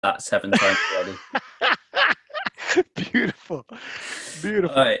that 7 times already. Beautiful. All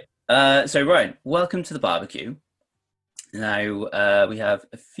Beautiful. right. So Ryan, welcome to the barbecue. Now we have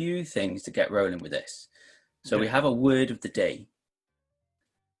a few things to get rolling with this. So we Okay. have a word of the day,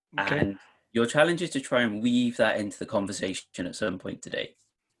 Okay. and your challenge is to try and weave that into the conversation at some point today.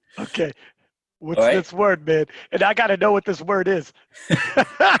 Okay. All What's right. this word, man? And I got to know what this word is.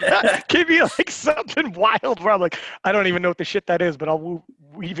 Give me like something wild where I'm like, I don't even know what the shit that is, but I'll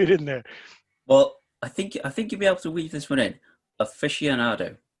weave it in there. Well, I think you'll be able to weave this one in.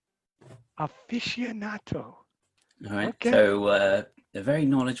 Aficionado. Aficionado. All right. Okay. So a very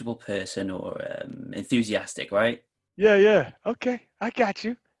knowledgeable person or enthusiastic, right? Yeah, yeah. Okay. I got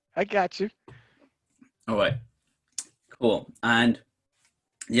you. I got you. All right. Cool. And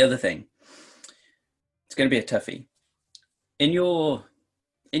the other thing, it's going to be a toughie. In your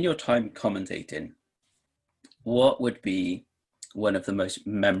time commentating, what would be one of the most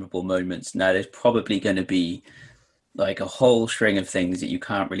memorable moments? Now, there's probably going to be like a whole string of things that you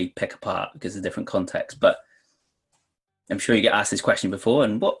can't really pick apart because of different contexts. But I'm sure you get asked this question before,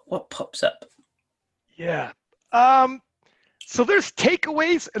 and what pops up? Yeah. Um, so there's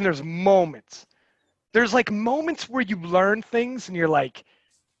takeaways and there's moments. There's like moments where you learn things and you're like,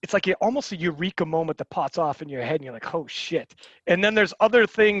 it's like almost a eureka moment that pops off in your head and you're like, oh shit. And then there's other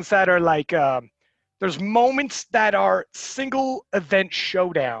things that are like, there's moments that are single event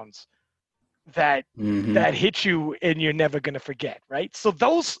showdowns that Hmm. that hit you and you're never gonna forget, right? So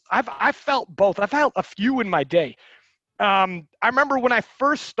those I've felt both. I've felt a few in my day. I remember when I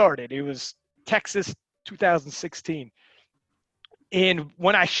first started, it was Texas 2016. And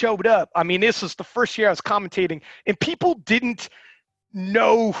when I showed up, I mean, this was the first year I was commentating, and people didn't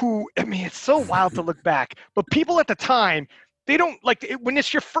know who. I mean, it's so wild to look back, but people at the time, they don't like when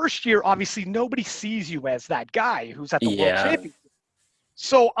it's your first year. Obviously, nobody sees you as that guy who's at the world Yeah. championship.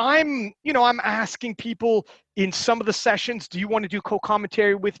 So I'm asking people in some of the sessions, do you want to do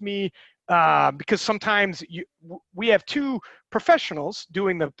co-commentary with me? Because sometimes we have two professionals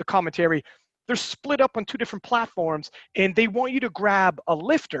doing the commentary. They're split up on two different platforms, and they want you to grab a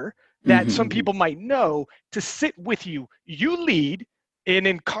lifter that some Hmm. people might know to sit with you. You lead, and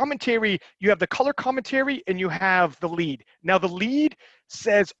in commentary, you have the color commentary and you have the lead. Now, the lead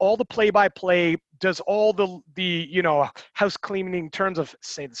says all the play-by-play, does all the house cleaning in terms of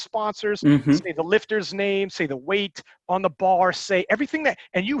say the sponsors, Hmm. say the lifter's name, say the weight on the bar, say everything that,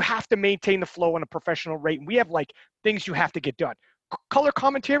 and you have to maintain the flow on a professional rate. And we have like things you have to get done. Color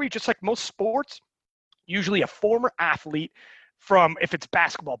commentary, just like most sports, usually a former athlete from if it's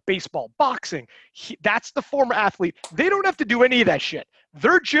basketball, baseball, boxing, that's the former athlete. They don't have to do any of that shit.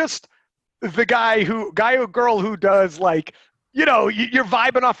 They're just the guy or girl who does like, you're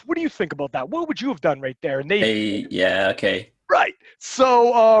vibing off. What do you think about that? What would you have done right there? And they, Yeah. Okay. right.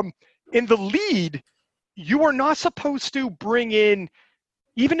 So in the lead, you are not supposed to bring in,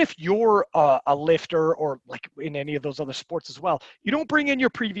 even if you're a lifter or like in any of those other sports as well, you don't bring in your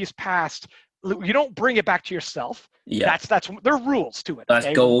previous past. You don't bring it back to yourself. Yeah. That's there are rules to it. That's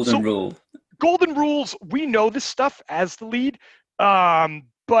Okay. golden So rule. golden rules, we know this stuff as the lead,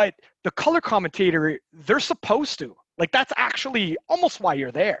 but the color commentator, they're supposed to. Like, that's actually almost why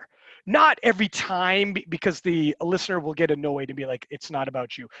you're there. Not every time, because the listener will get annoyed and be like, it's not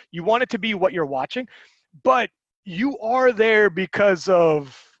about you. You want it to be what you're watching, but you are there because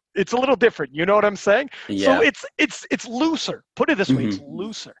of it's a little different. You know what I'm saying? So Yeah. it's looser. Put it this way, it's Hmm.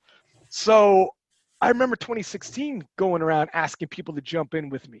 looser. So I remember 2016 going around asking people to jump in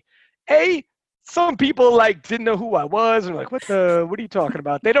with me. A, some people like didn't know who I was and like, what are you talking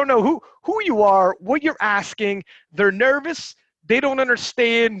about? They don't know who you are, what you're asking. They're nervous. They don't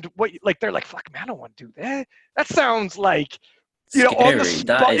understand what like they're like, fuck man, I don't want to do that. That sounds like, on the Scary.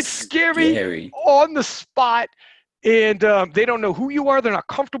 That spot. is It's scary scary. on the spot. And they don't know who you are. They're not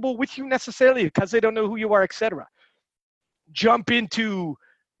comfortable with you necessarily because they don't know who you are, etc. Jump into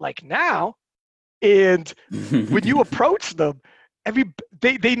like now, and when you approach them,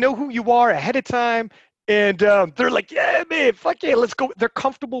 they know who you are ahead of time, and they're like, yeah, man, fuck yeah, let's go. They're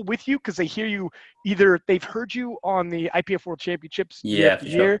comfortable with you because they hear you. Either they've heard you on the IPF World Championships year Yeah, after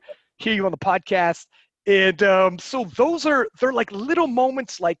for sure. year, hear you on the podcast, and so they're like little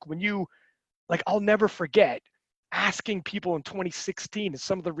moments, like when you like I'll never forget asking people in 2016 and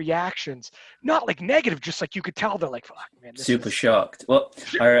some of the reactions, not like negative, just like you could tell they're like, fuck man, this Super is shocked. Well,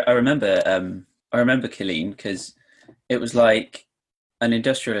 I remember Killeen because it was like an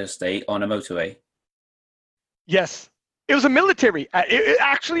industrial estate on a motorway. yes. It was a military.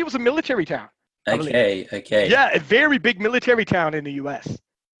 Actually, it was a military town, I believe. Okay, okay. Yeah, a very big military town in the U.S.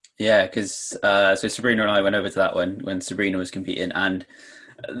 Yeah, because so Sabrina and I went over to that one when Sabrina was competing, and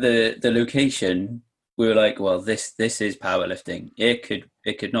the location, we were like, well, this is powerlifting. It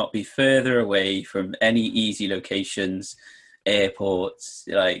could not be further away from any easy locations, airports.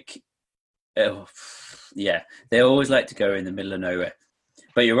 Like, oh, yeah, they always like to go in the middle of nowhere.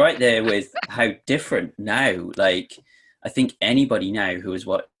 But you're right there with how different now. Like, I think anybody now who has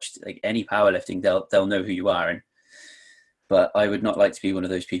watched like any powerlifting, they'll know who you are. And but I would not like to be one of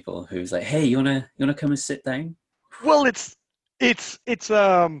those people who's like, hey, you wanna come and sit down? Well,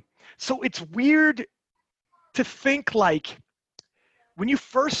 so it's weird to think like when you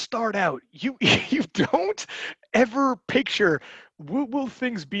first start out, you you don't ever picture what will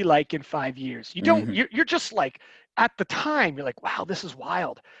things be like in 5 years. You don't. Mm-hmm. You're just like at the time you're like, wow, this is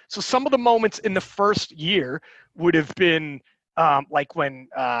wild. So some of the moments in the first year would have been like when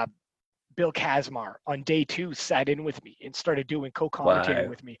Bill Kazmar on day 2 sat in with me and started doing co-commentating Wow.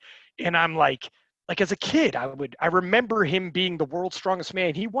 with me, and I'm like as a kid, I remember him being the world's strongest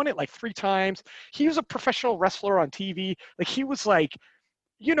man. He won it like 3 times. He was a professional wrestler on TV. Like he was like,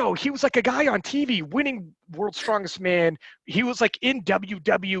 he was like a guy on TV winning World's Strongest Man. He was like in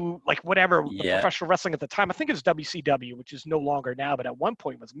WW, like whatever, the Yeah. professional wrestling at the time. I think it was WCW, which is no longer now, but at one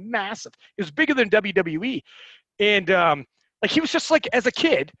point was massive. It was bigger than WWE. And like he was just like, as a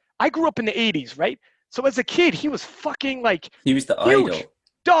kid, I grew up in the 80s, right? So as a kid, he was fucking like He was the huge. idol.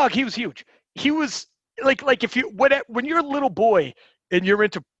 Dog, he was huge. He was like if you when you're a little boy and you're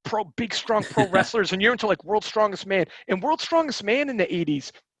into big strong pro wrestlers and you're into like World's Strongest Man, and World's Strongest Man in the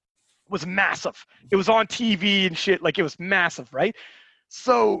 80s was massive. It was on TV and shit, like it was massive, right?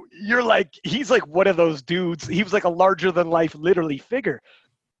 So you're like, he's like one of those dudes. He was like a larger than life literally figure.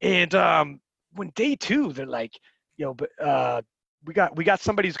 And when day 2, they're like, yo, but we got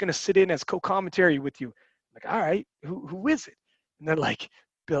somebody who's gonna sit in as co-commentary with you. I'm like, all right, who is it? And they're like,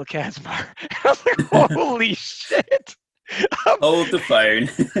 Bill Kazmar. I was like, holy shit. Hold the phone.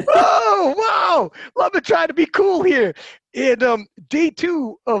 Oh, wow. Love it trying to be cool here. And day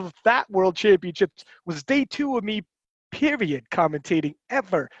 2 of that World Championships was day 2 of me, period, commentating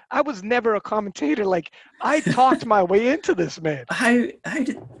ever. I was never a commentator. Like, I talked my way into this, man. How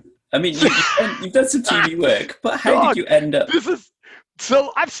did? I mean, you've done some TV work, but how Dog, did you end up?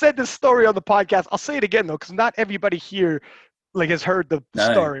 So I've said this story on the podcast. I'll say it again, though, because not everybody here like has heard the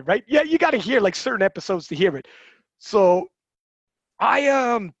story, right? Yeah, you got to hear like certain episodes to hear it. So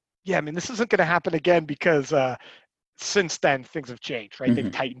I mean, this isn't going to happen again because since then things have changed, right? Mm-hmm.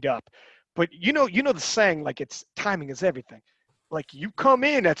 They've tightened up. But you know the saying, like, it's timing is everything. Like, you come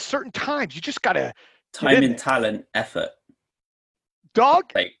in at certain times, you just got to Time and talent, effort.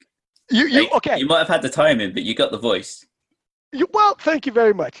 Dog, Like okay. You might have had the timing, but you got the voice. Well, thank you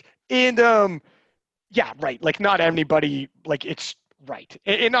very much. And yeah, right. Like, not anybody, like, it's right.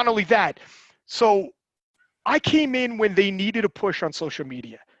 And not only that, so I came in when they needed a push on social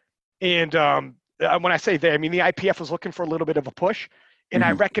media. And when I say they, I mean the IPF was looking for a little bit of a push. And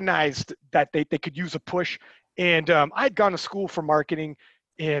I recognized that they could use a push. And I had gone to school for marketing,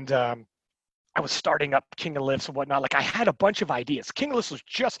 and I was starting up King of Lifts and whatnot. Like, I had a bunch of ideas. King of Lifts was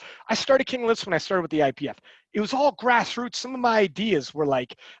I started King of Lifts when I started with the IPF. It was all grassroots. Some of my ideas were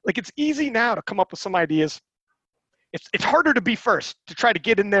like it's easy now to come up with some ideas. It's harder to be first, to try to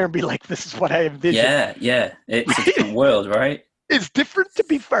get in there and be like, this is what I envision. Yeah. It's a different world, right? It's different to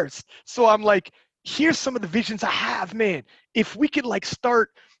be first. So I'm like, here's some of the visions I have, man. If we could like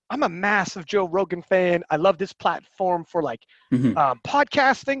start, I'm a massive Joe Rogan fan. I love this platform for like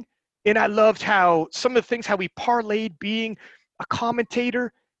podcasting. And I loved how some of the things, how he parlayed being a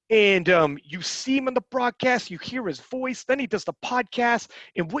commentator, and you see him on the broadcast, you hear his voice, then he does the podcast,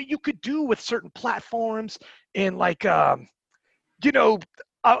 and what you could do with certain platforms, and like,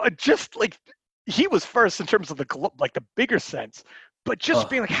 just like he was first in terms of the bigger sense, but just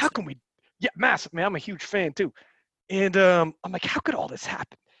being like, how can we, massive, man, I'm a huge fan too. And I'm like, how could all this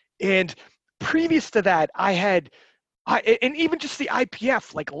happen? And previous to that, and even just the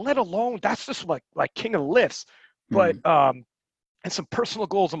IPF, like, let alone, that's just like King of Lifts, but and some personal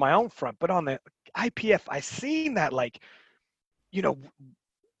goals on my own front. But on the IPF, I seen that, like,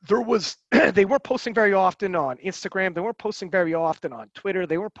 there was they weren't posting very often on Instagram, they weren't posting very often on Twitter,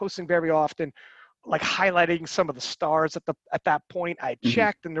 they weren't posting very often like highlighting some of the stars at that point. I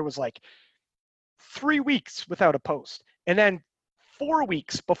checked, and there was like 3 weeks without a post, and then 4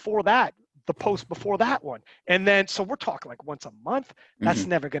 weeks before that, the post before that one, and then so we're talking like once a month. That's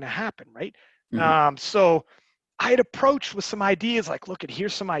never going to happen, right? So I had approached with some ideas, like, look,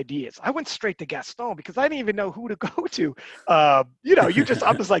 here's some ideas. I went straight to Gaston because I didn't even know who to go to. I'm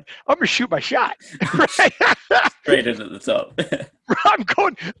just like, I'm gonna shoot my shot. Right? Straight in at the top. I'm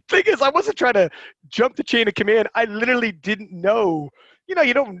going. Thing is, I wasn't trying to jump the chain of command. I literally didn't know.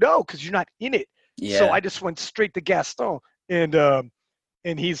 you don't know because you're not in it. So Yeah. I just went straight to Gaston,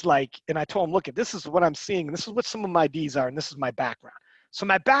 and he's like, and I told him, look, this is what I'm seeing, and this is what some of my Ds are, and this is my background. So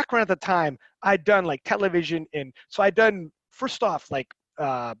my background at the time, I'd done like television, and so I'd done first off like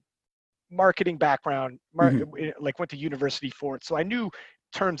marketing background, Mhm. like went to university for it, so I knew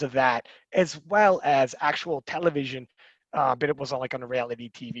terms of that as well as actual television. But it was on like on a reality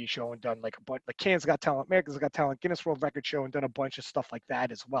TV show and done like a bunch, like Kansas Got Talent, America's Got Talent, Guinness World Record show, and done a bunch of stuff like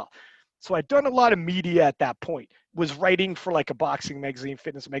that as well. So I'd done a lot of media at that point. Was writing for like a boxing magazine,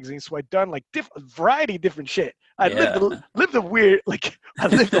 fitness magazine. So I'd done like variety of different shit. I Yeah. lived a weird like I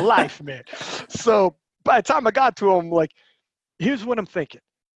lived a life, man. So by the time I got to him, like, here's what I'm thinking.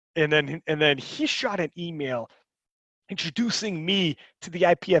 And then he shot an email introducing me to the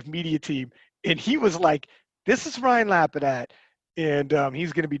IPF media team, and he was like, "This is Ryan Lapidat, and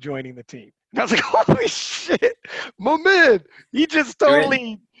he's going to be joining the team." And I was like, "Holy shit, my man!" He just You're in.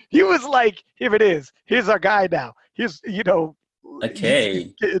 totally. He was like, "Here it is. Here's our guy now. Here's he's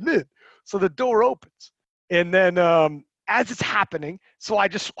Okay. getting in." So the door opens, and then as it's happening, so I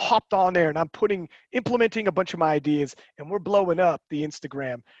just hopped on there, and I'm implementing a bunch of my ideas, and we're blowing up the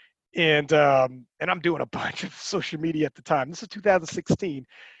Instagram, and I'm doing a bunch of social media at the time. This is 2016,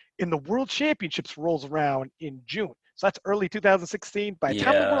 and the World Championships rolls around in June. So that's early 2016. By the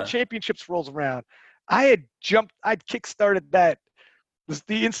time the World Yeah. Championships rolls around, I'd kickstarted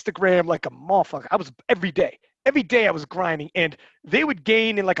the Instagram like a motherfucker. I was every day I was grinding, and they would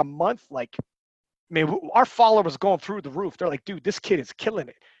gain in like a month. Like, man, our followers going through the roof. They're like, dude, this kid is killing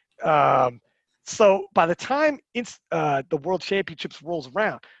it. So by the time the World Championships rolls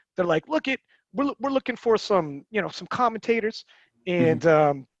around, they're like, we're looking for some commentators, Mhm.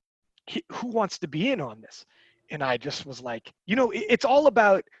 and who wants to be in on this? And I just was like, it's all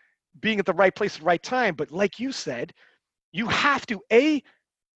about being at the right place at the right time. But like you said, you have to,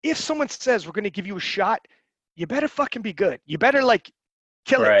 if someone says we're going to give you a shot, you better fucking be good. You better like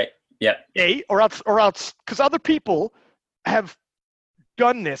kill it, Right. Yep. or else, because other people have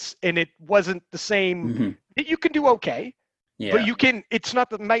done this and it wasn't the same. Hmm. You can do okay, but Yeah. it's not,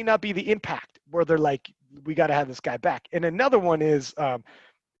 that might not be the impact where they're like, we got to have this guy back. And another one is,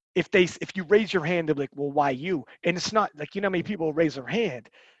 if you raise your hand, they're like, well, why you? And it's not like, how many people raise their hand.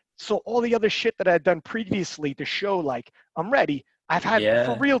 So all the other shit that I'd done previously to show like I'm ready, I've had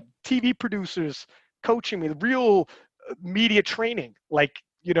for Yeah. real TV producers coaching me, real media training, like,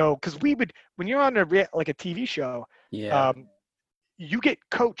 because when you're on like a TV show, Yeah. um, you get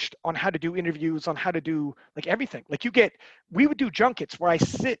coached on how to do interviews, on how to do like everything. Like we would do junkets where I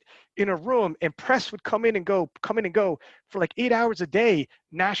sit in a room and press would come in and go for like 8 hours a day,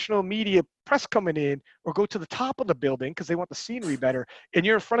 national media press coming in, or go to the top of the building because they want the scenery better. And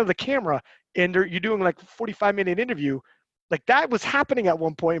you're in front of the camera and you're doing like 45-minute interview. Like that was happening at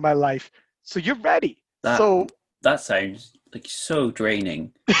one point in my life. So you're ready. That So that sounds like so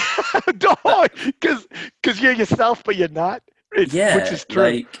draining. That, don't, because you're yourself, but you're not, which yeah, is true.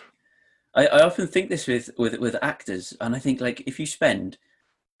 like I often think this with actors, and I think like if you spend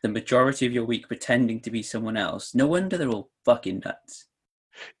the majority of your week pretending to be someone else, no wonder they're all fucking nuts.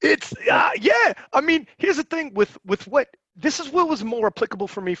 It's Like, yeah. I mean, here's the thing with what this is what was more applicable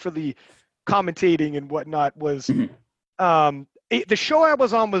for me for the commentating and whatnot was mhm. the show I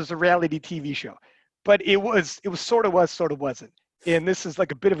was on was a reality TV show, but it was sort of wasn't. And this is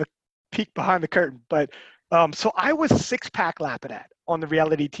like a bit of a peek behind the curtain. But so I was six pack Lapidat on the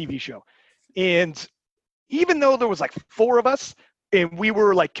reality TV show, and even though there was like four of us and we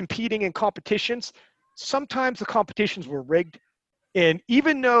were like competing in competitions, sometimes the competitions were rigged. And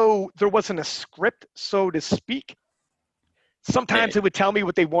even though there wasn't a script, so to speak, Yeah, sometimes they would tell me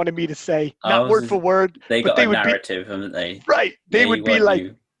what they wanted me to say, not word ours for word, they but got they a would be narrative, haven't they? right. They They would be want like,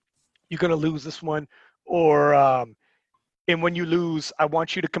 you. "You're gonna lose this one," or "And when you lose, I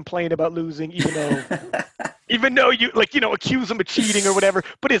want you to complain about losing, even though you like, accuse them of cheating or whatever."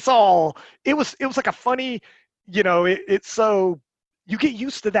 But it was like a funny, it's so you get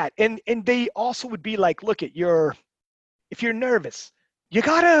used to that, and they also would be like, "Look at if you're nervous, you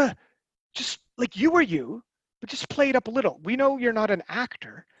gotta." Just like you are you, but just play it up a little. We know you're not an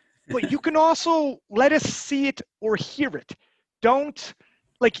actor, but you can also let us see it or hear it. Don't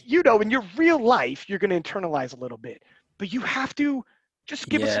like in your real life, you're going to internalize a little bit, but you have to just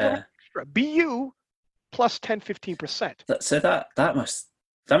give us a little Yeah. extra. Be you plus 10, 15%. So that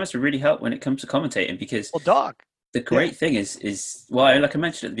must really help when it comes to commentating because Well, dog. the Yeah. great thing is well, like I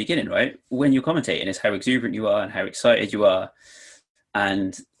mentioned at the beginning, right? When you're commentating, is how exuberant you are and how excited you are,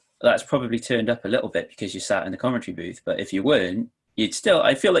 and that's probably turned up a little bit because you sat in the commentary booth. But if you weren't, you'd still.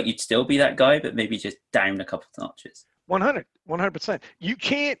 I feel like you'd still be that guy, but maybe just down a couple of notches. 100%. You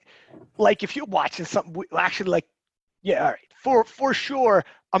can't, like, if you're watching something, actually, like, yeah, all right, for sure,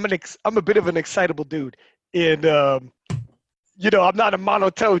 I'm a bit of an excitable dude, and I'm not a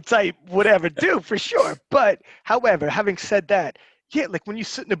monotone type, whatever, dude, for sure. But however, having said that, yeah, like when you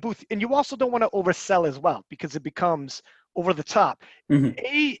sit in a booth, and you also don't want to oversell as well because it becomes over the top. Hmm.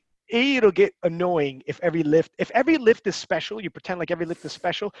 A it'll get annoying if every lift is special, you pretend like every lift is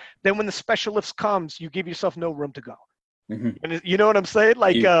special, then when the special lifts comes, you give yourself no room to go. Hmm. And you know what I'm saying?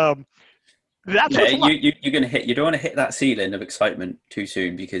 Like, You, that's yeah, what's a lot. you're gonna hit. You don't want to hit that ceiling of excitement too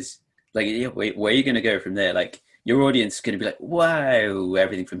soon because, like, yeah, where are you gonna go from there? Like, your audience is gonna be like, "Wow,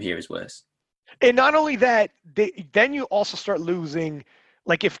 everything from here is worse." And not only that, then you also start losing,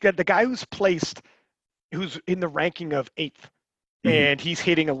 like if the guy who's in the ranking of eighth Hmm. and he's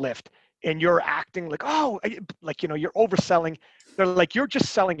hitting a lift and you're acting like, oh, like, you're overselling. They're like, you're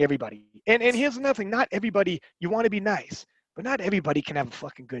just selling everybody. And here's another thing. Not everybody, you want to be nice, but not everybody can have a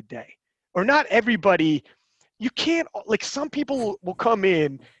fucking good day. Or not everybody, you can't, like, some people will come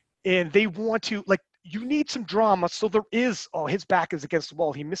in and they want to, like, you need some drama. So there is, oh, his back is against the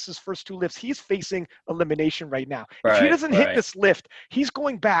wall. He missed his first two lifts. He's facing elimination right now. If he Right, doesn't hit right. this lift, he's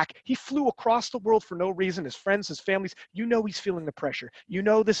going back. He flew across the world for no reason. His friends, his families, he's feeling the pressure.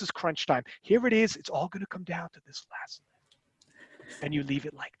 This is crunch time. Here it is. It's all going to come down to this last lift. And you leave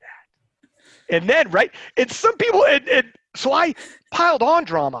it like that. And then, right? And some people, and so I piled on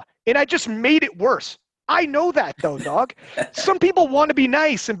drama and I just made it worse. I know that though, dog. Some people want to be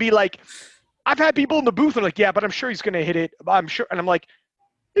nice and be like, I've had people in the booth and like, yeah, but I'm sure he's gonna hit it. I'm sure, and I'm like,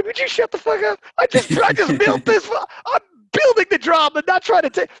 yeah, would you shut the fuck up? I just built this. I'm building the drama, not trying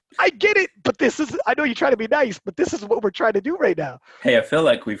to take. I get it, but I know you try to be nice, but this is what we're trying to do right now. Hey, I feel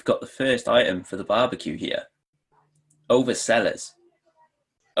like we've got the first item for the barbecue here. Oversellers.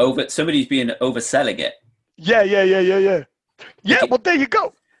 Somebody's being overselling it. Yeah. Yeah, Like, well, there you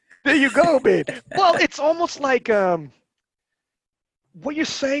go. There you go, man. Well, it's almost like what you're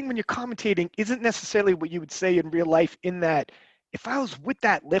saying when you're commentating isn't necessarily what you would say in real life, in that if I was with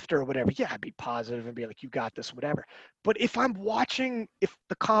that lifter or whatever, yeah, I'd be positive and be like, you got this, whatever. But if I'm watching, if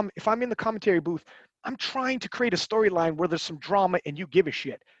I'm in the commentary booth, I'm trying to create a storyline where there's some drama and you give a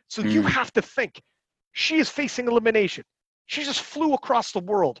shit. So you mm, have to think, she is facing elimination. She just flew across the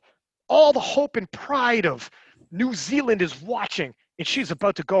world. All the hope and pride of New Zealand is watching, and she's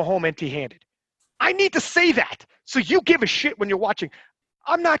about to go home empty-handed. I need to say that. So you give a shit when you're watching.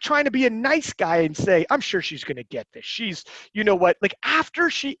 I'm not trying to be a nice guy and say, I'm sure she's going to get this. She's, you know what, like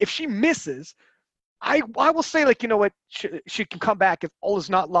if she misses, I will say, like, you know what, she can come back if all is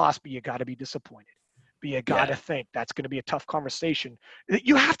not lost, but you got to be disappointed. But you got yeah, to think that's going to be a tough conversation.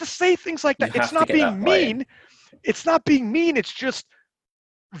 You have to say things like that. you It's have to not get that being right in. mean. It's not being mean. It's just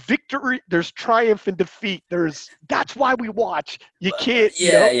victory. There's triumph and defeat. That's why we watch. You can't,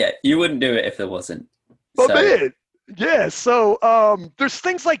 Yeah, yeah. You wouldn't do it if there wasn't. Oh So, man, yeah. So there's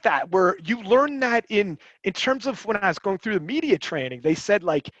things like that where you learn that in terms of when I was going through the media training, they said,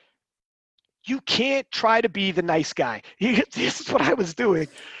 like, you can't try to be the nice guy. This is what I was doing,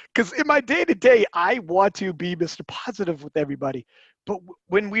 because in my day to day, I want to be Mr. Positive with everybody. But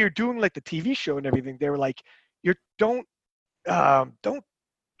when we were doing like the TV show and everything, they were like, "You don't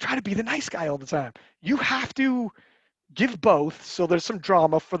try to be the nice guy all the time. You have to give both, so there's some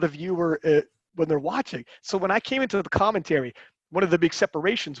drama for the viewer when they're watching." So when I came into the commentary, one of the big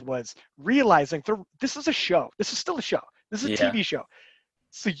separations was realizing this is a show. This is still a show. This is a yeah. TV show.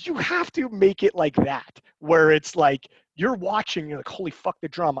 So you have to make it like that, where it's like you're watching, you're like, holy fuck, the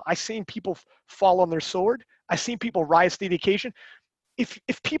drama. I seen people fall on their sword. I seen people rise to the occasion. If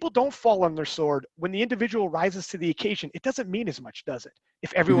people don't fall on their sword when the individual rises to the occasion, it doesn't mean as much, does it?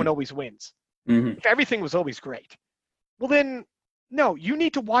 If everyone Hmm. always wins, Hmm. if everything was always great, well then, no, you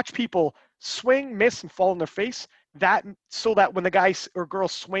need to watch people swing, miss, and fall on their face. So that when the guy or girl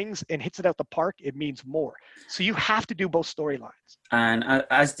swings and hits it out the park, it means more. So you have to do both storylines. And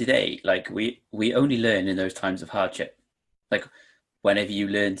as today, like we only learn in those times of hardship. Like whenever you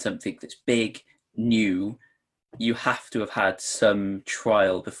learn something that's big, new, you have to have had some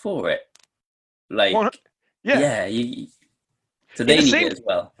trial before it. One, Like, yeah. yeah, so In they the need same it as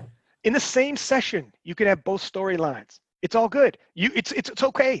well. in the same session, you can have both storylines. It's all good. It's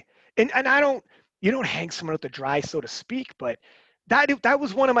okay. And I don't you don't hang someone out to dry, so to speak. But that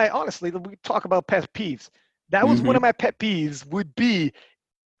was one of my, honestly. We talk about pet peeves. That was one of Hmm. my pet peeves. Would be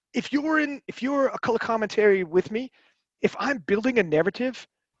if you were a color commentary with me, if I'm building a narrative,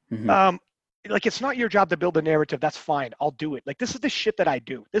 Hmm. um, like, it's not your job to build a narrative. That's fine. I'll do it. Like, this is the shit that I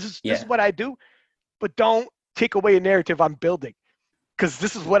do. This is Yeah. what I do. But don't take away a narrative I'm building. because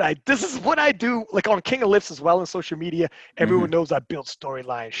this is what I do, like on King of Lifts as well on social media. Everyone knows I build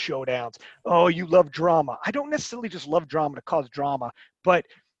storylines, showdowns. Oh, you love drama. I don't necessarily just love drama to cause drama, but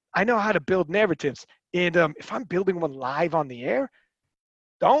I know how to build narratives. And if I'm building one live on the air,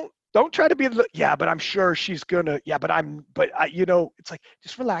 don't try to be, yeah, but I'm sure she's gonna, yeah, but it's like,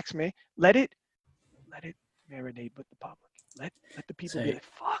 just relax, man. Let it marinate with the public. Let the people be like,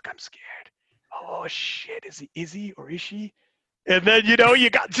 fuck, I'm scared. Oh shit, is he or is she? And then you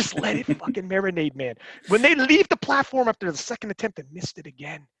got, just let it fucking marinate, man. When they leave the platform after the second attempt and missed it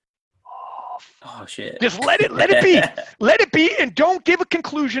again, oh shit. Just let it be. Let it be, and don't give a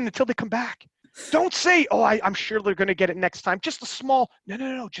conclusion until they come back. Don't say, oh, I'm sure they're gonna get it next time. Just a small,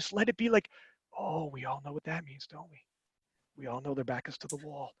 no. Just let it be like, oh, we all know what that means, don't we? We all know their back is to the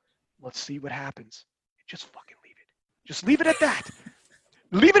wall. Let's see what happens. Just fucking leave it. Just leave it at that.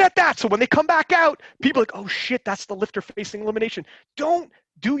 Leave it at that. So when they come back out, people are like, oh shit, that's the lifter facing elimination. Don't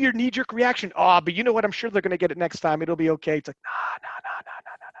do your knee-jerk reaction. Oh, but you know what? I'm sure they're gonna get it next time. It'll be okay. It's like, nah.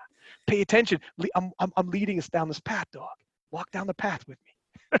 Pay attention. I'm leading us down this path, dog. Walk down the path with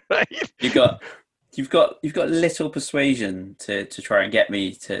me. Right? You've got little persuasion to try and get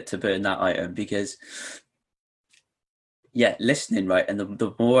me to burn that item, because listening, right, and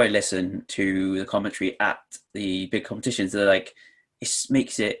the more I listen to the commentary at the big competitions, they're like, it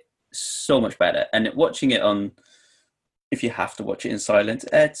makes it so much better. And watching it if you have to watch it in silence,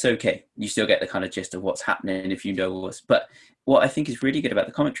 it's okay. You still get the kind of gist of what's happening if you know what's. But what I think is really good about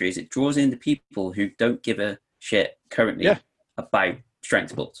the commentary is it draws in the people who don't give a shit currently about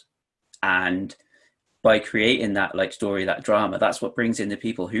strength sports. And by creating that like story, that drama, that's what brings in the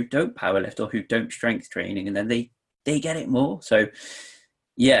people who don't powerlift or who don't strength training, and then they get it more. So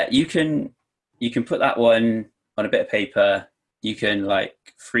yeah, you can put that one on a bit of paper. You can like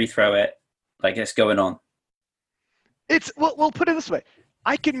free throw it, like it's going on. It's we'll put it this way.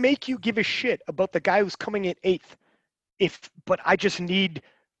 I can make you give a shit about the guy who's coming in 8th, but I just need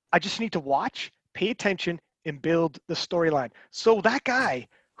to watch, pay attention, and build the storyline. So that guy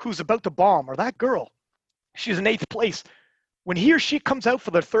who's about to bomb, or that girl, she's in 8th place. When he or she comes out for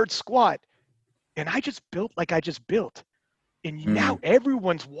their 3rd squat, and I just built like I just built, and now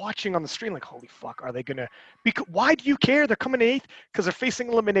everyone's watching on the stream like, holy fuck, are they gonna? Because why do you care? They're coming in 8th because they're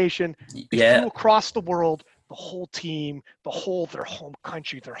facing elimination. They flew across the world, the whole team, their home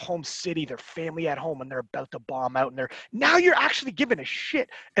country, their home city, their family at home, and they're about to bomb out. And now you're actually giving a shit.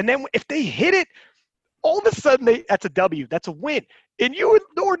 And then if they hit it, all of a sudden that's a W, that's a win. And you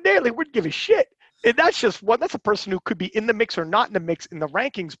ordinarily wouldn't give a shit. And that's just one. That's a person who could be in the mix or not in the mix in the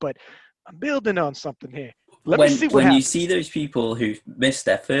rankings. But I'm building on something here. Let me see what happens. When you see those people who missed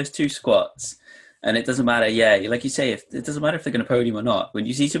their first 2 squats, and it doesn't matter, like you say, it doesn't matter if they're going to podium or not. When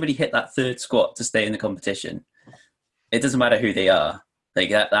you see somebody hit that 3rd squat to stay in the competition, it doesn't matter who they are. Like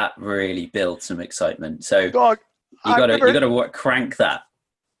that really builds some excitement. So Dog, you gotta crank that.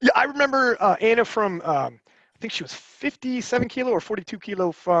 Yeah, I remember Anna from I think she was 57 kilo or 42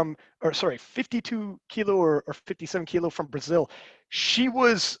 kilo 52 kilo or 57 kilo from Brazil. She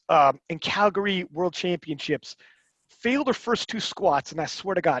was in Calgary World Championships, failed her first 2 squats, and I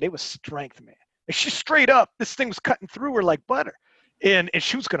swear to God, it was strength, man. And she straight up, this thing was cutting through her like butter, and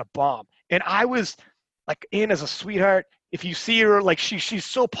she was gonna bomb. And I was like, Anna's a sweetheart. If you see her, like she's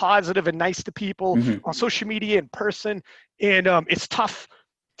so positive and nice to people on social media, in person, and it's tough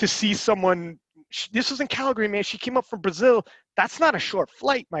to see someone. This was in Calgary, man. She came up from Brazil. That's not a short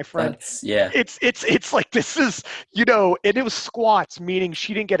flight, my friend. It's like, this is, and it was squats, meaning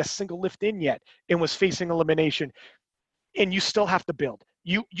she didn't get a single lift in yet and was facing elimination. And you still have to build.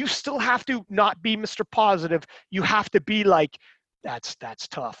 You still have to not be Mr. Positive. You have to be like, that's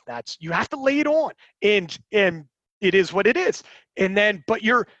tough. You have to lay it on, and it is what it is. And then, but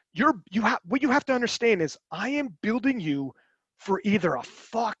what you have to understand is, I am building you for either a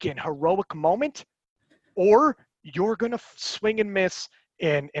fucking heroic moment, or you're gonna swing and miss,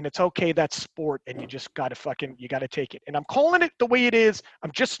 and it's okay. That's sport, and you just gotta take it. And I'm calling it the way it is.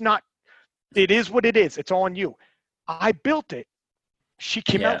 I'm just not. It is what it is. It's on you. I built it. She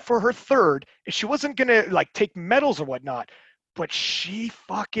came out for her 3rd, and she wasn't gonna like take medals or whatnot, but she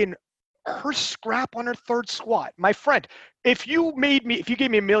her scrap on her 3rd squat, my friend. If you gave me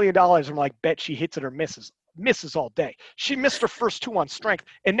 $1 million, I'm like, bet she hits it or misses all day. She missed her first 2 on strength,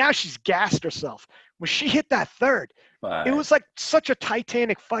 and now she's gassed herself. When she hit that 3rd, it was like such a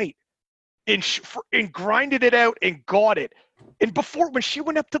titanic fight, and grinded it out and got it. And when she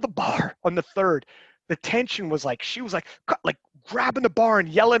went up to the bar on the 3rd, the tension was like, she was like grabbing the bar and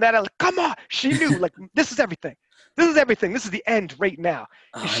yelling at it, like, come on. She knew, like, this is everything. This is everything. This is the end right now.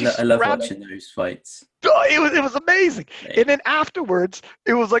 Oh, And she I love grabbed watching those fights. Oh, it was amazing. And then afterwards,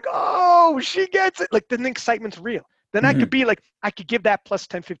 it was like, oh, she gets it. Like then the excitement's real. Then I could Mhm. be like, I could give that plus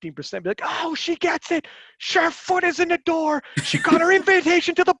 10, 15%. Be like, oh, she gets it. Her foot is in the door. She got her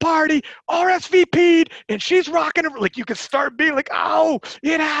invitation to the party, RSVP'd, and she's rocking it. Like you could start being like, oh,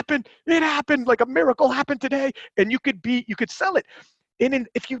 it happened. It happened. Like a miracle happened today. And you could sell it. And then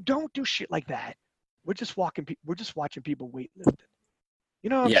if you don't do shit like that, we're just watching people weightlifting. You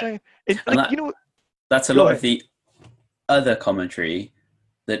know what I'm Yeah, saying? And and like, that's a go lot of ahead. the other commentary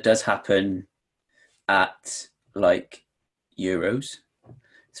that does happen at like Euros.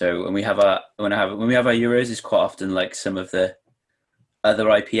 So when we have our Euros, it's quite often like some of the other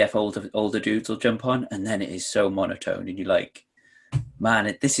IPF older dudes will jump on, and then it is so monotone, and you're like,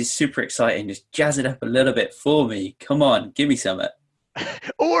 man, this is super exciting. Just jazz it up a little bit for me. Come on, give me some.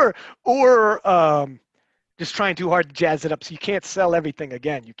 Or just trying too hard to jazz it up. So you can't sell everything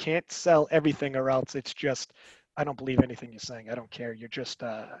again. You can't sell everything, or else it's just I don't believe anything you're saying. I don't care. You're just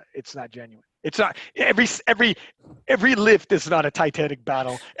it's not genuine. It's not every lift is not a Titanic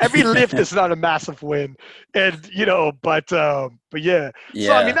battle. Every lift is not a massive win. And but yeah.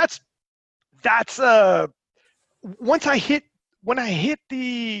 So I mean Yeah. that's once I hit when I hit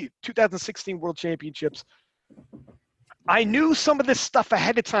the 2016 World Championships, I knew some of this stuff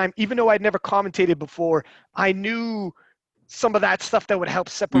ahead of time, even though I'd never commentated before. I knew some of that stuff that would help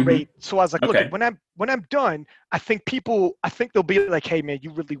Hmm. separate. So I was like, look, Okay. when I'm done, I think they'll be like, hey man,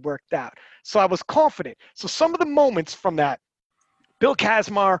 you really worked out. So I was confident. So some of the moments from that, Bill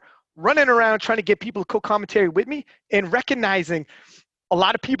Kazmar running around trying to get people to co-commentary with me and recognizing a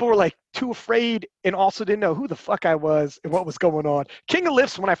lot of people were like too afraid and also didn't know who the fuck I was and what was going on. King of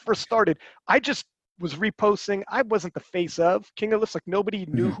Lifts, when I first started, I just was reposting. I wasn't the face of King of Lifts. Like nobody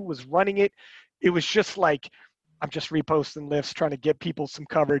knew Hmm. who was running it. It was just like, I'm just reposting lifts, trying to get people some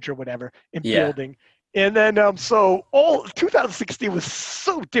coverage or whatever and Yeah. building. And then, so all 2016 was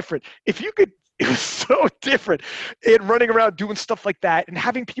so different. If you could, it was so different in running around doing stuff like that and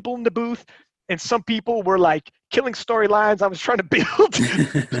having people in the booth. And some people were like killing storylines I was trying to build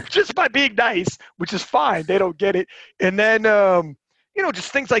just by being nice, which is fine. They don't get it. And then,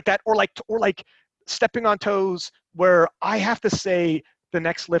 just things like that, or like stepping on toes where I have to say the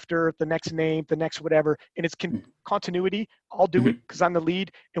next lifter, the next name, the next whatever, and it's continuity. I'll do it Hmm. because I'm the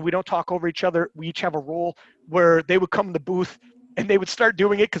lead, and we don't talk over each other. We each have a role where they would come in the booth and they would start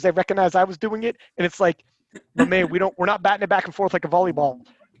doing it because they recognize I was doing it, and it's like, but man, we're not batting it back and forth like a volleyball.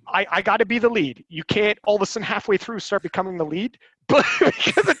 I got to be the lead. You can't all of a sudden halfway through start becoming the lead, but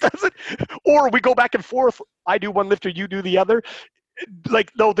because it doesn't, or we go back and forth. I do one lifter, you do the other.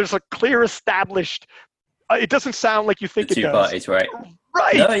 Like no, there's a clear established. It doesn't sound like you The think it two does. parties, right?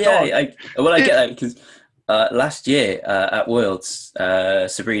 Right, No, yeah. dog. I get It's that because last year at Worlds,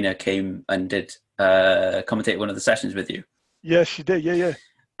 Sabrina came and did commentate one of the sessions with you, yes, she did. Yeah, yeah.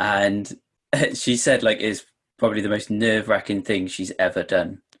 and she said like it's probably the most nerve-wracking thing she's ever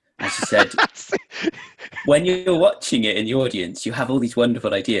done. And she said when you're watching it in the audience, you have all these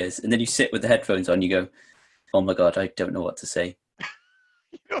wonderful ideas, and then you sit with the headphones on, you go, "Oh my god, I don't know what to say."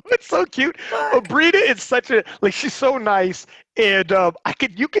 It's so cute. Fuck. Brita is such a like she's so nice, and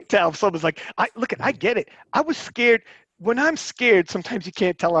you could tell if someone's like, I get it. I was scared. When I'm scared, sometimes you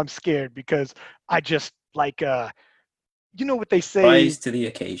can't tell I'm scared because I just like you know what they say, Rise to the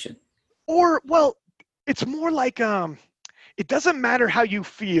occasion. or well, it's more like it doesn't matter how you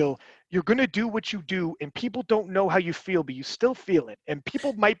feel. You're gonna do what you do, and people don't know how you feel, but you still feel it. And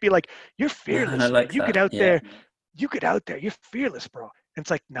people might be like, "You're Man, I fearless, man. like that. Yeah. You get out there. You're fearless, bro." And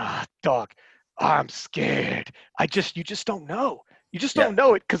it's like, nah, dog. I'm scared. You just don't know. You just Yeah. don't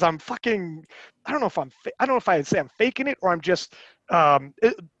know it because I'm fucking. I don't know if I don't know if I'd say I'm faking it or I'm just.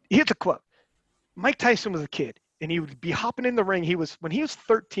 Here's a quote. Mike Tyson was a kid, and he would be hopping in the ring. When he was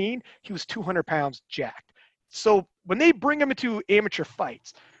 13, he was 200 pounds jacked. So when they bring him into amateur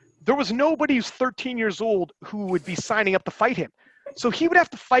fights, there was nobody who's 13 years old who would be signing up to fight him. So he would have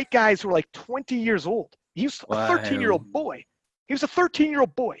to fight guys who were like 20 years old. He was a Wow. 13-year-old boy. He was a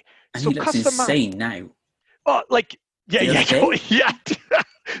 13-year-old boy. And So he looks custom out. insane now. Oh, like yeah, The other yeah, day? yeah.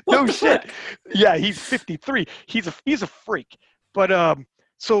 What No the shit. fuck? Yeah, he's 53. He's a freak. But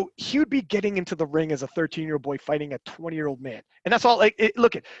so he would be getting into the ring as a 13-year-old boy fighting a 20-year-old man. And that's all like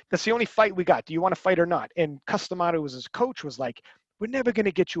look at that's the only fight we got. Do you want to fight or not? And Customato was his coach was like, we're never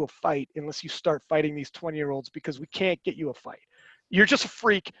gonna get you a fight unless you start fighting these 20-year-olds because we can't get you a fight. You're just a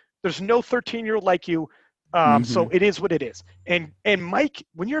freak. There's no 13-year-old like you. So Hmm. it is what it is. And Mike,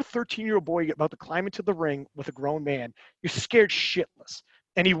 when you're a 13-year-old boy about to climb into the ring with a grown man, you're scared shitless.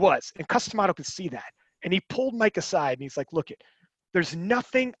 And he was. And Customato could see that. And he pulled Mike aside and he's like, look, there's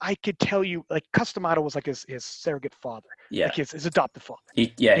nothing I could tell you. Like Customato was like his surrogate father, Yeah. like his adopted father. He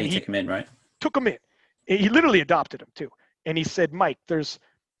took him in, right? Took him in. He literally adopted him too. And he said, Mike, there's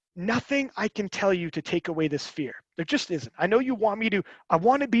nothing I can tell you to take away this fear. There just isn't. I know you want me to. I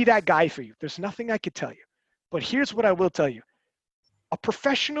want to be that guy for you. There's nothing I could tell you. But here's what I will tell you. A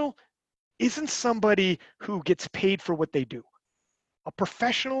professional isn't somebody who gets paid for what they do. A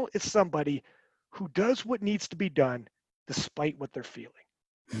professional is somebody who does what needs to be done despite what they're feeling.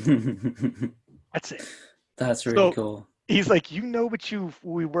 That's it. That's really cool. He's like, you know what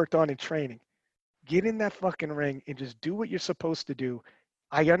we worked on in training. Get in that fucking ring and just do what you're supposed to do.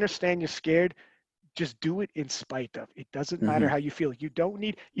 I understand you're scared. Just do it in spite of. It doesn't matter how you feel. You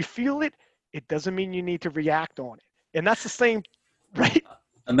feel it. It doesn't mean you need to react on it. And that's the same, right?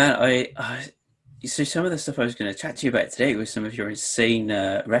 Man, so some of the stuff I was going to chat to you about today was some of your insane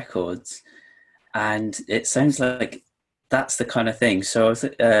records. And it sounds like that's the kind of thing. So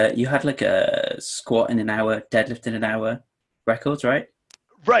you had like a squat in an hour, deadlift in an hour records, right?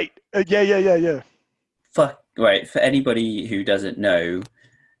 Right. Yeah. Right. For anybody who doesn't know,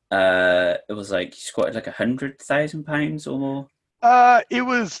 it was like you squatted like 100,000 pounds or more. It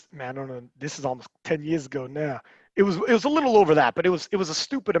was, man, I don't know. This is almost 10 years ago now. It was a little over that, but it was a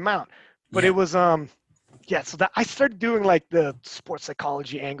stupid amount. But it was so that I started doing like the sports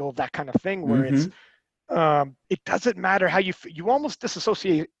psychology angle of that kind of thing where it's it doesn't matter how you almost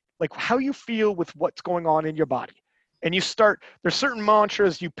disassociate like how you feel with what's going on in your body. And there's certain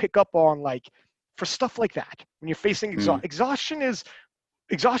mantras you pick up on like for stuff like that. When you're facing exhaustion's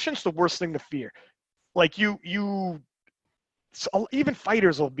the worst thing to fear. Like so even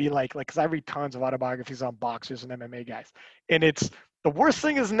fighters will be like, because I read tons of autobiographies on boxers and MMA guys, and it's the worst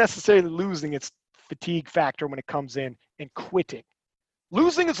thing isn't necessarily losing; it's fatigue factor when it comes in and quitting.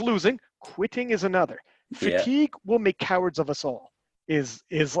 Losing is losing, quitting is another. Fatigue will make cowards of us all. Is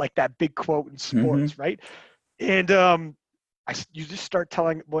like that big quote in sports, right? And you just start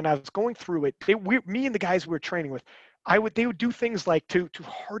telling when I was going through it, me and the guys we were training with, they would do things like to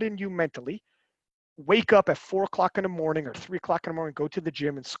harden you mentally. Wake up at 4 o'clock in the morning or 3 o'clock in the morning, go to the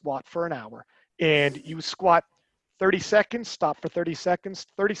gym and squat for an hour. And you squat 30 seconds, stop for 30 seconds,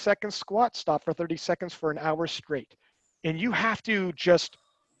 30 seconds squat, stop for 30 seconds for an hour straight. And you have to just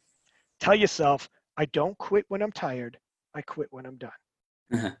tell yourself, I don't quit when I'm tired. I quit when I'm done.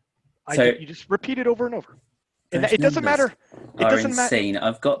 You just repeat it over and over. And it doesn't matter. It doesn't matter. Insane.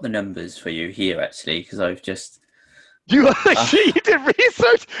 I've got the numbers for you here actually, because I've just. You did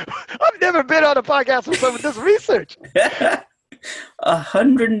research? I've never been on a podcast with someone does research.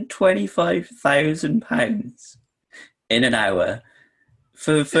 125,000 pounds in an hour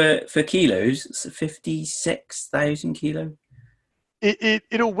for kilos. It's 56,000 kilo.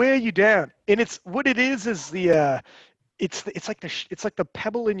 It'll wear you down, and it's what it is the it's like the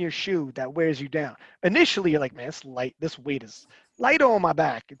pebble in your shoe that wears you down. Initially, you're like, man, it's light. This weight is light on my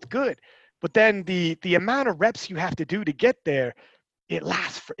back. It's good. But then the amount of reps you have to do to get there, it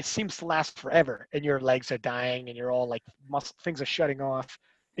seems to last forever. And your legs are dying and you're all like things are shutting off.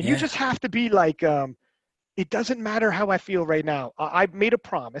 And you just have to be like, it doesn't matter how I feel right now. I've made a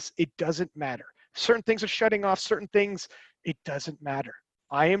promise. It doesn't matter. Certain things are shutting off, certain things, it doesn't matter.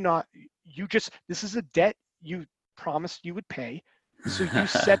 This is a debt you promised you would pay. So you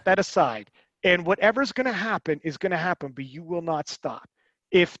set that aside. And whatever's going to happen is going to happen, but you will not stop.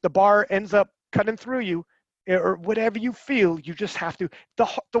 If the bar ends up cutting through you or whatever you feel, you just have to. The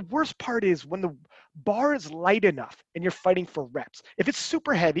worst part is when the bar is light enough and you're fighting for reps. If it's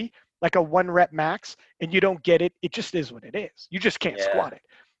super heavy, like a 1 rep max, and you don't get it, it just is what it is. You just can't squat it.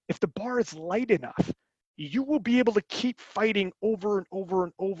 If the bar is light enough, you will be able to keep fighting over and over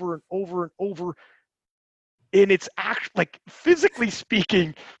and over and over and over. And it's actually, like, physically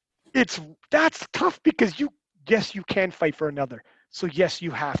speaking, that's tough because you can fight for another. So yes,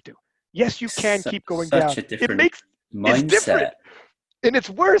 you have to. Yes, you can keep going down. It makes mindset. It's different, and it's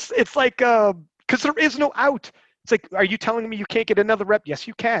worse. It's like because there is no out. It's like, are you telling me you can't get another rep? Yes,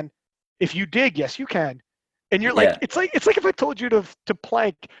 you can. If you dig, yes, you can. And you're like, it's like if I told you to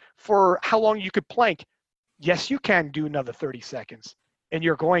plank for how long you could plank. Yes, you can do another 30 seconds, and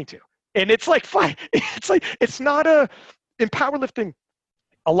you're going to. And it's like fine. It's not in powerlifting.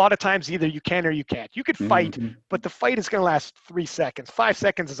 A lot of times, either you can or you can't. You could fight, but the fight is going to last 3 seconds. 5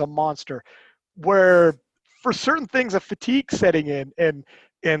 seconds is a monster. Where for certain things, a fatigue setting in and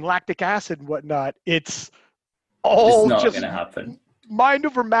lactic acid and whatnot, it's all not just going to happen. Mind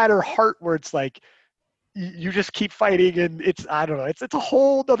over matter, heart, where it's like you just keep fighting, and I don't know. It's a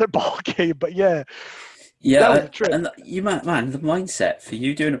whole other ball game. But yeah, That was Yeah, a trip. and man, the mindset for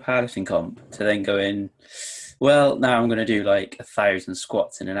you doing a powerlifting comp to then go in, well, now I'm going to do like 1,000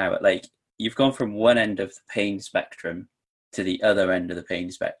 squats in an hour. Like you've gone from one end of the pain spectrum to the other end of the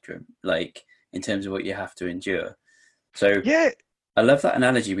pain spectrum, like in terms of what you have to endure. So Yeah, I love that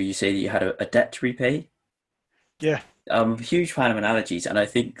analogy where you say that you had a debt to repay. yeah. I'm a huge fan of analogies, and I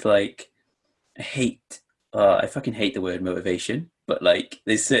think like I hate, I fucking hate the word motivation, but like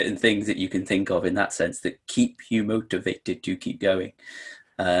there's certain things that you can think of in that sense that keep you motivated to keep going,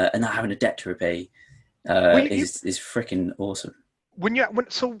 and not having a debt to repay Well, is freaking awesome.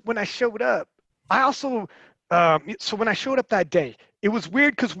 when I showed up, I also so when I showed up that day, it was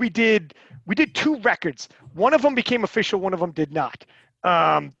weird because we did two records. One of them became official, one of them did not.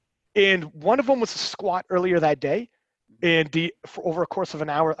 Um, and one of them was a squat earlier that day, and for over a course of an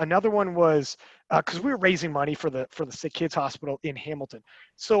hour. Another one was because we were raising money for the Sick Kids Hospital in Hamilton.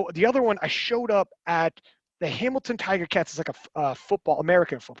 So the other one, I showed up at the Hamilton Tiger Cats. It's like a football,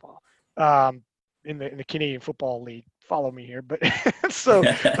 American football. Um, in the Canadian Football League. Follow me here, but so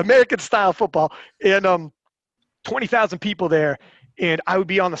American style football, and 20,000 people there, and I would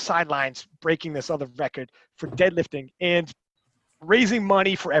be on the sidelines breaking this other record for deadlifting and raising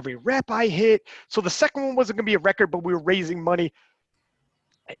money for every rep I hit. So the second one wasn't going to be a record, but we were raising money,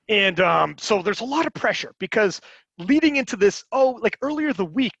 and so there's a lot of pressure because leading into this, like earlier the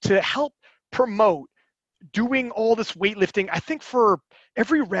week to help promote doing all this weightlifting. I think for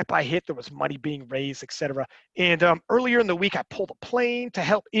every rep I hit, there was money being raised, etc. And earlier in the week, I pulled a plane to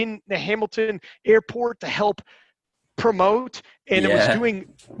help in the Hamilton airport to help promote, and it was Yeah.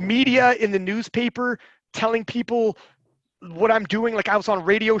 doing media in the newspaper, telling people what I'm doing. Like I was on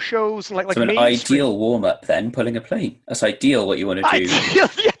radio shows and like So an mainstream. ideal warm up then, pulling a plane. That's ideal what you want to I do. yeah,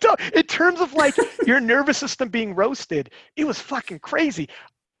 no, in terms of like your nervous system being roasted, it was fucking crazy.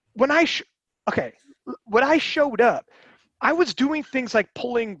 When I okay, when I showed up, I was doing things like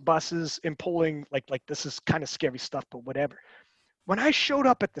pulling buses and pulling like this is kind of scary stuff, but whatever. When I showed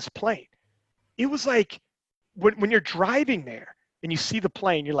up at this plane, it was like when you're driving there and you see the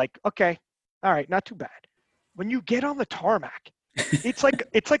plane, you're like, okay, all right, not too bad. When you get on the tarmac, it's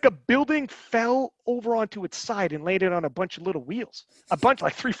like a building fell over onto its side and landed on a bunch of little wheels, a bunch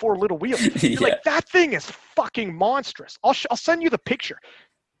like 3, 4 little wheels. You're Yeah. like, that thing is fucking monstrous. I'll send you the picture.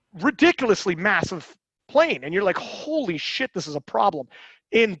 Ridiculously massive plane, and you're like, holy shit, this is a problem.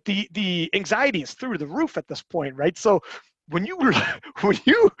 And the anxiety is through the roof at this point, right? So when you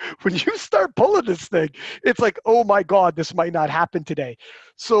when you start pulling this thing, it's like, oh my god, this might not happen today.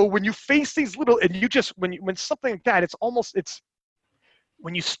 So when you face these little, and you just when something like that, it's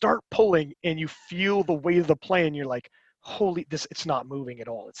when you start pulling and you feel the weight of the plane, you're like, holy, this, it's not moving at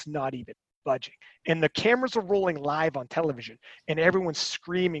all. It's not even budging. And the cameras are rolling live on television and everyone's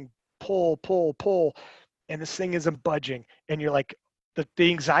screaming, pull, pull, pull. And this thing isn't budging. And you're like, the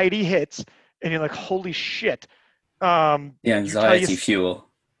anxiety hits and you're like, holy shit. The You tell you anxiety fuel.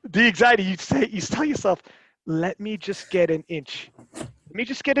 the anxiety, you tell yourself, let me just get an inch. Let me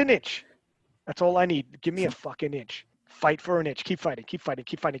just get an inch. That's all I need. Give me a fucking inch. Fight for an inch. Keep fighting. Keep fighting.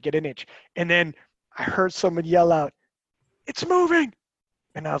 Keep fighting. Get an inch. And then I heard someone yell out, "It's moving!"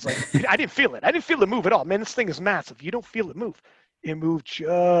 And I was like, I didn't feel it. I didn't feel it move at all. Man, this thing is massive. You don't feel it move. It moved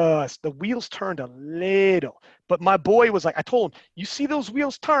just. The wheels turned a little. But my boy was like, I told him, you see those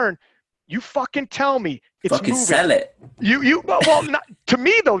wheels turn? You fucking tell me it's Fucking moving. sell it. Well, not to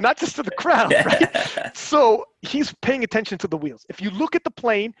me though, not just to the crowd, right? Yeah. So he's paying attention to the wheels. If you look at the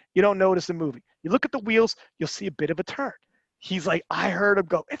plane, you don't notice it moving. You look at the wheels, you'll see a bit of a turn. He's like, I heard him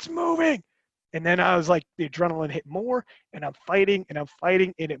go, it's moving. And then I was like, the adrenaline hit more, and I'm fighting, and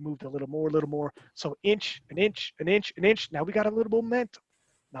it moved a little more, a little more. So inch, an inch, an inch, an inch. Now we got a little momentum.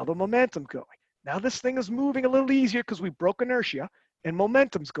 Now the momentum going. Now this thing is moving a little easier because we broke inertia, and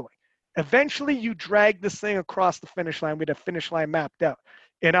momentum's going. Eventually, you drag this thing across the finish line. We had a finish line mapped out.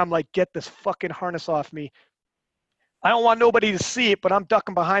 And I'm like, get this fucking harness off me. I don't want nobody to see it, but I'm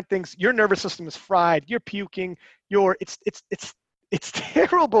ducking behind things. Your nervous system is fried. You're puking. It's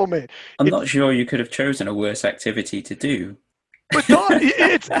terrible, man. I'm It's not sure you could have chosen a worse activity to do. but no,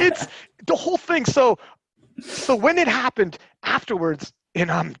 it's the whole thing. So when it happened afterwards, and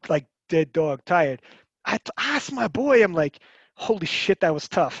I'm like dead dog tired, I asked my boy, I'm like, holy shit, that was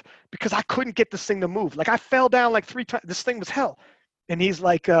tough because I couldn't get this thing to move. Like I fell down like 3 times. This thing was hell. And he's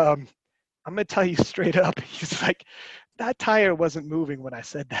like, I'm gonna tell you straight up. He's like, that tire wasn't moving when I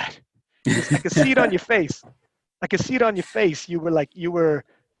said that. He goes, I could see it on your face. I could see it on your face. You were like, you were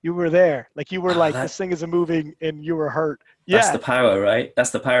there. Like you were like, That this thing isn't moving, and you were hurt. that's Yeah, the power, right?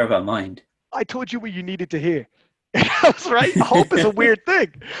 That's the power of our mind. I told you what you needed to hear. And I was right. Hope is a weird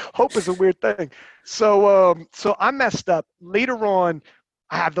thing. Hope is a weird thing. So I messed up. Later on,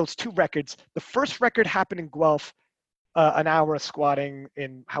 I have those 2 records. The first record happened in Guelph, an hour of squatting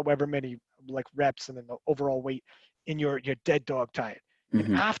in however many like reps and then the overall weight in your dead dog diet. And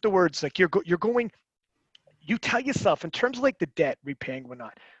Hmm. afterwards, like you're going, you tell yourself in terms of like the debt repaying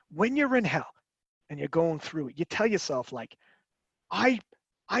whatnot, when you're in hell and you're going through it, you tell yourself like, I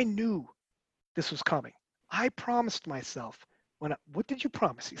I knew this was coming. I promised myself what did you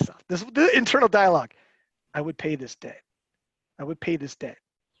promise yourself? This is the internal dialogue. I would pay this debt. I would pay this debt.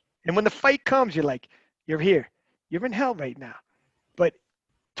 And when the fight comes, you're like, you're here. You're in hell right now. But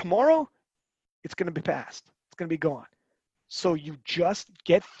tomorrow, it's going to be past. It's going to be gone. So you just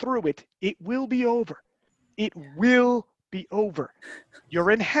get through it. It will be over. It will be over. You're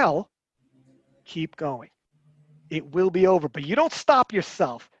in hell. Keep going. It will be over. But you don't stop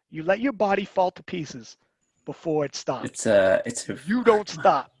yourself. You let your body fall to pieces before it stops. It's a You don't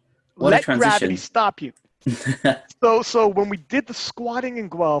stop. what a Let gravity transition. stop you. So when we did the squatting in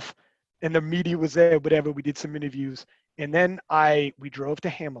Guelph and the media was there, whatever, we did some interviews. And then we drove to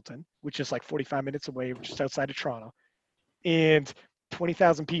Hamilton, which is like 45 minutes away, which is outside of Toronto, and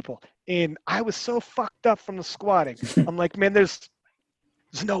 20,000 people. And I was so fucked up from the squatting. I'm like, man, there's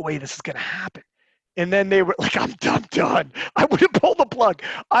no way this is going to happen. And then they were like, I'm done. I would have pulled the plug.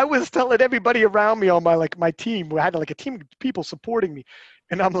 I was telling everybody around me on my team, we had like a team of people supporting me.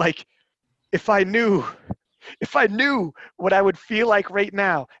 And I'm like, if I knew what I would feel like right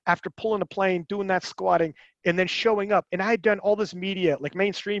now after pulling a plane, doing that squatting, and then showing up, and I had done all this media, like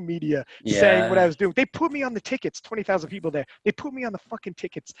mainstream media, saying what I Yeah. was doing. They put me on the tickets, 20,000 people there. They put me on the fucking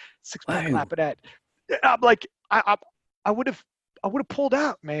tickets, 6 pack Wow. Clapperette. I'm like, I would have pulled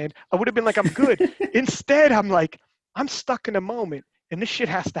out, man. I would have been like, I'm good. Instead, I'm like, I'm stuck in a moment, and this shit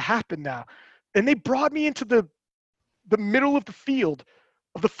has to happen now. And they brought me into the middle of the field,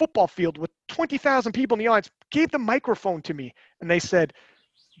 of the football field, with 20,000 people in the audience, gave the microphone to me, and they said,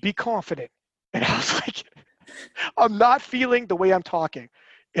 be confident. And I was like, I'm not feeling the way I'm talking.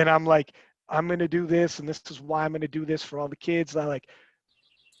 And I'm like, I'm going to do this, and this is why I'm going to do this for all the kids. I like,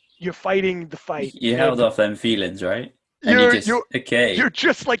 you're fighting the fight, You held and off them feelings, right? And you you're just you're okay. you're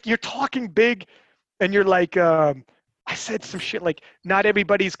just like, you're talking big, and you're like, I said some shit like, not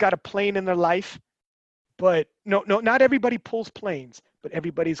everybody's got a plane in their life, but no, not everybody pulls planes, but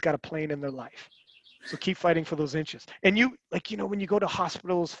everybody's got a plane in their life. So keep fighting for those inches. And you, like, when you go to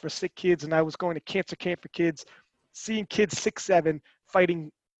hospitals for sick kids, and I was going to cancer camp for kids, seeing kids 6, 7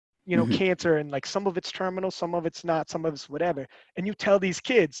 fighting, Hmm. cancer, and like some of it's terminal, some of it's not, some of it's whatever. And you tell these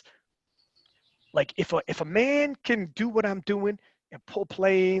kids, like, if a man can do what I'm doing and pull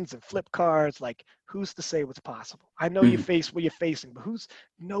planes and flip cars, like, who's to say what's possible? I know you Hmm. face what you're facing, but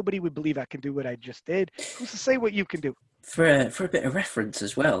nobody would believe I can do what I just did. Who's to say what you can do? For a bit of reference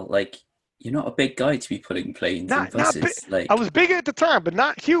as well, like you're not a big guy to be pulling planes and Not big. buses. I Like, was bigger at the time, but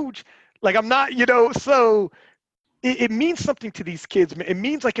not huge. Like, I'm not, so it means something to these kids. It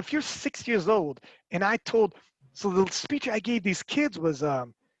means, like, if you're 6 years old, and so the speech I gave these kids was,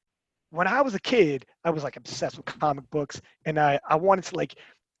 when I was a kid, I was like obsessed with comic books, and I wanted to like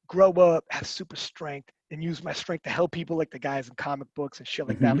grow up, have super strength, and use my strength to help people, like the guys in comic books and shit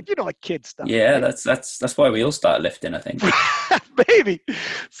like that. hmm, Like, like kid stuff, yeah, right? that's why we all start lifting, I think. Maybe.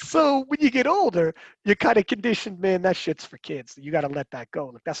 So when you get older, you're kind of conditioned, man, that shit's for kids. You got to let that go.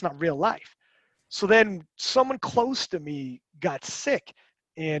 Like, that's not real life. So then someone close to me got sick,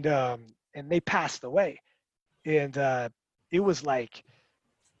 and they passed away. And it was like,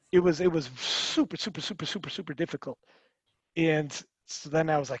 it was super, super, super, super, super difficult. And so then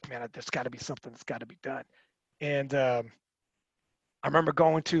I was like, man, there's got to be something that's got to be done. And I remember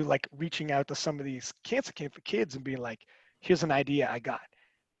going to, like, reaching out to some of these cancer camp for kids and being like, here's an idea I got.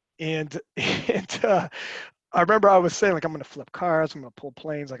 And and I remember I was saying, like, I'm gonna flip cars, I'm gonna pull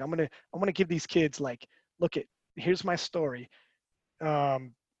planes, like, I'm gonna give these kids, like, look at, here's my story.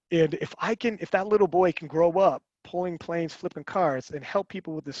 Um, and if that little boy can grow up pulling planes, flipping cars, and help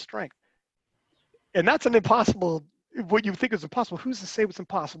people with this strength, and that's an impossible, what you think is impossible, who's to say what's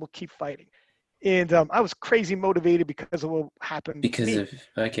impossible? Keep fighting. And I was crazy motivated because of what happened with Because me. of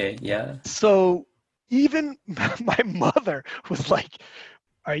okay, yeah. So even my mother was like,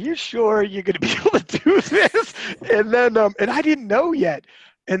 are you sure you're going to be able to do this? And then, and I didn't know yet.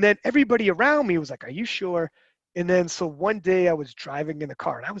 And then everybody around me was like, are you sure? And then, so one day I was driving in the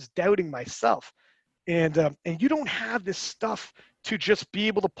car and I was doubting myself. And you don't have this stuff to just be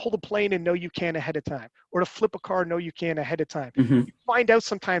able to pull the plane and know you can ahead of time, or to flip a car, know you can ahead of time. Hmm. You find out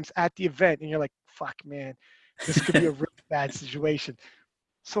sometimes at the event and you're like, fuck, man, this could be a really bad situation.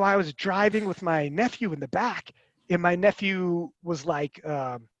 So I was driving with my nephew in the back, and my nephew was like,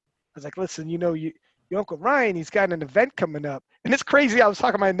 was like, listen, your Uncle Ryan, he's got an event coming up. And it's crazy. I was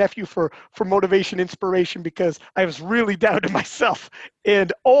talking to my nephew for motivation, inspiration, because I was really down to myself.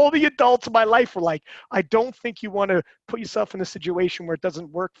 And all the adults in my life were like, I don't think you want to put yourself in a situation where it doesn't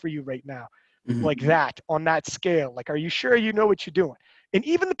work for you right now. Like that, on that scale. Like, are you sure you know what you're doing? And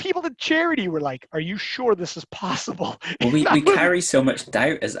even the people at charity were like, are you sure this is possible? Well, we carry so much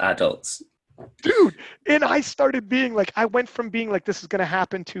doubt as adults. Dude, and I started being like, I went from being like, this is going to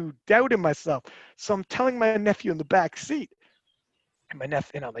happen, to doubting myself. So I'm telling my nephew in the back seat, and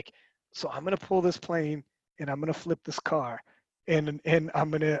I'm like, so I'm going to pull this plane and I'm going to flip this car, and I'm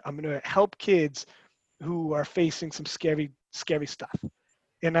going to help kids who are facing some scary stuff.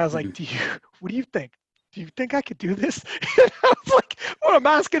 And I was like, what do you think? Do you think I could do this? And I was like, well, I'm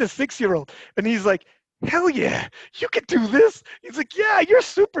asking a 6-year-old. And he's like, hell yeah, you could do this. He's like, yeah, you're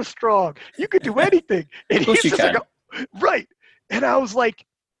super strong. You could do anything. And Of course he's you just can. like, right. And I was like,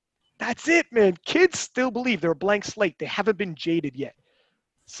 that's it, man. Kids still believe they're a blank slate. They haven't been jaded yet.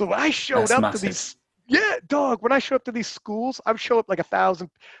 So when I showed That's up massive. to these, yeah, dog, when I show up to these schools, I would show up like 1,000,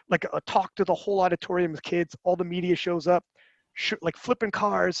 like talk to the whole auditorium of kids. All the media shows up, like flipping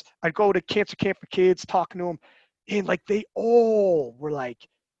cars. I'd go to cancer camp for kids, talking to them. And like they all were like,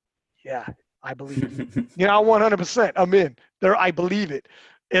 yeah, I believe you. 100%. I'm in there. I believe it.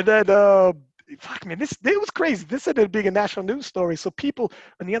 And then, fuck, man, it was crazy. This ended up being a national news story. So people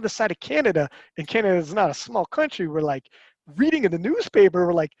on the other side of Canada, and Canada is not a small country, were like reading in the newspaper,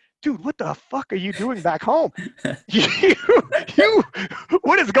 were like, dude, what the fuck are you doing back home? you,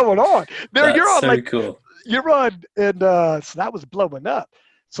 what is going on? That's you're on so like, cool. you're on, and so that was blowing up.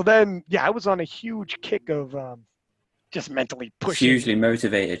 So then, yeah, I was on a huge kick of just mentally pushing. Hugely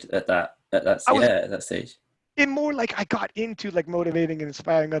motivated at that stage. And more like I got into like motivating and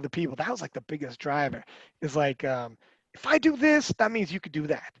inspiring other people. That was like the biggest driver. Is like, if I do this, that means you could do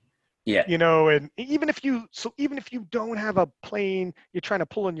that. Yeah. And even if you don't have a plane you're trying to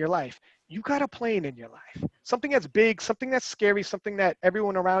pull in your life, you got a plane in your life. Something that's big, something that's scary, something that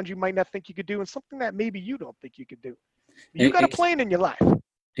everyone around you might not think you could do, and something that maybe you don't think you could do. You got a plane in your life.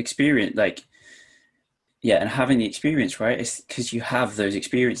 Experience, like, yeah, and having the experience, right? It's because you have those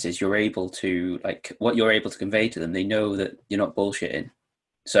experiences, you're able to, like, what you're able to convey to them, they know that you're not bullshitting.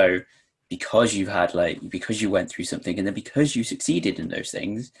 So because you went through something, and then because you succeeded in those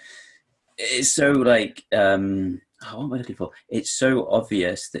things, it's so like, what am I looking for? It's so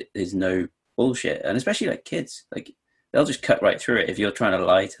obvious that there's no bullshit. And especially like kids, like they'll just cut right through it if you're trying to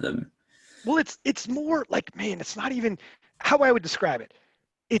lie to them. Well, it's more like, man, it's not even how I would describe it.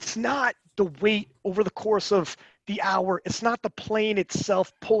 It's not the weight over the course of the hour. It's not the plane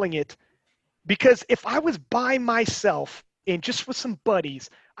itself pulling it. Because if I was by myself and just with some buddies,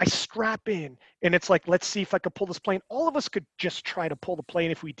 I strap in and it's like, let's see if I could pull this plane. All of us could just try to pull the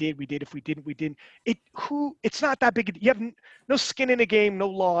plane. If we did, we did. If we didn't, we didn't. It's not that big. You have no skin in the game, no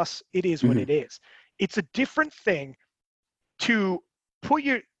loss. It is what it is. It's a different thing to put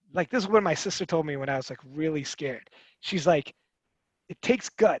like, this is what my sister told me when I was like really scared. She's like, it takes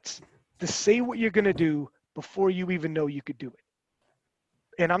guts to say what you're going to do before you even know you could do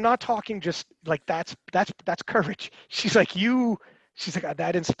it. And I'm not talking just like that's courage. She's like,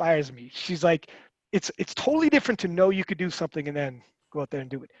 that inspires me. She's like, it's totally different to know you could do something and then go out there and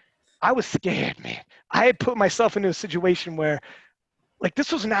do it. I was scared, man. I had put myself into a situation where, like,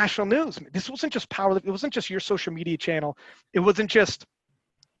 this was national news. This wasn't just it wasn't just your social media channel. It wasn't just,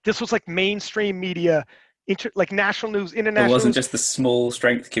 this was like mainstream media, like national news, international. It wasn't news. Just the small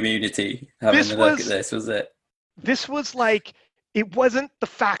strength community having a look at this, was it? This was like, it wasn't the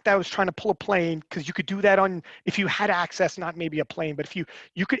fact that I was trying to pull a plane, because you could do that if you had access, not maybe a plane, but if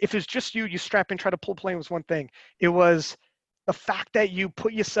it was just you strap in, try to pull a plane was one thing. It was the fact that you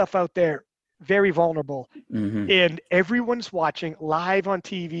put yourself out there very vulnerable, and everyone's watching live on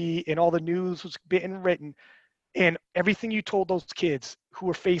TV, and all the news was being written, and everything you told those kids who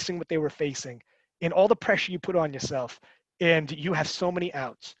were facing what they were facing, and all the pressure you put on yourself, and you have so many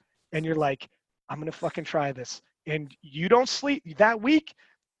outs, and you're like, I'm going to fucking try this. And you don't sleep that week.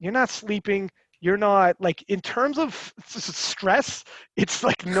 You're not sleeping. You're not, like, in terms of stress, it's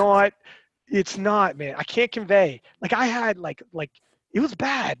like it's not, man. I can't convey. Like, I had like it was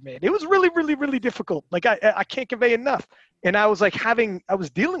bad, man. It was really, really, really difficult. Like, I can't convey enough. And I was like I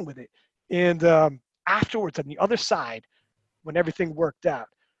was dealing with it. And afterwards, on the other side, when everything worked out,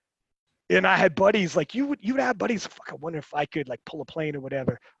 and I had buddies, like you would have buddies, fuck, I wonder if I could like pull a plane or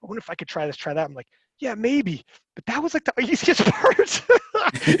whatever. I wonder if I could try this, try that. I'm like, yeah, maybe. But that was like the easiest part.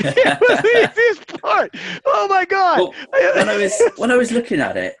 It was the easiest part. Oh my God. Well, when I was looking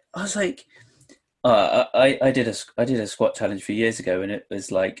at it, I was like, I did a squat challenge a few years ago, and it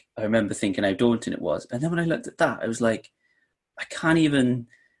was like I remember thinking how daunting it was, and then when I looked at that, I was like, I can't even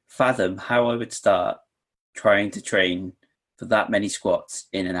fathom how I would start trying to train for that many squats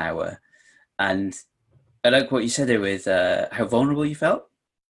in an hour. And I like what you said there with how vulnerable you felt,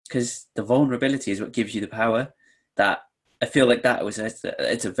 because the vulnerability is what gives you the power. That I feel like that was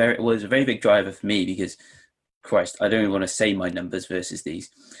it was a very big driver for me because Christ, I don't even want to say my numbers versus these.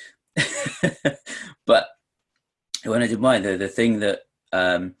 But when I did mine, the thing that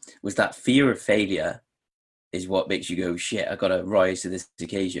was that fear of failure is what makes you go, shit, I got to rise to this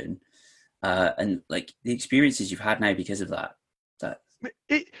occasion. And like the experiences you've had now because of that.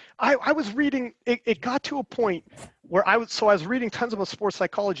 I was reading, it got to a point where I was reading tons about sports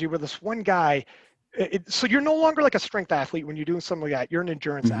psychology where this one guy, so you're no longer like a strength athlete when you're doing something like that. You're an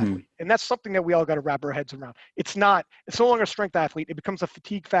endurance athlete. And that's something that we all got to wrap our heads around. It's no longer a strength athlete. It becomes a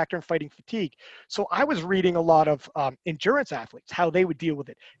fatigue factor in fighting fatigue. So I was reading a lot of endurance athletes, how they would deal with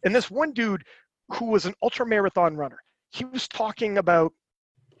it. And this one dude who was an ultra marathon runner, he was talking about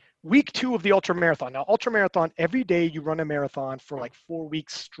week 2 of the ultra marathon. Now, ultra marathon, every day you run a marathon for like 4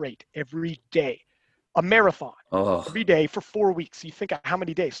 weeks straight, every day. A marathon every day for 4 weeks. You think of how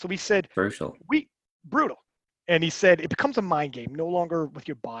many days. So we said, brutal. And he said, it becomes a mind game, no longer with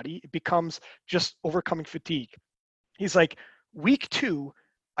your body. It becomes just overcoming fatigue. He's like, week 2,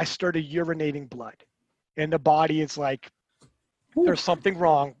 I started urinating blood. And the body is like, there's something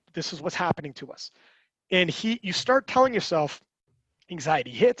wrong. This is what's happening to us. And you start telling yourself,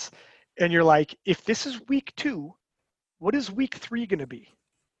 anxiety hits, and you're like, if this is week 2, what is week 3 going to be?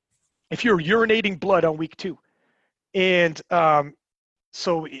 If you're urinating blood on week 2. And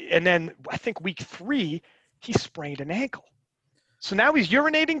and then I think week 3, he sprained an ankle. So now he's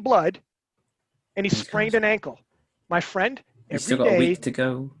urinating blood and he sprained an ankle. My friend, He's still got a week to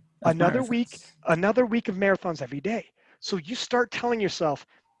go. Another week of marathons every day. So you start telling yourself,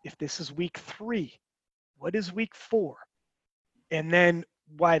 if this is week 3, what is week 4? And then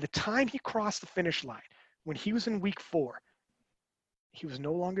by the time he crossed the finish line, when he was in week 4, he was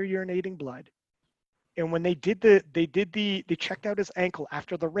no longer urinating blood. And when they checked out his ankle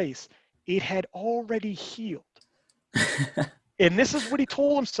after the race, it had already healed. And this is what he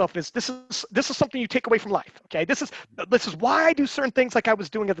told himself is this is something you take away from life. Okay. This is why I do certain things like I was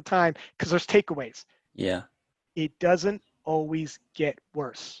doing at the time, because there's takeaways. Yeah. It doesn't always get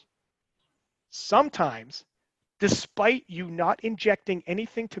worse. Sometimes, despite you not injecting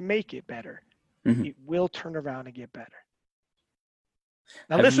anything to make it better, it will turn around and get better.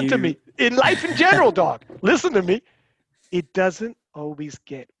 Now listen to me. In life in general, dog, listen to me. It doesn't always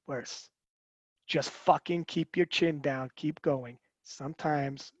get worse. Just fucking keep your chin down. Keep going.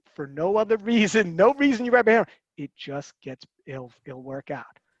 Sometimes, for no other reason, no reason you wrap your hand, it just it'll work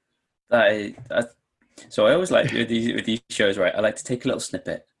out. So I always like with these shows, right? I like to take a little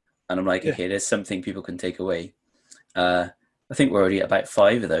snippet, and I'm like, okay, there's something people can take away. I think we're already at about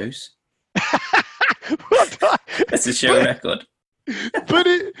 5 of those. That's a show record.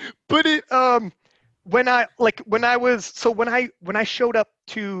 When I showed up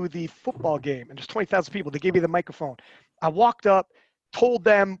to the football game and there's 20,000 people, they gave me the microphone. I walked up, told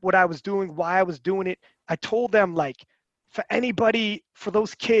them what I was doing, why I was doing it. I told them, like, for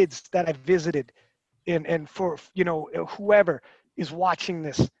those kids that I visited and for, whoever is watching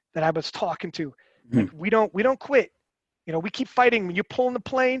this that I was talking to, like, we don't quit. We keep fighting. When you're pulling the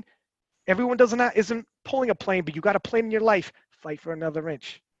plane, everyone isn't pulling a plane, but you got a plane in your life. Fight for another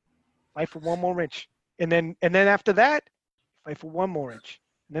inch. Fight for one more inch. And then after that, fight for one more inch.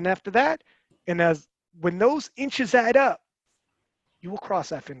 And then after that, when those inches add up, you will cross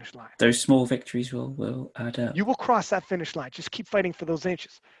that finish line. Those small victories will add up. You will cross that finish line. Just keep fighting for those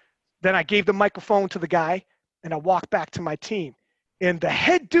inches. Then I gave the microphone to the guy, and I walked back to my team. And the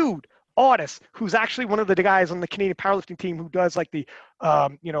head dude, Otis, who's actually one of the guys on the Canadian powerlifting team who does like the,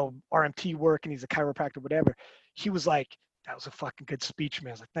 RMT work, and he's a chiropractor, whatever. He was like, that was a fucking good speech, man.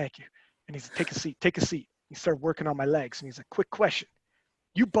 I was like, thank you. And he's like, take a seat. He started working on my legs, and he's like, quick question.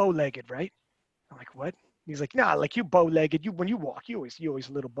 You bow-legged, right? I'm like, what? He's like, nah, like you bow-legged. When you walk, you always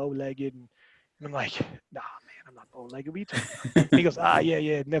a little bow-legged. And I'm like, nah, man, I'm not bow-legged. What are you talking about? He goes,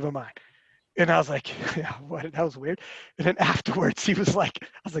 yeah, never mind. And I was like, yeah, what? That was weird. And then afterwards, I was like,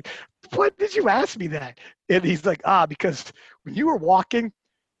 what did you ask me that? And he's like, because when you were walking,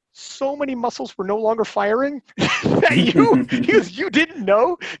 so many muscles were no longer firing that you didn't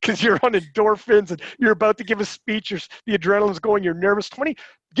know, because you're on endorphins and you're about to give a speech. The adrenaline's going. You're nervous.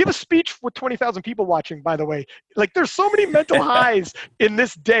 Give a speech with 20,000 people watching, by the way. Like, there's so many mental highs in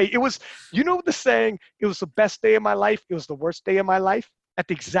this day. It was, the saying, it was the best day of my life. It was the worst day of my life. at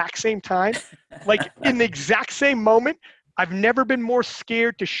the exact same time, like in the exact same moment. I've never been more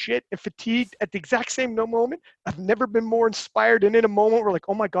scared to shit and fatigued at the exact same moment. I've never been more inspired and in a moment where like,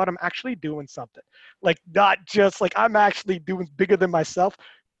 oh my God, I'm actually doing something. Like not just like I'm actually doing bigger than myself.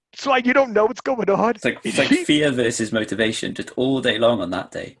 So like you don't know what's going on. It's like fear versus motivation, just all day long on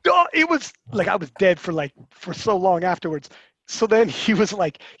that day. It was like I was dead for so long afterwards. So then he was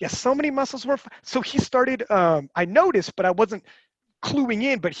like, yeah, so many muscles were. So he started. I noticed, but I wasn't cluing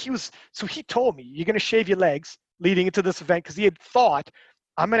in. But he told me, you're gonna shave your legs leading into this event because he had thought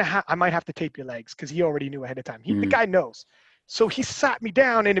I might have to tape your legs because he already knew ahead of time. The guy knows. So he sat me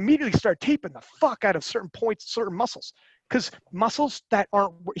down and immediately started taping the fuck out of certain points, certain muscles. Because muscles that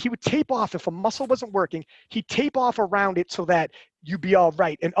aren't, he would tape off if a muscle wasn't working, he'd tape off around it so that you'd be all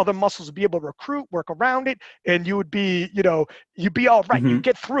right. And other muscles would be able to recruit, work around it, and you would be, you'd be all right. You'd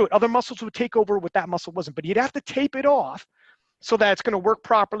get through it. Other muscles would take over what that muscle wasn't. But you'd have to tape it off so that it's going to work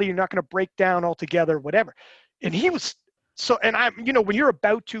properly. You're not going to break down altogether, whatever. And he was, so, and I'm, when you're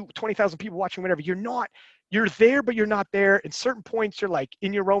about to 20,000 people watching, whatever, you're there, but you're not there. In certain points, you're like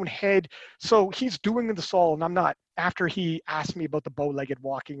in your own head. So he's doing this all, and I'm not, after he asked me about the bow-legged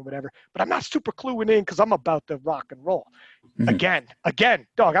walking or whatever, but I'm not super cluing in because I'm about to rock and roll. Again,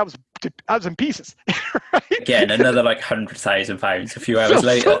 dog, I was in pieces. Right? Again, another like 100,000 pounds a few hours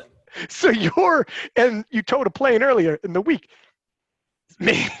later. So you towed a plane earlier in the week.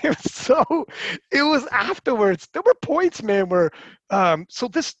 Man, it was afterwards. There were points, man, where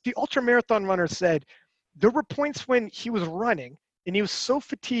the ultra marathon runner said there were points when he was running and he was so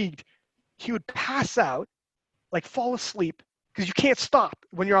fatigued he would pass out, like fall asleep, because you can't stop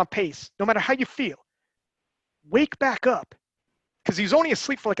when you're on pace, no matter how you feel. Wake back up, because he was only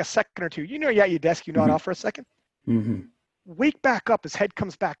asleep for like a second or two. You're at your desk, you nod off for a second. Wake back up, his head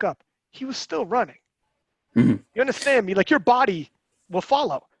comes back up. He was still running. You understand me? Like your body will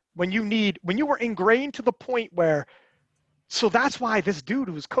follow when you were ingrained to the point where, so that's why this dude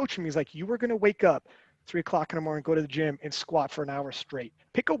who was coaching me is like, you were going to wake up 3 o'clock in the morning, go to the gym and squat for an hour straight,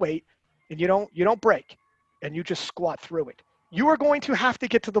 pick a weight, and you don't break, and you just squat through it. You are going to have to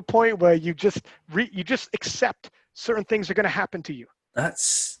get to the point where you just accept certain things are going to happen to you.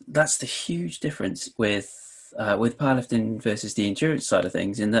 That's the huge difference with powerlifting versus the endurance side of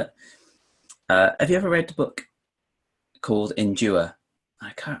things, in that, have you ever read the book called Endure?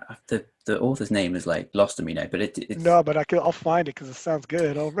 I can't. The author's name is like lost to me now, but it's no, but I'll find it because it sounds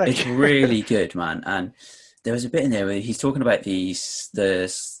good. All right, it's really good, man. And there was a bit in there where he's talking about in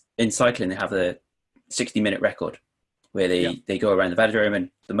cycling they have a 60-minute record where they go around the velodrome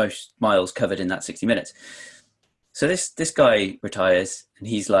and the most miles covered in that 60 minutes. So this guy retires and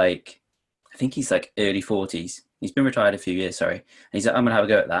he's like, I think he's like early 40s. He's been retired a few years, sorry. And he's like, I'm gonna have a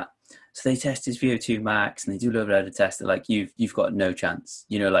go at that. So they test his VO2 max and they do a load of tests. They're like, you've got no chance.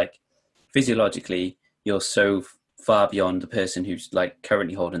 Like physiologically, you're so far beyond the person who's like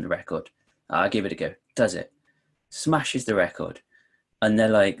currently holding the record. I'll give it a go. Does it? Smashes the record. And they're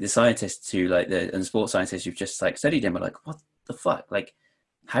like, the scientists who and sports scientists who've just like studied him are like, what the fuck? Like,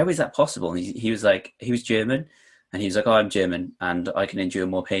 how is that possible? And he was like, he was German. And he was like, oh, I'm German and I can endure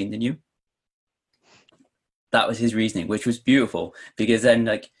more pain than you. That was his reasoning, which was beautiful, because then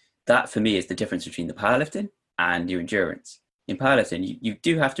like, that for me is the difference between the powerlifting and your endurance. In powerlifting, you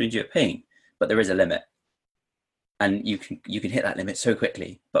do have to endure pain, but there is a limit, and you can hit that limit so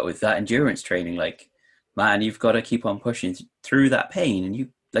quickly. But with that endurance training, like, man, you've got to keep on pushing through that pain, and you,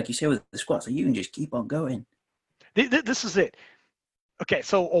 like you say with the squats, you can just keep on going. This is it. Okay,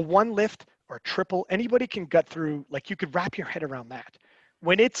 so a one lift or a triple, anybody can gut through. Like you could wrap your head around that.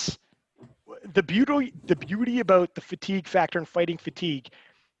 When it's the beauty about the fatigue factor and fighting fatigue.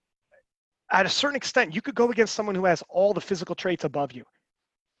 At a certain extent, you could go against someone who has all the physical traits above you.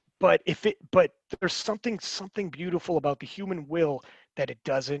 But there's something beautiful about the human will that it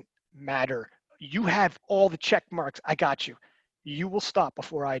doesn't matter. You have all the check marks. I got you. You will stop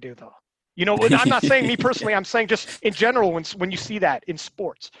before I do, though. I'm not saying me personally. I'm saying just in general when you see that in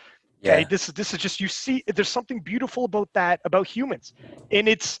sports. Okay, yeah. This is just, you see, there's something beautiful about that, about humans, and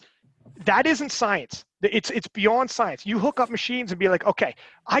that isn't science. It's beyond science. You hook up machines and be like, okay,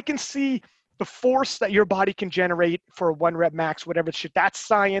 I can see the force that your body can generate for a 1 rep max, whatever shit, that's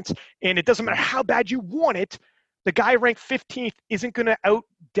science. And it doesn't matter how bad you want it. The guy ranked 15th isn't going to out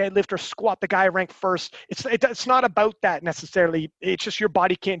deadlift or squat the guy ranked first. It's not about that necessarily. It's just your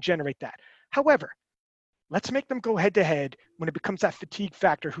body can't generate that. However, let's make them go head to head when it becomes that fatigue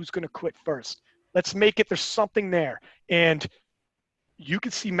factor. Who's going to quit first? Let's make it, there's something there. And you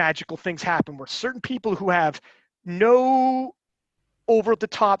can see magical things happen where certain people who have no over the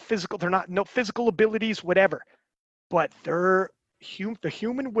top physical, they're not, no physical abilities, whatever, but they're the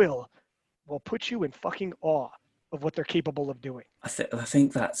human will put you in fucking awe of what they're capable of doing. I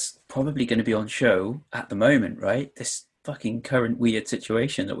think that's probably going to be on show at the moment, right? This fucking current weird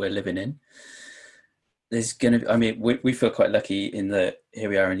situation that we're living in. There's going to be, I mean, we feel quite lucky in that here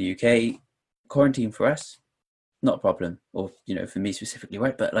we are in the UK. Quarantine for us, not a problem. Or, you know, for me specifically,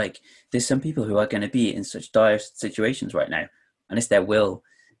 right? But like, there's some people who are going to be in such dire situations right now. And it's their will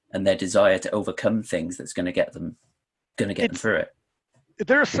and their desire to overcome things that's going to get them through it.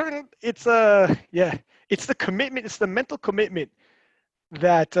 There are certain, it's the commitment, it's the mental commitment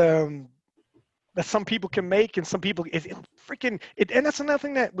that that some people can make, and some people and that's another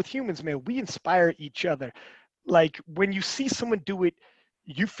thing that with humans, man, we inspire each other. Like when you see someone do it,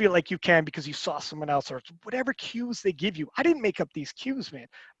 you feel like you can because you saw someone else, or whatever cues they give you. I didn't make up these cues, man.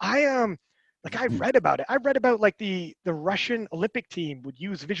 I read about it. I read about like the Russian Olympic team would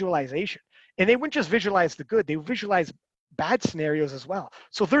use visualization, and they wouldn't just visualize the good, they would visualize bad scenarios as well.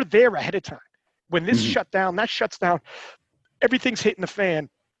 So they're there ahead of time. When this shut down, that shuts down, everything's hitting the fan,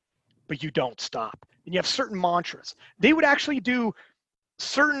 but you don't stop. And you have certain mantras. They would actually do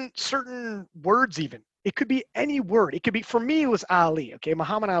certain words even. It could be any word. It could be, for me, it was Ali. Okay,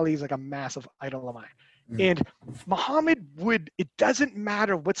 Muhammad Ali is like a massive idol of mine. And Muhammad it doesn't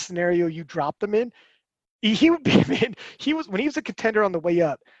matter what scenario you drop them in, he would be, man, when he was a contender on the way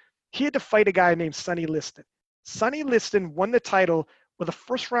up, he had to fight a guy named Sonny Liston. Sonny Liston won the title with a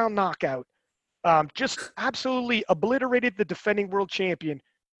first round knockout. Just absolutely obliterated the defending world champion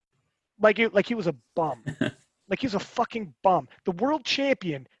like he was a bum. Like he was a fucking bum. The world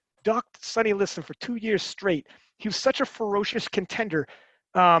champion ducked Sonny Liston for 2 years straight. He was such a ferocious contender.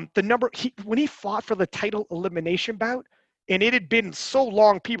 When he fought for the title elimination bout, and it had been so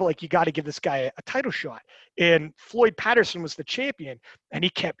long, people like, you got to give this guy a title shot. And Floyd Patterson was the champion, and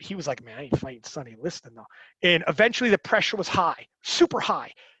he was like, man, I ain't fighting Sonny Liston though. And eventually the pressure was high, super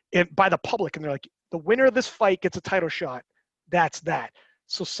high, and by the public, and they're like, the winner of this fight gets a title shot. That's that.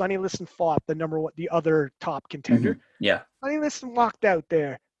 So Sonny Liston fought the other top contender. Yeah. Sonny Liston walked out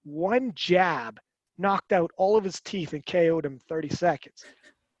there, one jab, knocked out all of his teeth and KO'd him in 30 seconds.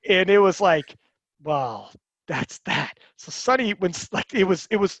 And it was like, well, that's that. So Sonny,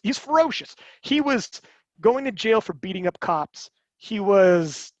 he's ferocious. He was going to jail for beating up cops. He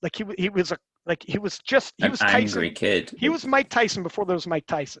was Tyson. Angry kid. He was Mike Tyson before there was Mike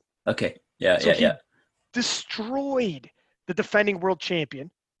Tyson. Okay. Yeah. So he destroyed the defending world champion.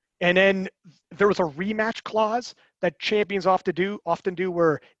 And then there was a rematch clause that champions often do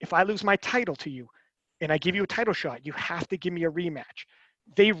where if I lose my title to you and I give you a title shot, you have to give me a rematch.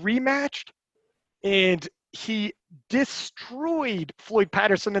 They rematched, and he destroyed Floyd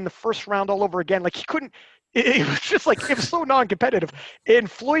Patterson in the first round all over again. Like he couldn't, it was just like, it was so non-competitive.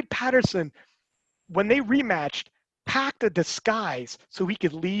 And Floyd Patterson, when they rematched, packed a disguise so he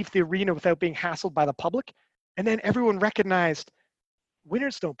could leave the arena without being hassled by the public. And then everyone recognized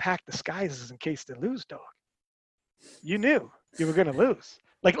winners don't pack disguises in case they lose, dog. You knew you were going to lose.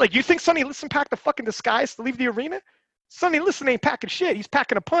 Like you think Sonny Liston packed a fucking disguise to leave the arena? Sonny Liston ain't packing shit. He's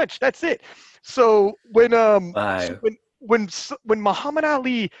packing a punch. That's it. So when Muhammad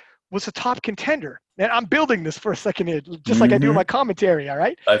Ali was a top contender, and I'm building this for a second here, just like I do in my commentary, all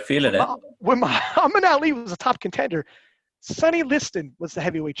right? I feel it. When Muhammad Ali was a top contender, Sonny Liston was the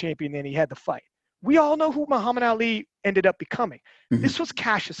heavyweight champion, and he had the fight. We all know who Muhammad Ali ended up becoming. This was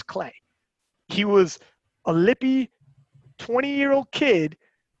Cassius Clay. He was a lippy 20-year-old kid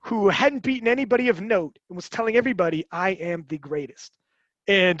who hadn't beaten anybody of note and was telling everybody, I am the greatest.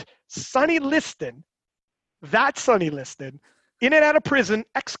 And Sonny Liston, in and out of prison,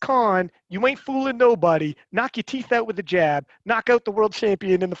 ex-con, you ain't fooling nobody, knock your teeth out with a jab, knock out the world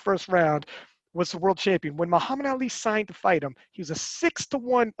champion in the first round, was the world champion. When Muhammad Ali signed to fight him, he was a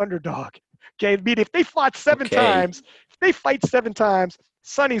 6-1 underdog. Okay, I mean, if they fought seven times,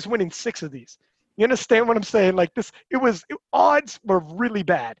 Sonny's winning 6 of these. You understand what I'm saying? Like this, odds were really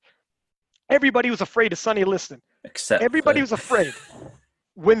bad. Everybody was afraid of Sonny Liston. Everybody was afraid.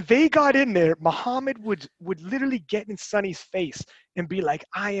 When they got in there, Muhammad would literally get in Sonny's face and be like,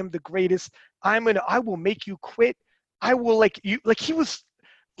 I am the greatest. I will make you quit. I will he was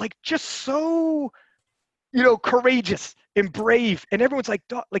like just so, courageous and brave. And everyone's like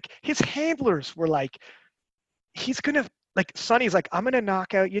his handlers were like, Sonny's like, I'm going to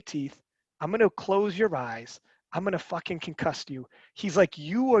knock out your teeth. I'm going to close your eyes. I'm going to fucking concuss you. He's like,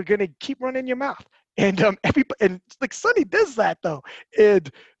 you are going to keep running your mouth. And Sonny does that though. And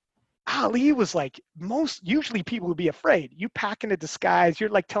Ali was like, usually people would be afraid. You pack in a disguise.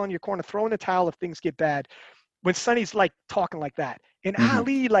 You're like telling your corner, throw in the towel if things get bad. When Sonny's like talking like that. And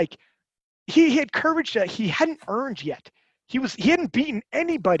Ali, like he had courage that he hadn't earned yet. He hadn't beaten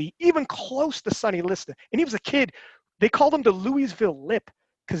anybody even close to Sonny Liston. And he was a kid. They called him the Louisville Lip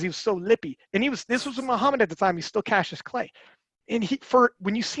because he was so lippy. And this was Muhammad at the time. He's still Cassius Clay. And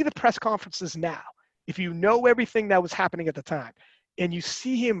when you see the press conferences now, if you know everything that was happening at the time, and you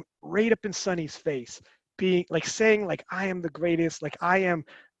see him right up in Sonny's face, being like saying like, I am the greatest, like I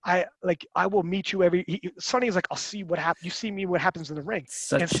will meet you Sonny's like, I'll see what happens. You see me, what happens in the ring.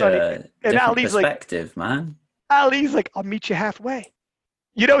 Such and Sonny, a and different Ali's perspective, man. Ali's like, I'll meet you halfway.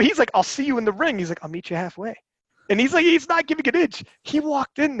 He's like, I'll see you in the ring. He's like, I'll meet you halfway. And he's like, he's not giving an inch. He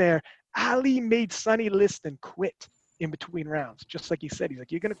walked in there. Ali made Sonny Liston quit in between rounds, just like he said. He's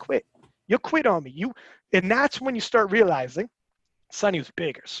like, you're gonna quit. You'll quit on me. And that's when you start realizing Sonny was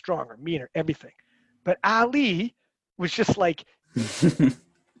bigger, stronger, meaner, everything. But Ali was just like,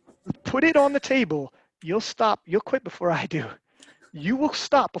 put it on the table. You'll stop. You'll quit before I do. You will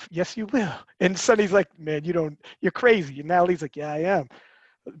stop. Yes, you will. And Sonny's like, man, you're crazy. And Ali's like, yeah, I am.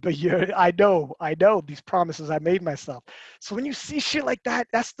 But I know these promises I made myself. So when you see shit like that,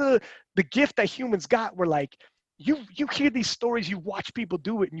 that's the gift that humans got. We're like, you hear these stories, you watch people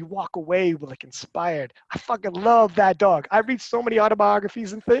do it, and you walk away with like inspired. I fucking love that dog. I read so many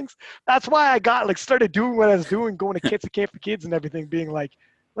autobiographies and things. That's why I started doing what I was doing, going to Kids Camp for Kids and everything, being like,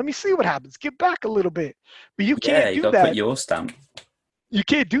 let me see what happens. Get back a little bit. But you can't do that. Put your stamp. You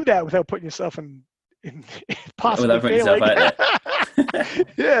can't do that without putting yourself in possibly without putting yourself out there.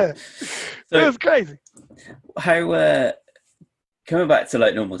 Yeah. So, it was crazy. How coming back to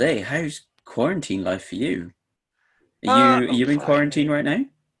like normal day, how's quarantine life for you? Are you in quarantine right now?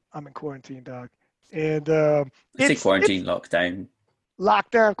 I'm in quarantine, dog. And I say quarantine, lockdown.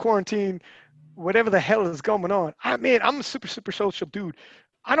 Lockdown, quarantine, whatever the hell is going on. I'm a super, super social dude.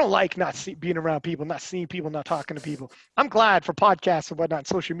 I don't like being around people, not seeing people, not talking to people. I'm glad for podcasts and whatnot,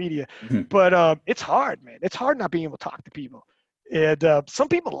 social media. Mm-hmm. But it's hard, man. It's hard not being able to talk to people. And some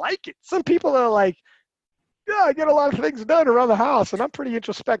people like it. Some people are like, yeah, I get a lot of things done around the house, and I'm pretty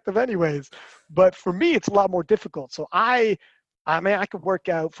introspective anyways. But for me, it's a lot more difficult. So I could work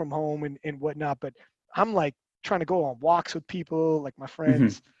out from home and whatnot, but I'm like trying to go on walks with people, like my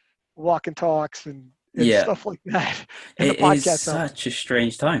friends, walk and talks and stuff like that. And it is such a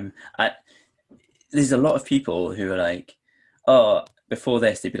strange time. There's a lot of people who are like, oh, before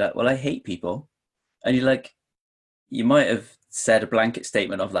this, they'd be like, well, I hate people. And you're like, you might have said a blanket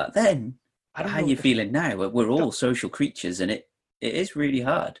statement of that then. How are you feeling now? We're all social creatures, and it is really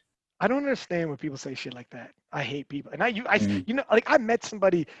hard. I don't understand when people say shit like that. I hate people, and I met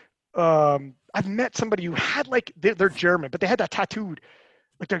somebody. I've met somebody who had like they're German, but they had that tattooed.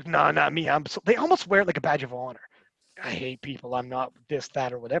 Like they're not me. They almost wear it like a badge of honor. I hate people. I'm not this,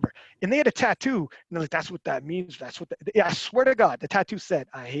 that, or whatever. And they had a tattoo, and they're like, that's what that means. I swear to God, the tattoo said,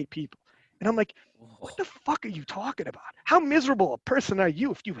 I hate people. And I'm like, what the fuck are you talking about? How miserable a person are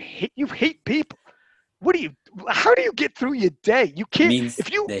you if you hate people? How do you get through your day? You can't.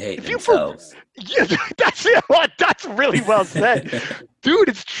 They hate themselves. Yeah, that's it. That's really well said, dude.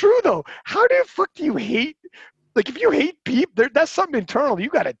 It's true though. How the fuck do you hate? Like if you hate people, that's something internal you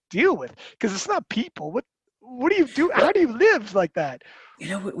got to deal with because it's not people. What do you do? How do you live like that?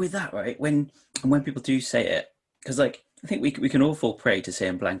 With that, right? When people do say it, because like I think we can all fall prey to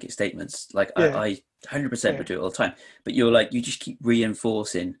saying blanket statements. Like I 100% would do it all the time. But you just keep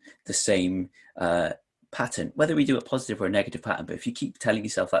reinforcing the same pattern, whether we do a positive or a negative pattern. But if you keep telling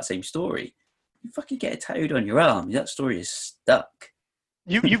yourself that same story, you fucking get it tattooed on your arm. That story is stuck.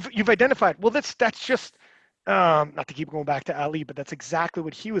 You've identified. Well, that's just not to keep going back to Ali, but that's exactly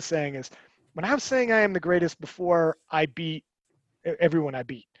what he was saying. Is when I was saying I am the greatest before I beat everyone I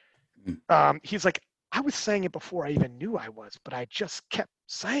beat. He's like, I was saying it before I even knew I was, but I just kept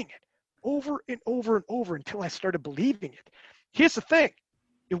saying it over and over and over until I started believing it. Here's the thing.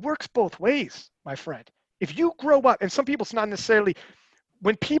 It works both ways, my friend. If you grow up, and some people, it's not necessarily,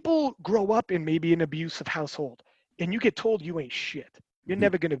 when people grow up in maybe an abusive household and you get told you ain't shit, you're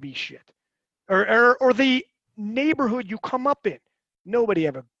never going to be shit. Or the neighborhood you come up in, nobody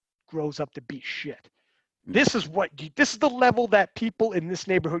ever grows up to be shit. This is the level that people in this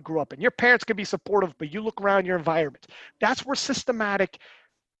neighborhood grew up in. Your parents can be supportive, but you look around your environment. That's where systematic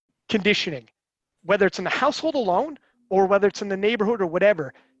conditioning, whether it's in the household alone or whether it's in the neighborhood or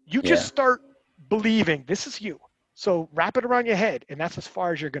whatever, you just start believing this is you. So wrap it around your head, and that's as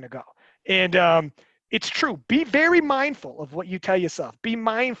far as you're going to go. And it's true. Be very mindful of what you tell yourself. Be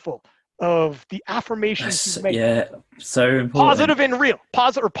mindful of the affirmations you make. Yeah, so important. Positive and real.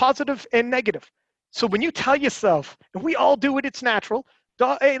 Positive and negative. So when you tell yourself, and we all do it, it's natural.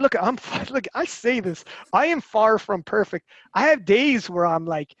 Hey, look, I say this. I am far from perfect. I have days where I'm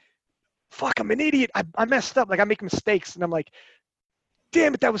like, fuck, I'm an idiot. I messed up. Like I make mistakes, and I'm like,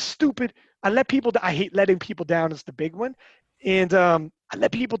 damn it, that was stupid. I let people. I hate letting people down is the big one, and I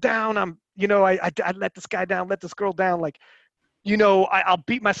let people down. I let this guy down, let this girl down. Like, I'll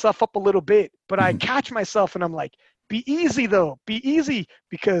beat myself up a little bit, but I catch myself, and I'm like, be easy though, be easy,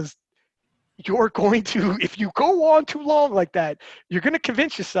 because you're going to, if you go on too long like that, you're going to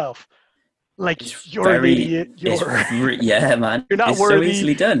convince yourself like you're an idiot. Yeah, man. You're not It's so worthy.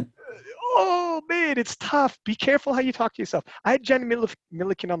 easily done. Oh man, it's tough. Be careful how you talk to yourself. I had Jenny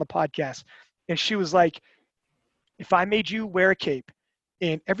Milliken on the podcast, and she was like, if I made you wear a cape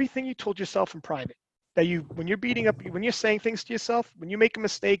and everything you told yourself in private, that when you're saying things to yourself, when you make a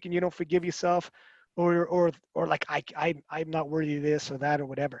mistake and you don't forgive yourself, or like I'm not worthy of this or that or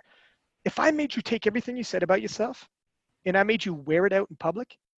whatever. If I made you take everything you said about yourself and I made you wear it out in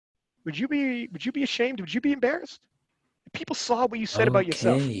public, would you be ashamed? Would you be embarrassed? If people saw what you said about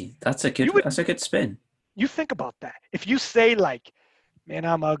yourself. Okay, that's a You would, good spin. you think about that. If you say like, man,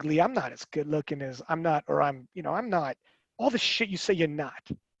 I'm ugly, I'm not as good looking as I'm not, or I'm not, all the shit you say you're not.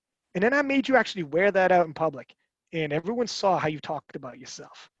 And then I made you actually wear that out in public and everyone saw how you talked about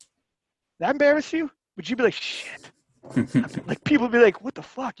yourself. That embarrass you? Would you be like, shit? Like people would be like, what the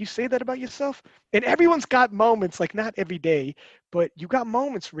fuck? You say that about yourself? And everyone's got moments, like not every day, but you got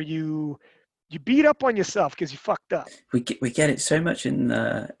moments where you beat up on yourself because you fucked up. We get it so much in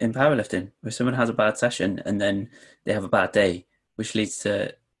powerlifting, where someone has a bad session and then they have a bad day, which leads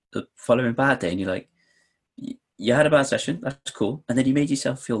to the following bad day, and you're like, you had a bad session, that's cool, and then you made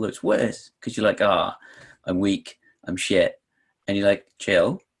yourself feel loads worse because you're like, I'm weak, I'm shit, and you're like,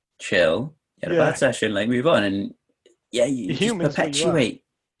 chill, you had a bad session, like move on, and you just perpetuate.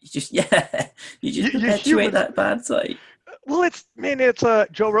 You perpetuate that bad side. Well, it's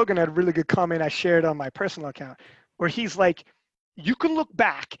Joe Rogan had a really good comment I shared on my personal account where he's like, you can look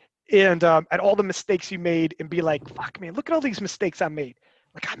back and at all the mistakes you made and be like, fuck man, look at all these mistakes I made.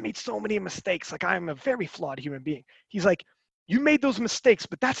 Like I made so many mistakes. Like I'm a very flawed human being. He's like, you made those mistakes,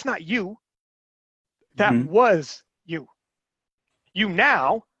 but that's not you. That was you. You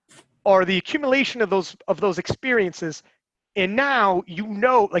now are the accumulation of those experiences. And now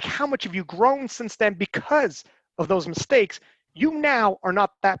like how much have you grown since then because of those mistakes. You now are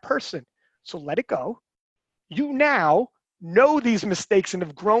not that person. So let it go. You now know these mistakes and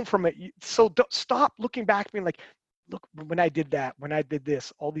have grown from it. So don't stop looking back being like, look, when I did that, when I did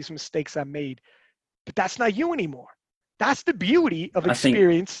this, all these mistakes I made, but that's not you anymore. That's the beauty of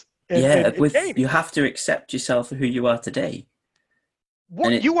experience. You have to accept yourself for who you are today.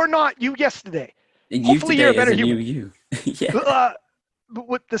 You are not you yesterday. And hopefully you're a better human. You. Yeah. But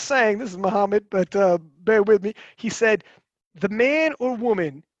what the saying, this is Muhammad, but bear with me. He said, the man or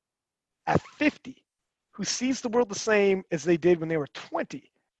woman at 50 who sees the world the same as they did when they were 20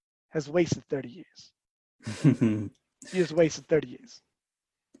 has wasted 30 years. He has wasted 30 years.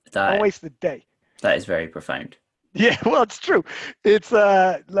 Don't waste a day. That is very profound. Yeah, well, it's true. It's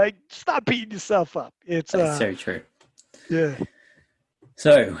like, stop beating yourself up. That's so true. Yeah.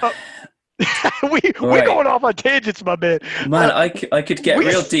 So... we're going off on tangents, my man. Man, I could get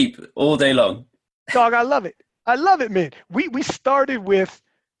real deep all day long. Dog, I love it, man. We started with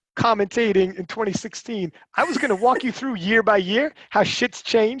commentating in 2016. I was going to walk you through year by year how shit's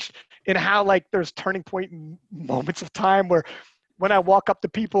changed and how like there's turning point moments of time where when I walk up to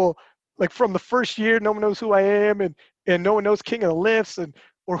people like from the first year, no one knows who I am and no one knows King of the Lifts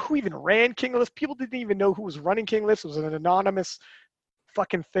or who even ran King of the Lifts. People didn't even know who was running King of the Lifts. It was an anonymous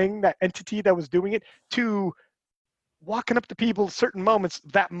fucking thing, that entity that was doing it, to walking up to people certain moments,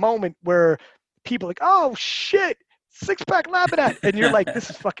 that moment where people are like, oh shit, six-pack Labadat, and you're like, this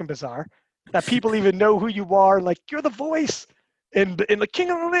is fucking bizarre that people even know who you are, like you're the voice and the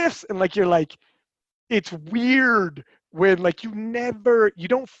King of the Lifts, and like you're like, it's weird when like you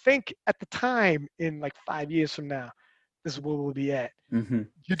don't think at the time in like 5 years from now this is where we'll be at.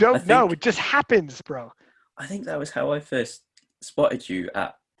 You don't know, it just happens, bro. I think that was how I first spotted you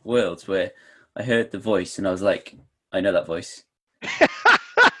at Worlds, where I heard the voice and I was like, I know that voice.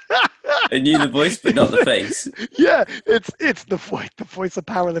 I knew the voice, but not the face. Yeah, it's the voice of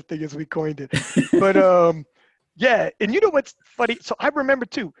powerlifting as we coined it. But yeah, and you know what's funny? So I remember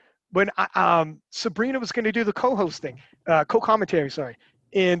too when Sabrina was going to do the co-hosting, co-commentary, sorry,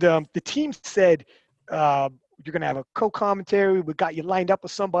 and the team said you're going to have a co-commentary. We got you lined up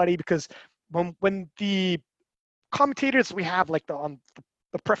with somebody because when the commentators we have like the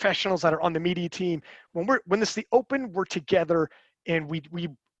professionals that are on the media team, when it's the open, we're together, and we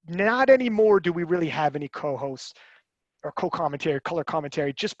not anymore do we really have any co-hosts or co-commentary, color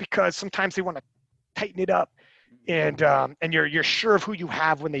commentary, just because sometimes they want to tighten it up. and you're sure of who you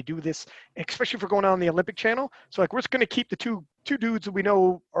have when they do this, especially if we're going on the Olympic channel. So like we're just going to keep the two dudes that we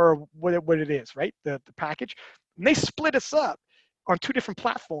know are what it is, right? The package. And they split us up on two different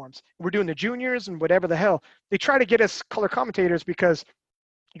platforms. We're doing the juniors and whatever the hell. They try to get us color commentators because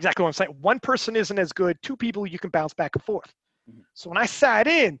exactly what I'm saying. One person isn't as good. Two people you can bounce back and forth. So when I sat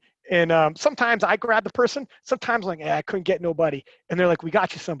in, and sometimes I grab the person, sometimes like I couldn't get nobody, and they're like, "We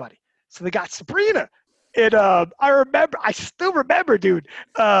got you somebody." So they got Sabrina, and I still remember, dude.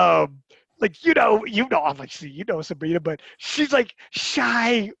 Like obviously Sabrina, but she's like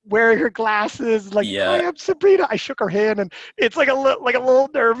shy, wearing her glasses, like, Yeah. "Hi, I'm Sabrina." I shook her hand, and it's like a little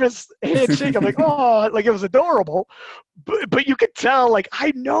nervous handshake. I'm like, "Oh," like it was adorable, but you could tell, like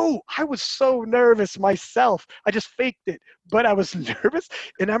I know I was so nervous myself. I just faked it, but I was nervous,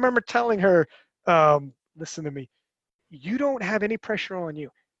 and I remember telling her, "Listen to me. You don't have any pressure on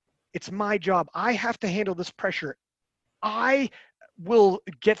you. It's my job. I have to handle this pressure. I will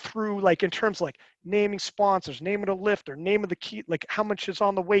get through, like in terms of like naming sponsors, name of the lifter, name of the key, like how much is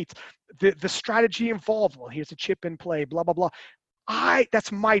on the weights, the strategy involved. Well, here's a chip in play, blah blah blah.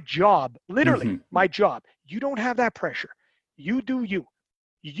 That's my job, literally my job. You don't have that pressure. You do you.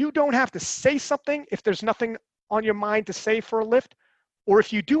 You don't have to say something if there's nothing on your mind to say for a lift, or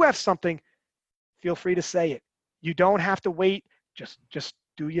if you do have something, feel free to say it. You don't have to wait. Just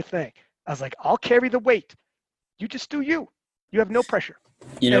do your thing. I was like, I'll carry the weight. You just do you. You have no pressure.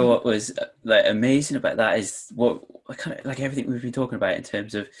 You know And what was like amazing about that is what kind of like everything we've been talking about in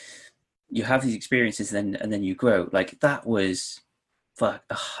terms of you have these experiences and then you grow. Like that was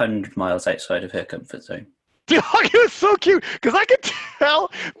 100 miles outside of her comfort zone. dude, it was so cute because I could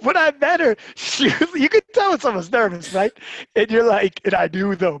tell when I met her, you could tell when someone's nervous, right? And you're like, and I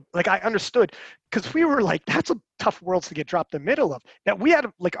knew though, like I understood because we were like, that's a tough world to get dropped in the middle of. Now we had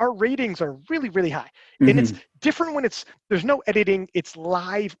like our ratings are really, really high. And it's different when there's no editing, it's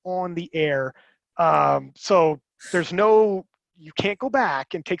live on the air. So you can't go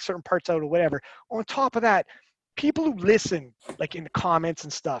back and take certain parts out or whatever. On top of that, people who listen, like in the comments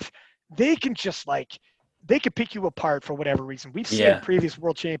and stuff, they can just like, they could pick you apart for whatever reason. We've seen previous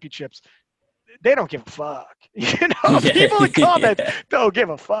world championships. They don't give a fuck. People in comments don't give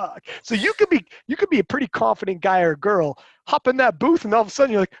a fuck. So you could be a pretty confident guy or girl, hop in that booth, and all of a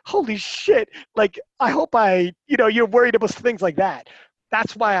sudden you're like, holy shit. Like, I hope you're worried about things like that.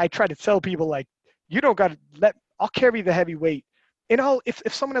 That's why I try to tell people, like, you don't got to I'll carry the heavy weight. And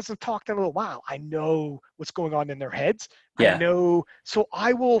if someone hasn't talked in a little while, I know what's going on in their heads. Yeah. I know. So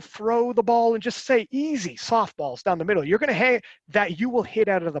I will throw the ball and just say, easy, softballs down the middle. You're going to hang that you will hit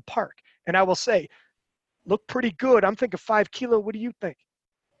out of the park. And I will say, look pretty good. I'm thinking 5 kilo. What do you think?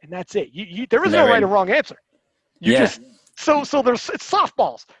 And that's it. There is no right or wrong answer. So it's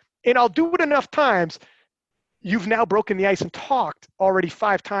softballs. And I'll do it enough times. You've now broken the ice and talked already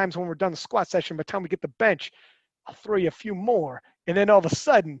 5 times when we're done the squat session. By the time we get the bench, I'll throw you a few more. And then all of a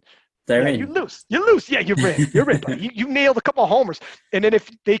sudden, you lose. You lose. Yeah, you're in. Buddy. You nailed a couple of homers. And then if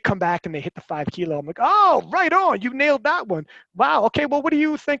they come back and they hit the 5 kilo, I'm like, oh, right on. You nailed that one. Wow. Okay, well, what are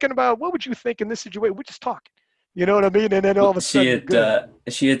you thinking about? What would you think in this situation? We're just talking. You know what I mean? And then all of a sudden,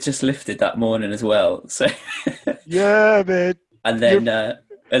 she had just lifted that morning as well. So yeah, man. And then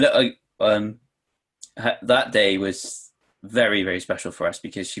that day was very, very special for us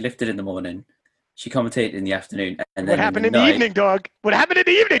because she lifted in the morning. She commentated in the afternoon, and then what happened in the evening, dog? What happened in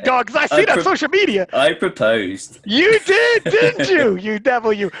the evening, dog? Because I see it on social media. I proposed. You did, didn't you? You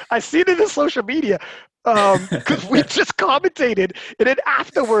devil, you! I see it in the social media because we just commentated, and then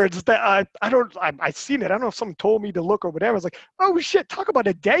afterwards, that I seen it. I don't know if someone told me to look or whatever. I was like, oh shit! Talk about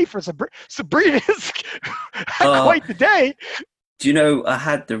a day for Sabrina's quite the day. Do you know I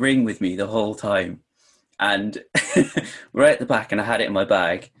had the ring with me the whole time, and we're at the back, and I had it in my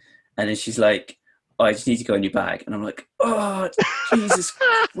bag, and then she's like, I just need to go in your bag. And I'm like, oh, Jesus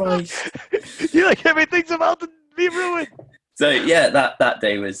Christ. You're like, everything's about to be ruined. So, yeah, that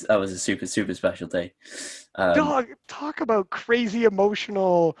day was a super, super special day. Dog, talk about crazy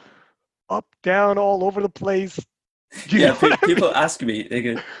emotional, up, down, all over the place. People ask me, they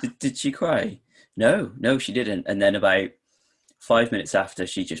go, did she cry? No, she didn't. And then about 5 minutes after,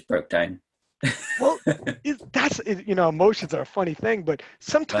 she just broke down. Well, emotions are a funny thing, but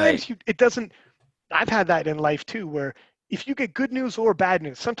sometimes it doesn't. I've had that in life too, where if you get good news or bad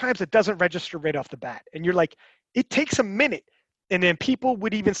news, sometimes it doesn't register right off the bat. And you're like, it takes a minute. And then people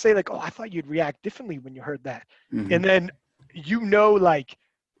would even say like, oh, I thought you'd react differently when you heard that. Mm-hmm. And then, like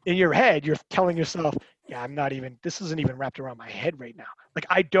in your head, you're telling yourself, yeah, this isn't even wrapped around my head right now. Like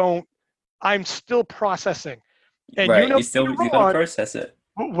I'm still processing. And you gotta process it.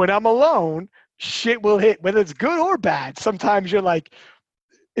 When I'm alone, shit will hit, whether it's good or bad. Sometimes you're like,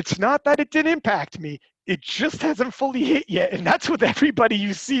 it's not that it didn't impact me. It just hasn't fully hit yet. And that's with everybody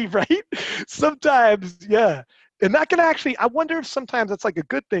you see, right? Sometimes, yeah. And that can actually, I wonder if sometimes that's like a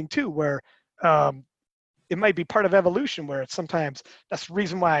good thing too, where um, it might be part of evolution, where it's sometimes that's the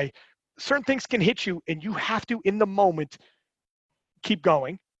reason why certain things can hit you and you have to, in the moment, keep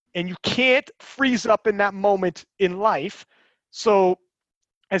going. And you can't freeze up in that moment in life. So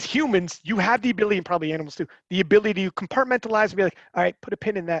as humans, you have the ability, and probably animals too, the ability to compartmentalize and be like, all right, put a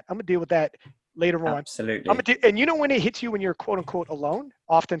pin in that. I'm gonna deal with that later on. Absolutely. And you know when it hits you when you're quote unquote alone,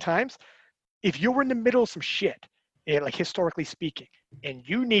 oftentimes, if you're in the middle of some shit, like historically speaking, and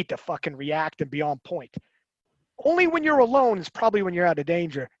you need to fucking react and be on point, only when you're alone is probably when you're out of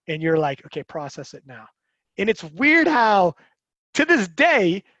danger and you're like, okay, process it now. And it's weird how to this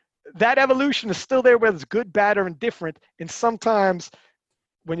day, that evolution is still there, whether it's good, bad, or indifferent. And sometimes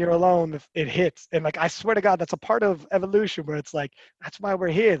when you're alone, it hits. And like, I swear to God, that's a part of evolution where it's like, that's why we're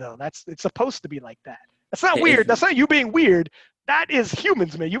here though. It's supposed to be like that. That's not It weird. is. That's not you being weird. That is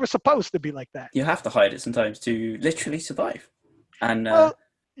humans, man. You were supposed to be like that. You have to hide it sometimes to literally survive. And Well,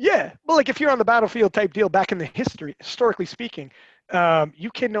 yeah. Well, like if you're on the battlefield type deal back in the historically speaking,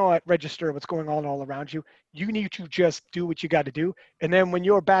 you cannot register what's going on all around you. You need to just do what you got to do. And then when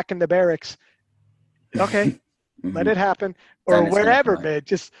you're back in the barracks, okay, let it happen, or wherever, man.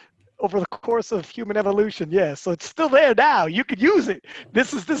 Just over the course of human evolution, yeah. So it's still there now. You could use it.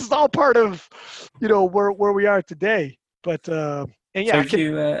 This is all part of, where we are today. But and yeah,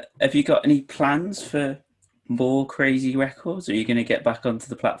 so have you got any plans for more crazy records? Or are you going to get back onto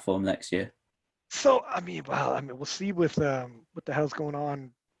the platform next year? So we'll see with what the hell's going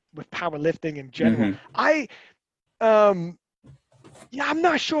on with powerlifting in general. I'm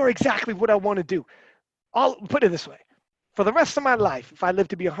not sure exactly what I want to do. I'll put it this way: for the rest of my life, if I live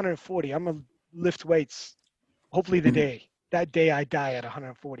to be 140, I'm gonna lift weights. Hopefully, that day I die at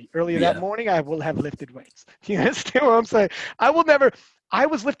 140. Earlier that morning, I will have lifted weights. You understand what I'm saying? I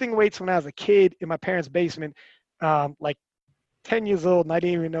was lifting weights when I was a kid in my parents' basement, like 10 years old, and I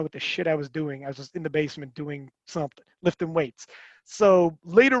didn't even know what the shit I was doing. I was just in the basement doing something, lifting weights. So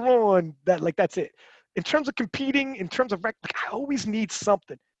later on, that's it. In terms of competing, in terms of I always need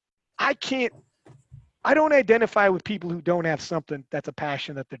something. I don't identify with people who don't have something that's a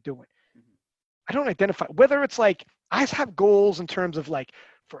passion that they're doing. I don't identify, whether it's like, I have goals in terms of like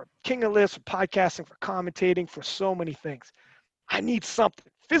for King of Lists, for podcasting, for commentating, for so many things. I need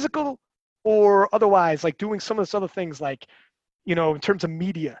something physical or otherwise, like doing some of this other things, like, in terms of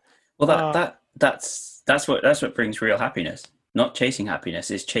media. Well, that's what brings real happiness. Not chasing happiness,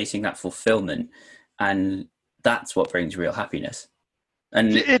 is chasing that fulfillment, and that's what brings real happiness.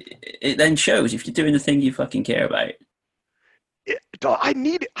 And it then shows if you're doing the thing you fucking care about.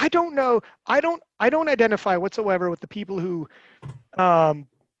 I don't know. I don't identify whatsoever with the people who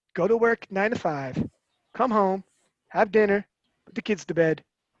go to work 9 to 5, come home, have dinner, put the kids to bed,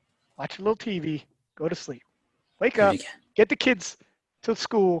 watch a little TV, go to sleep, wake up, get the kids to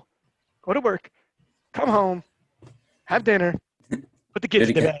school, go to work, come home, have dinner, put the kids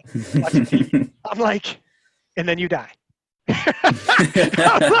to bed, watch TV. I'm like, and then you die.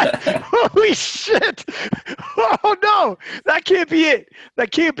 I'm like, holy shit. Oh no, that can't be it.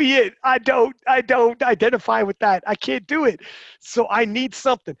 That can't be it. I don't identify with that. I can't do it. So I need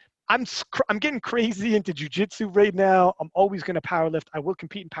something. I'm getting crazy into jiu-jitsu right now. I'm always going to powerlift. I will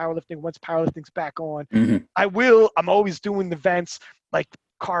compete in powerlifting once powerlifting's back on. I'm always doing the events like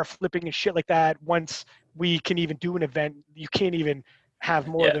car flipping and shit like that. Once we can even do an event, you can't even have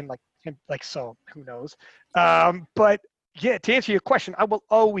more than so who knows. But yeah, to answer your question, I will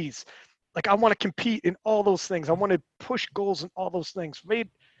always, I want to compete in all those things. I want to push goals in all those things.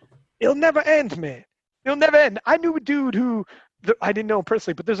 It'll never end, man. It'll never end. I knew a dude who, I didn't know him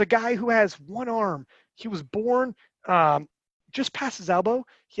personally, but there's a guy who has one arm. He was born just past his elbow.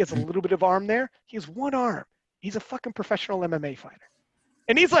 He has a little bit of arm there. He has one arm. He's a fucking professional MMA fighter.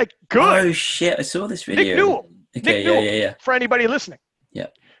 And he's like, good. Oh, shit. I saw this video. Nick Newell. Okay, Nick Newell, yeah. For anybody listening. Yeah.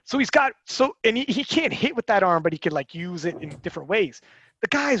 So and he can't hit with that arm, but he could use it in different ways. The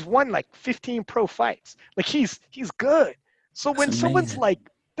guy's won 15 pro fights. He's good. So when someone's like,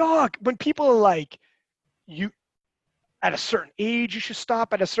 dog, when people are like, you at a certain age, you should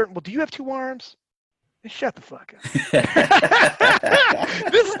stop at a certain, well, do you have two arms? Shut the fuck up.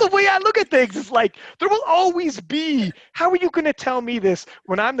 This is the way I look at things. It's like, there will always be, how are you going to tell me this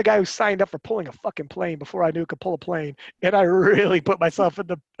when I'm the guy who signed up for pulling a fucking plane before I knew I could pull a plane, and I really put myself in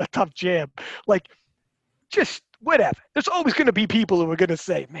a tough jam? Just whatever. There's always going to be people who are going to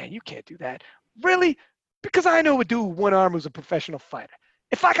say, man, you can't do that. Really? Because I know a dude with one arm who's a professional fighter.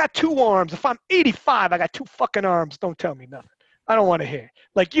 If I got two arms, if I'm 85, I got two fucking arms. Don't tell me nothing. I don't want to hear.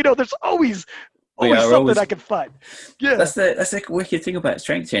 Like, there's always We are something always. I can find. Yeah. That's the wicked thing about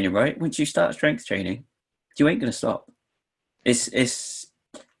strength training, right? Once you start strength training, you ain't gonna stop. It's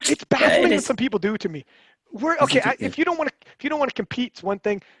baffling it what is. some people do to me. It's addictive. If you don't want to compete, it's one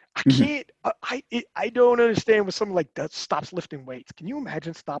thing. I Mhm. can't. I don't understand when someone like that stops lifting weights. Can you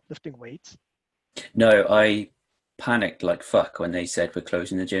imagine stop lifting weights? No, I panicked like fuck when they said we're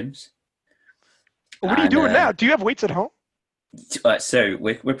closing the gyms. What are you doing now? Do you have weights at home? So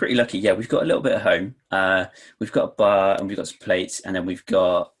we're pretty lucky. Yeah, we've got a little bit at home. We've got a bar and we've got some plates, and then we've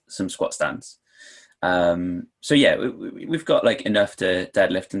got some squat stands. So yeah, we've got like enough to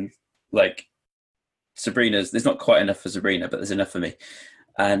deadlift, and like Sabrina's. There's not quite enough for Sabrina, but there's enough for me.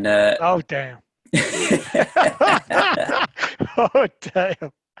 And Oh damn! Oh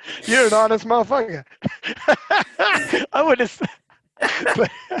damn! You're an honest motherfucker. I would have.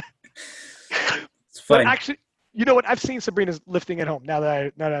 it's But fine. actually, you know what? I've seen Sabrina's lifting at home. Now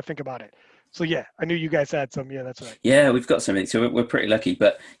that I think about it. So yeah, I knew you guys had some. Yeah, that's right. Yeah, we've got something, so we're pretty lucky.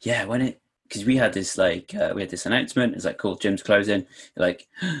 But yeah, because we had this we had this announcement. It's like, cool, gym's closing. Like,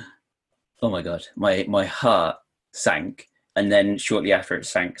 oh my god, my heart sank, and then shortly after it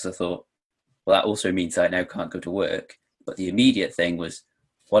sank, because I thought, well, that also means I now can't go to work. But the immediate thing was,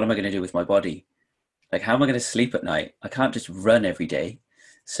 what am I going to do with my body? Like, how am I going to sleep at night? I can't just run every day.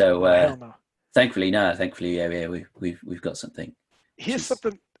 So Hell no. thankfully, yeah, we've got something. Here's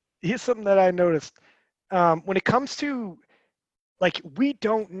something that I noticed. When it comes to like, we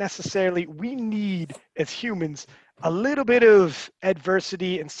need as humans a little bit of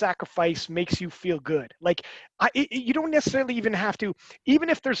adversity and sacrifice makes you feel good. Like, you don't necessarily even have to, even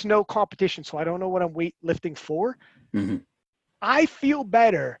if there's no competition. So I don't know what I'm weightlifting for. Mm-hmm. I feel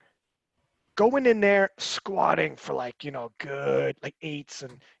better going in there squatting for like, good like eights,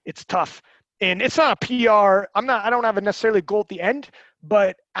 and it's tough. And it's not a PR. I don't have a necessarily goal at the end,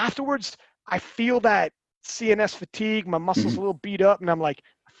 but afterwards I feel that CNS fatigue, my muscles a little beat up, and I'm like,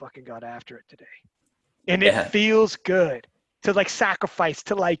 I fucking got after it today. And it feels good to like sacrifice,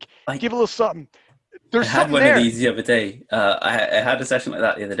 to like give a little something. There's I had something one there. of these the other day. I had a session like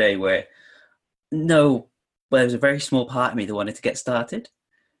that the other day where there was a very small part of me that wanted to get started.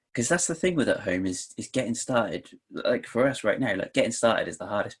 Because that's the thing with at home is getting started. Like for us right now, like getting started is the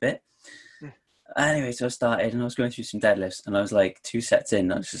hardest bit. Anyway, so I started and I was going through some deadlifts, and I was like 2 sets in,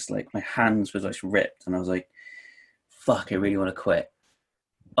 I was just like, my hands were like ripped, and I was like, fuck, I really want to quit.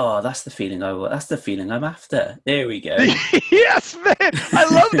 Oh, that's the feeling I'm after. There we go. Yes, man. I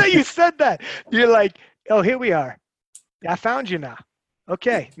love that you said that. You're like, oh, here we are. I found you now.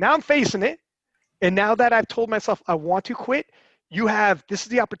 Okay, now I'm facing it. And now that I've told myself I want to quit, this is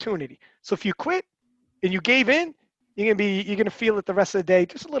the opportunity. So if you quit and you gave in, you're gonna feel it the rest of the day,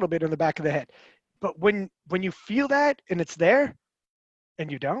 just a little bit in the back of the head. But when you feel that and it's there,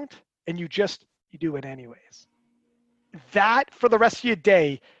 and you don't, and you do it anyways, that for the rest of your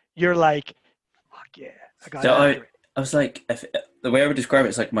day, you're like, fuck yeah, I got after it. I was like, the way I would describe it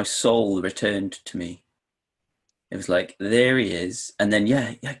is like my soul returned to me. It was like, there he is, and then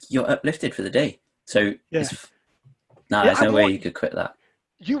you're uplifted for the day. So there's no way you could quit that.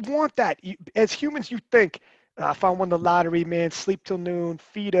 You want that. As humans, you think, if I won the lottery, man, sleep till noon,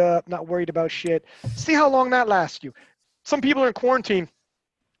 feet up, not worried about shit. See how long that lasts you. Some people are in quarantine,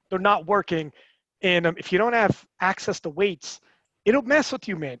 they're not working, and if you don't have access to weights, it'll mess with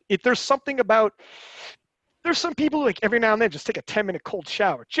you, man. There's some people like every now and then just take a 10-minute cold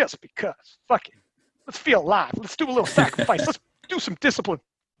shower just because. Fuck it. Let's feel alive. Let's do a little sacrifice. Let's do some discipline.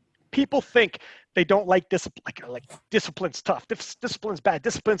 People think they don't like discipline. Like discipline's tough. Discipline's bad.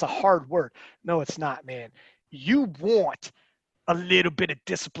 Discipline's a hard word. No, it's not, man. You want a little bit of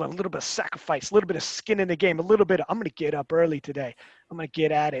discipline, a little bit of sacrifice, a little bit of skin in the game, a little bit of, I'm going to get up early today. I'm going to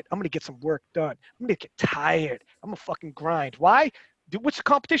get at it. I'm going to get some work done. I'm going to get tired. I'm going to fucking grind. Why? What's the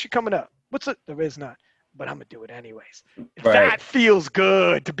competition coming up? There is not, but I'm going to do it anyways. Right. That feels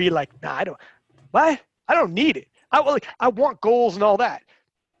good to be like, nah, I don't need it. I want goals and all that.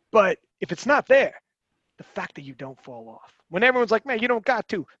 But if it's not there, the fact that you don't fall off, when everyone's like, man, you don't got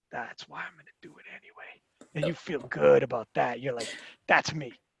to, that's why I'm going to do it anyway. And you feel good about that. You're like, that's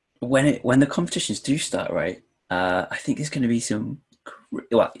me. When the competitions do start, right, I think there's going to be some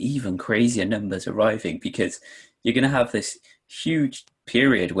even crazier numbers arriving, because you're going to have this huge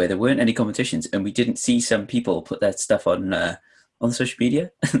period where there weren't any competitions, and we didn't see some people put their stuff on social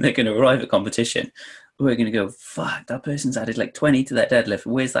media, and they're going to arrive at competition. We're going to go, fuck, that person's added like 20 to their deadlift.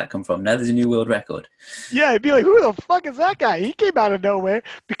 Where's that come from? Now there's a new world record. Yeah, it'd be like, who the fuck is that guy? He came out of nowhere,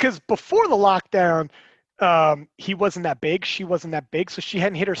 because before the lockdown, he wasn't that big. She wasn't that big. So she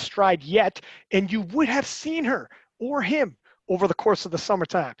hadn't hit her stride yet. And you would have seen her or him over the course of the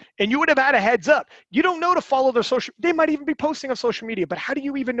summertime. And you would have had a heads up. You don't know to follow their social. They might even be posting on social media, but how do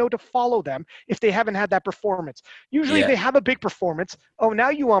you even know to follow them if they haven't had that performance? Usually if they have a big performance, oh,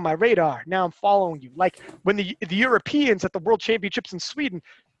 now you on my radar. Now I'm following you. Like when the Europeans at the World Championships in Sweden,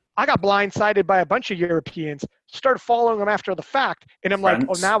 I got blindsided by a bunch of Europeans, started following them after the fact. And I'm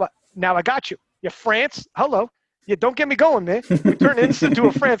France. like, oh, now I got you. Yeah, France. Hello. Yeah, don't get me going, man. We turn this into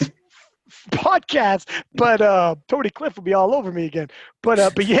a France podcast, but Tony Cliff will be all over me again.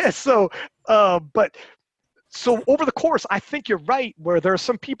 But yeah, so over the course, I think you're right. Where there are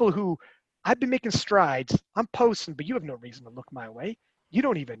some people who I've been making strides. I'm posting, but you have no reason to look my way. You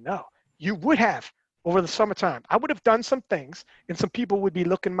don't even know. You would have over the summertime. I would have done some things, and some people would be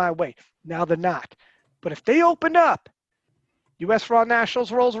looking my way. Now they're not. But if they open up, U.S. Raw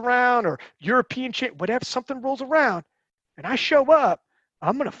Nationals rolls around or European whatever, something rolls around, and I show up,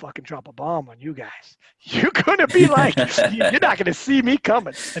 I'm going to fucking drop a bomb on you guys. You're going to be like, you're not going to see me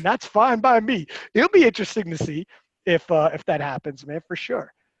coming, and that's fine by me. It'll be interesting to see if that happens, man, for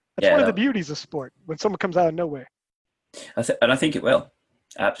sure. That's one of the beauties of sport, when someone comes out of nowhere. And I think it will.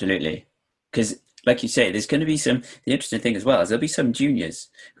 Absolutely. Because, like you say, there's going to be the interesting thing as well is there'll be some juniors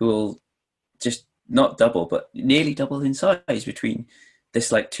who will just not double, but nearly double in size between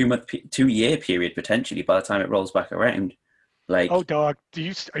this like 2 year period potentially by the time it rolls back around. Like, oh dog,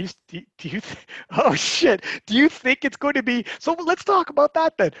 oh shit, do you think it's going to be? So let's talk about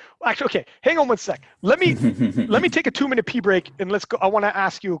that then. Actually, okay, hang on one sec. Let me take a 2-minute pee break and let's go. I want to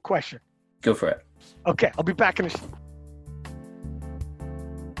ask you a question. Go for it. Okay, I'll be back in a.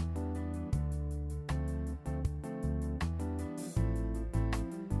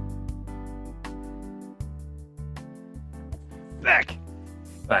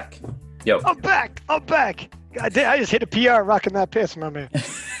 Back. Yo. I'm back. God damn, I just hit a PR rocking that piss, my man.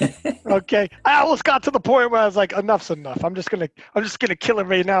 Okay. I almost got to the point where I was like, enough's enough. I'm just gonna kill it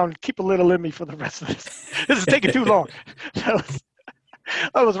right now and keep a little in me for the rest of this. This is taking too long.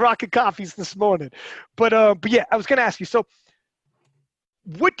 I was rocking coffees this morning. But yeah, I was gonna ask you, so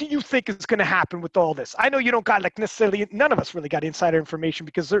what do you think is gonna happen with all this? I know you don't got necessarily, none of us really got insider information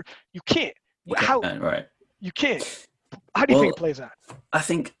because you can't. Right. You can't. How do you think it plays out? I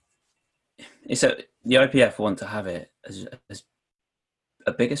think the IPF want to have it as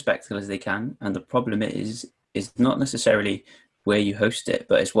a big a spectacle as they can, and the problem is not necessarily where you host it,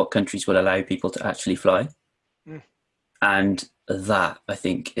 but it's what countries will allow people to actually fly. And that, I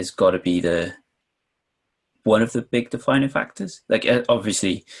think, has got to be one of the big defining factors. Like,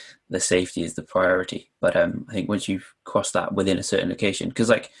 obviously, the safety is the priority, but I think once you've crossed that within a certain location, because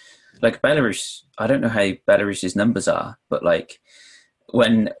like Belarus, I don't know how Belarus's numbers are, but like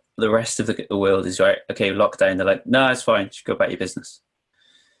when the rest of the world is right, okay, lockdown, they're like, no, it's fine, just go about your business.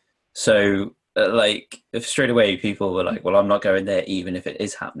 So like if straight away people were like, well, I'm not going there even if it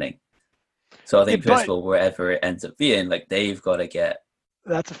is happening. So I think first of all, wherever it ends up being, like they've got to get.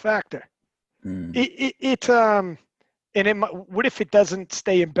 That's a factor. What if it doesn't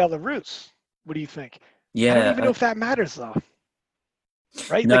stay in Belarus? What do you think? Yeah, I don't even know if that matters though.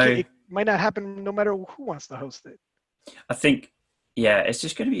 Right? No, like it might not happen no matter who wants to host it. I think, yeah, it's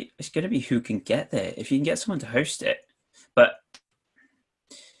going to be who can get there. If you can get someone to host it, but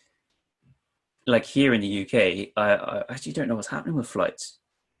like here in the UK, I actually don't know what's happening with flights.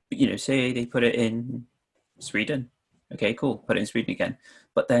 But, say they put it in Sweden. Okay, cool. Put it in Sweden again.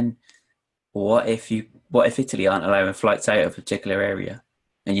 But then what if Italy aren't allowing flights out of a particular area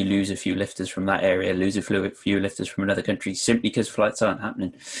and you lose a few lifters from that area, lose a few lifters from another country simply because flights aren't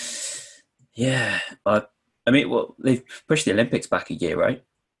happening? Yeah. I mean, well, they've pushed the Olympics back a year, right?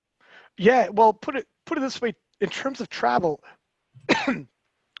 Yeah. Well, put it this way. In terms of travel,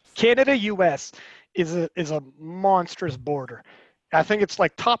 Canada, US is a monstrous border. I think it's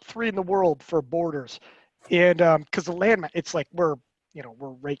like top 3 in the world for borders, and because the land, it's like we're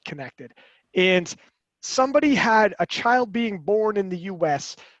right connected. And somebody had a child being born in the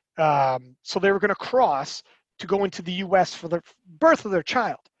US, so they were going to cross to go into the US for the birth of their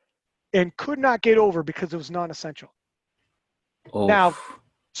child, and could not get over because it was non-essential. Oh. Now,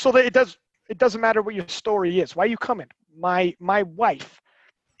 so that it doesn't matter what your story is. Why are you coming? My wife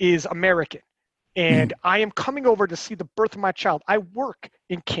is American, and I am coming over to see the birth of my child. I work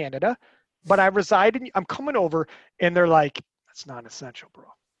in Canada, but I reside I'm coming over, and they're like, that's non-essential, bro.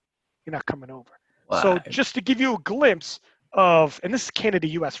 You're not coming over. Wow. So just to give you a glimpse of, and this is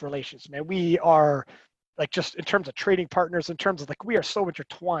Canada-US relations, man. We are like, just in terms of trading partners, in terms of like, we are so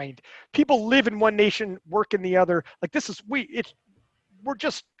intertwined. People live in one nation, work in the other. Like we're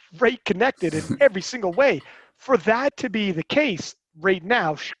just rate connected in every single way. For that to be the case right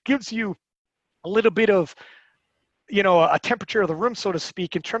now gives you a little bit of, a temperature of the room, so to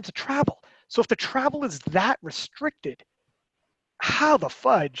speak, in terms of travel. So if the travel is that restricted, how the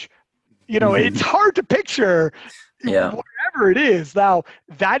fudge, it's hard to picture Yeah. whatever it is. Now,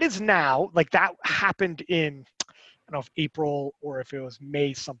 that is now, like that happened in, I don't know if April or if it was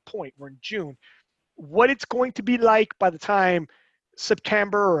May, some point, we're in June. What it's going to be like by the time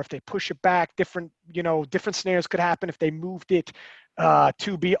September, or if they push it back, different scenarios could happen if they moved it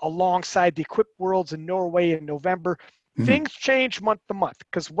to be alongside the Equipped Worlds in Norway in November. Things change month to month,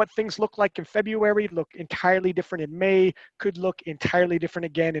 because what things look like in February look entirely different in May, could look entirely different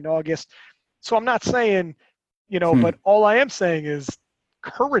again in August. So I'm not saying, but all I am saying is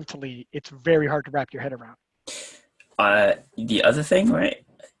currently it's very hard to wrap your head around. The other thing, right?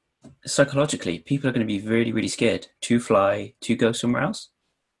 Psychologically, people are going to be really, really scared to fly, to go somewhere else.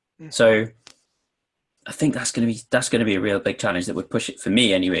 So I think that's going to be a real big challenge that would push it, for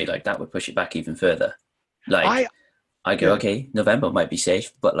me anyway, like that would push it back even further. Like I go, okay, November might be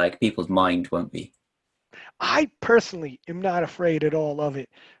safe, but like people's mind won't be. I personally am not afraid at all of it,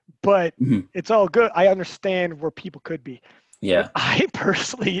 but it's all good. I understand where people could be. Yeah. But I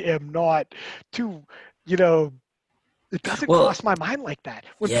personally am not too, it doesn't cross my mind like that.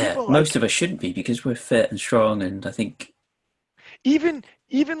 When people most of us shouldn't be, because we're fit and strong, and I think even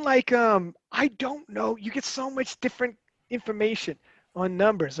like I don't know. You get so much different information on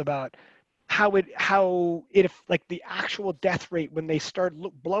numbers about how it like the actual death rate when they start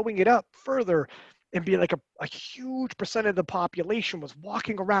blowing it up further, and be like a huge percent of the population was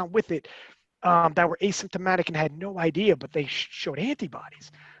walking around with it that were asymptomatic and had no idea, but they showed antibodies.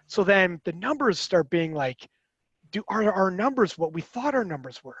 So then the numbers start being like, are our numbers what we thought our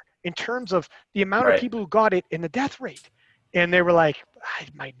numbers were in terms of the amount of people who got it and the death rate? And they were like,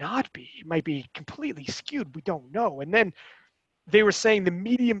 it might not be. It might be completely skewed. We don't know. And then they were saying the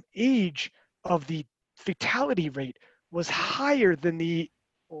median age of the fatality rate was higher than the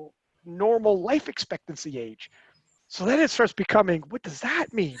normal life expectancy age. So then it starts becoming, what does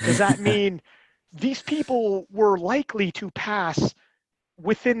that mean? Does that mean these people were likely to pass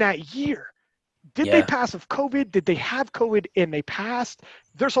within that year? Did they pass of COVID? Did they have COVID and they passed?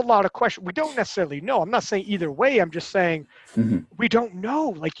 There's a lot of questions. We don't necessarily know. I'm not saying either way. I'm just saying we don't know.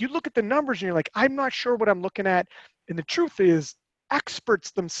 Like, you look at the numbers and you're like, I'm not sure what I'm looking at. And the truth is,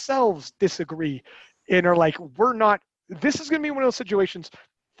 experts themselves disagree and are like, this is going to be one of those situations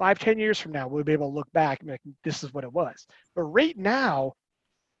 5-10 years from now, we'll be able to look back and be like, this is what it was. But right now,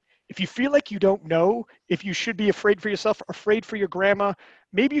 if you feel like you don't know, if you should be afraid for yourself, afraid for your grandma,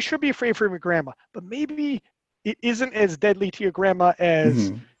 maybe you should be afraid for your grandma, but maybe it isn't as deadly to your grandma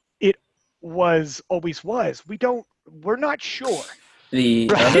as it always was. We're not sure.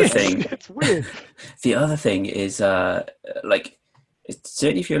 The other thing, it's weird. The other thing is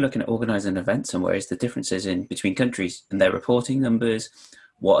certainly if you're looking at organizing an event somewhere, is the differences in between countries and their reporting numbers.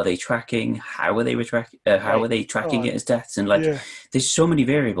 What are they tracking? How are they how are they tracking it as deaths? And there's so many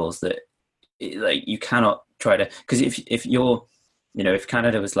variables that you cannot try to, because if you're, if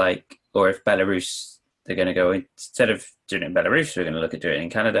Canada was like, or if Belarus, they're going to go, instead of doing it in Belarus, they're going to look at doing it in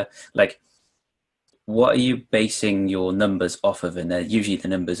Canada. Like, what are you basing your numbers off of? And they're usually the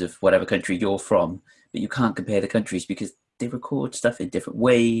numbers of whatever country you're from, but you can't compare the countries because they record stuff in different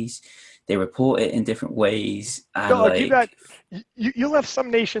ways. They report it in different ways. And you'll have some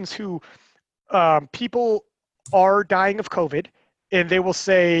nations who people are dying of COVID, and they will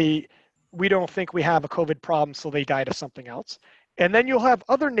say, we don't think we have a COVID problem, so they died of something else. And then you'll have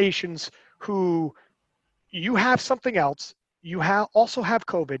other nations who you have something else, you also have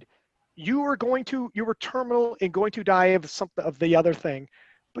COVID, you were terminal and going to die of something of the other thing,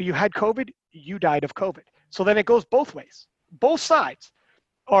 but you had COVID, you died of COVID. So then it goes both ways. Both sides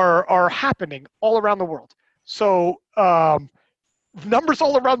are happening all around the world. So numbers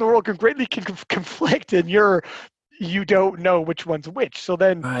all around the world can greatly conflict, and you don't know which one's which. So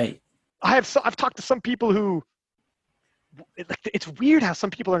then I've talked to some people who, it's weird how some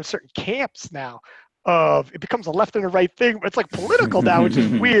people are in certain camps now. It becomes a left and a right thing. It's like political now, which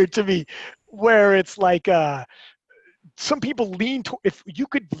is weird to me, where it's like some people lean to, if you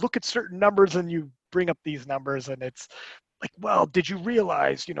could look at certain numbers and you bring up these numbers and it's like, well, did you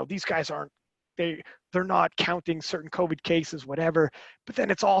realize, these guys they're not counting certain COVID cases, whatever. But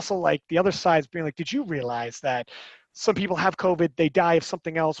then it's also like the other side's being like, did you realize that some people have COVID, they die of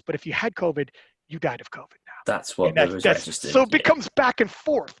something else, but if you had COVID, you died of COVID now. That's what was registered. So it becomes back and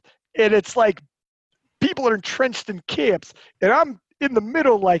forth. And it's like people are entrenched in camps. And in the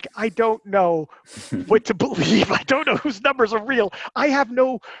middle, like, I don't know what to believe. I don't know whose numbers are real. I have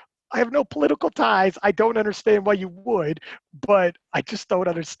no political ties. I don't understand why you would, but I just don't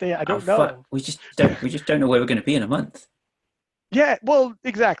understand. I don't know. We just don't know where we're going to be in a month. Yeah, well,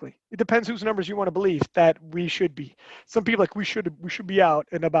 exactly. It depends whose numbers you want to believe that we should be. Some people like we should be out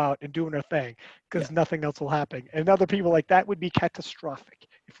and about and doing our thing because nothing else will happen. And other people like that would be catastrophic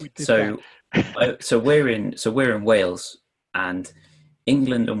if we did that. So we're in Wales, and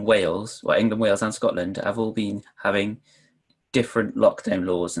England and Wales, well, England, Wales, and Scotland have all been having different lockdown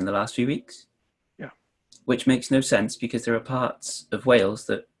laws in the last few weeks. Yeah, which makes no sense because there are parts of Wales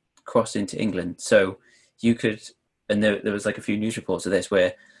that cross into England. So you could. And there was like a few news reports of this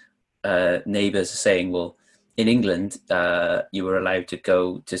where neighbours are saying, well, in England, you were allowed to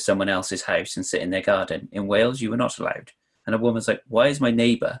go to someone else's house and sit in their garden. In Wales, you were not allowed. And a woman's like, why is my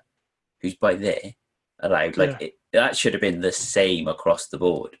neighbour, who's by there, allowed? Like, that should have been the same across the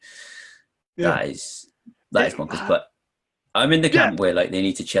board. Yeah. That is bonkers. But I'm in the camp where, like, they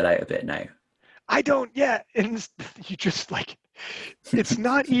need to chill out a bit now. I don't, and you just, like, it's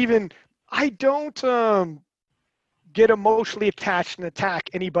not even, I don't get emotionally attached and attack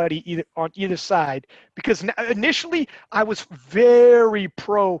anybody on either side, because initially I was very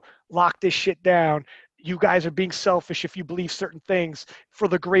pro lock this shit down. You guys are being selfish if you believe certain things for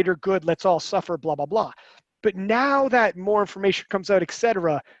the greater good. Let's all suffer, blah, blah, blah. But now that more information comes out,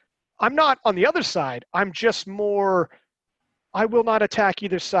 etc., I'm not on the other side. I'm just more, I will not attack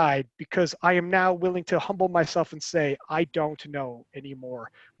either side because I am now willing to humble myself and say, I don't know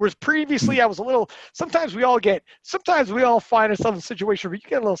anymore. Whereas previously I was a little, sometimes we all find ourselves in a situation where you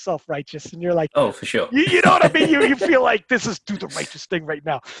get a little self-righteous and you're like, oh, for sure. You know what I mean? You feel like this is do the righteous thing right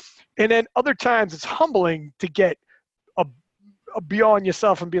now. And then other times it's humbling to get beyond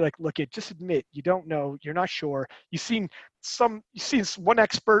yourself and be like, look, just admit you don't know, you're not sure. You've seen one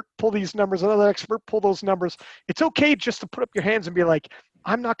expert pull these numbers, another expert pull those numbers. It's okay just to put up your hands and be like,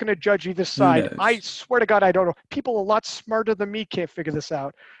 I'm not going to judge either side. I swear to God, I don't know. People a lot smarter than me can't figure this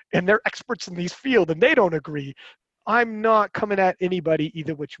out, and they're experts in these fields, and they don't agree. I'm not coming at anybody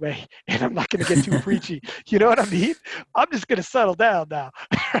either which way, and I'm not going to get too preachy. You know what I mean? I'm just going to settle down now.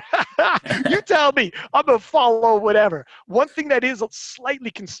 You tell me. I'm going to follow whatever. One thing that is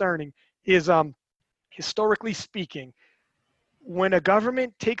slightly concerning is, historically speaking, when a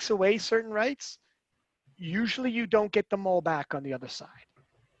government takes away certain rights, usually you don't get them all back on the other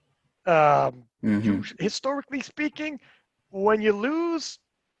side. Historically speaking, when you lose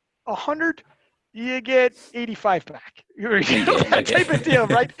 100, you get 85 back. You know, that type of deal,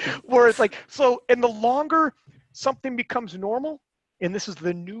 right? Where it's like, so, and the longer something becomes normal, and this is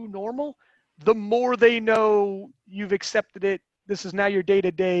the new normal, the more they know you've accepted it. This is now your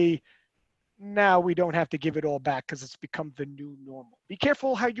day-to-day. Now we don't have to give it all back because it's become the new normal. Be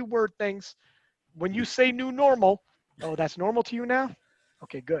careful how you word things. When you say new normal, oh, that's normal to you now?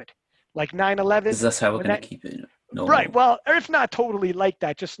 Okay, good. Like 9/11. Because that's how we're going to keep it normal. Right. Well, if not totally like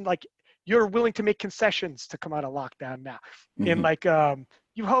that, just like you're willing to make concessions to come out of lockdown now. And like,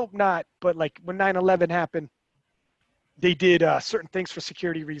 you hope not, but like when 9/11 happened, they did certain things for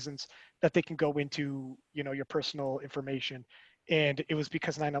security reasons that they can go into, you know, your personal information. And it was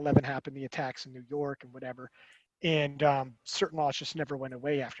because 9/11 happened, the attacks in New York and whatever. And certain laws just never went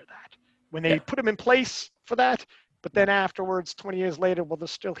away after that. When they put them in place for that, but then afterwards, 20 years later, well, they're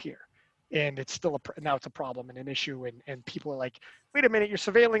still here. And it's still now it's a problem and an issue. And people are like, wait a minute, you're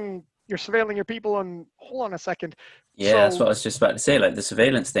surveilling your people, and hold on a second. Yeah, that's what I was just about to say. Like, the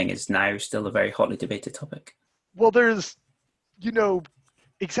surveillance thing is now still a very hotly debated topic. Well, there's, you know,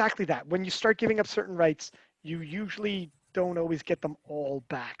 exactly that. When you start giving up certain rights, you usually don't always get them all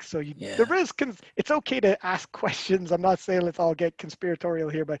back. So there is, it's okay to ask questions. I'm not saying let's all get conspiratorial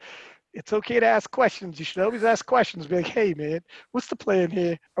here, but it's okay to ask questions. You should always ask questions. Be like, hey, man, what's the plan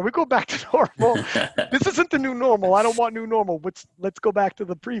here? Are we going back to normal? This isn't the new normal. I don't want new normal. Let's go back to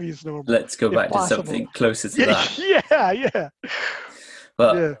the previous normal. Let's go back to something closer to that. Yeah.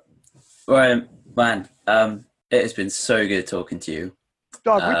 Well, Ryan, man, it has been so good talking to you.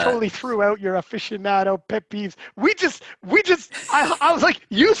 Dog, we totally threw out your aficionado pet peeves. I was like,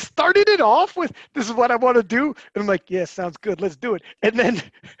 you started it off with, this is what I want to do. And I'm like, yeah, sounds good. Let's do it. And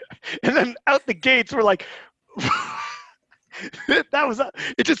then out the gates, we're like,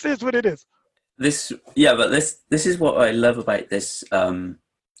 it just is what it is. This is what I love about this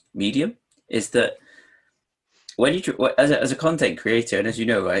medium, is that when you, as a content creator, and as you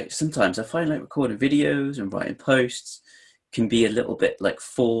know, right, sometimes I find like recording videos and writing posts can be a little bit like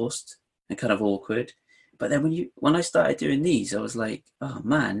forced and kind of awkward. But then when I started doing these, I was like, oh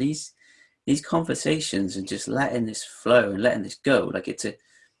man, these these conversations and just letting this flow and letting this go, like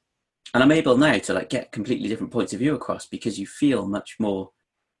and I'm able now to like get completely different points of view across because you feel much more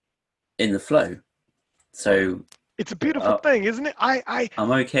in the flow. So It's a beautiful thing, isn't it?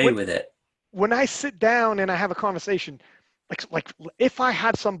 I'm okay with it. When I sit down and I have a conversation, like if I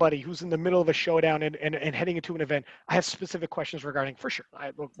had somebody who's in the middle of a showdown and heading into an event, I have specific questions regarding, for sure,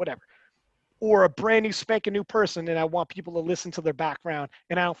 whatever. Or a brand new spanking new person, and I want people to listen to their background,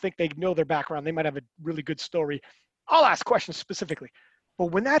 and I don't think they know their background. They might have a really good story. I'll ask questions specifically.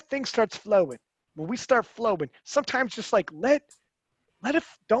 But when that thing starts flowing, when we start flowing, sometimes just like let it,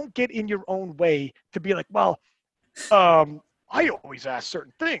 don't get in your own way to be like, well, I always ask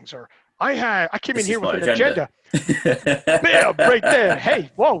certain things, or I came in here with an agenda. Bam, right there. Hey,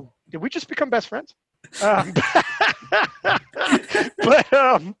 whoa, did we just become best friends?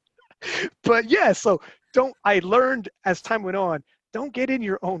 But yeah, so I learned as time went on, don't get in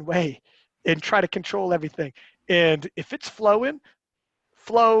your own way and try to control everything. And if it's flowing,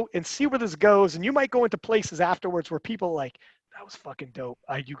 flow and see where this goes. And you might go into places afterwards where people like, that was fucking dope.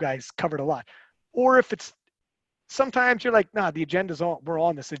 You guys covered a lot. Or if it's, sometimes you're like, nah, the agenda's on, we're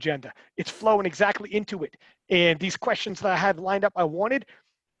on this agenda. It's flowing exactly into it. And these questions that I had lined up,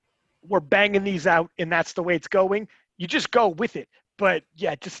 we're banging these out, and that's the way it's going. You just go with it. But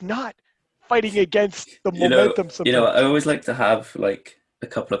yeah, just not fighting against the momentum sometimes. I always like to have like a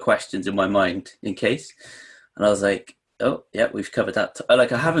couple of questions in my mind in case. And I was like, oh yeah, we've covered that.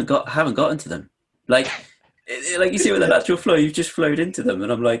 Like I haven't gotten to them. Like you see with the natural flow, you've just flowed into them,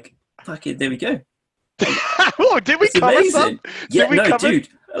 and I'm like, fuck it, there we go. Oh, did we cover some? Yeah, no, dude,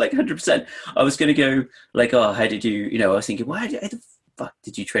 like 100%. I was gonna go like, oh, how did you? I was thinking, how the fuck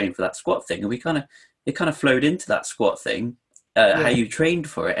did you train for that squat thing? And it kind of flowed into that squat thing. How you trained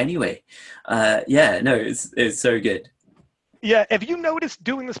for it anyway. It's so good. Yeah, have you noticed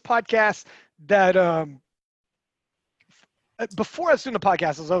doing this podcast that before I was doing the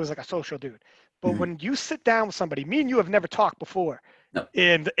podcast, I was always like a social dude. But when you sit down with somebody, me and you have never talked before. No.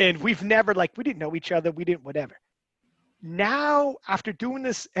 And we've never, like, we didn't know each other. We didn't whatever. Now, after doing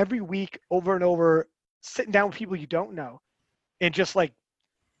this every week over and over, sitting down with people you don't know and just like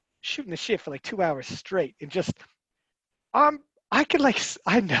shooting the shit for like 2 hours straight and just, I can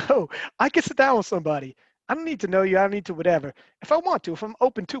sit down with somebody. I don't need to know you. I don't need to whatever. If I want to, if I'm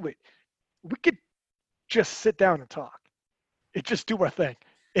open to it, we could just sit down and talk. It just do our thing.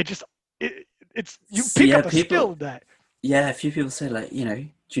 It's you pick up a skill of that. Yeah, a few people say like, do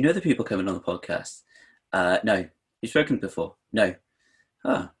you know the people coming on the podcast? No. You've spoken before? No.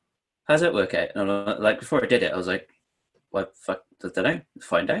 Oh, how's that work out? And I'm like, before I did it, I was like, well, fuck, I don't know.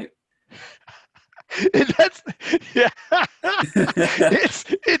 Find out. That's yeah.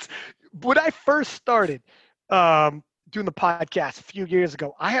 it's when I first started doing the podcast a few years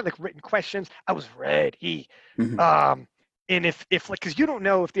ago, I had like written questions. I was ready. Mm-hmm. And if like, because you don't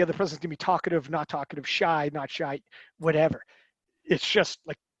know if the other person's gonna be talkative, not talkative, shy, not shy, whatever. It's just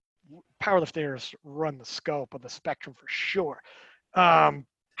like powerlifters run the scope of the spectrum for sure.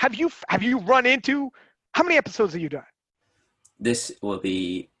 Have you run into, how many episodes have you done? This will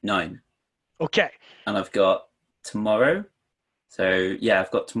be 9. Okay. And I've got tomorrow. So yeah,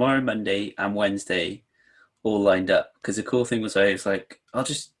 I've got tomorrow, Monday, and Wednesday all lined up. Because the cool thing was I was like, I'll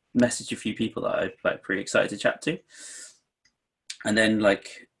just message a few people that I'm like pretty excited to chat to. And then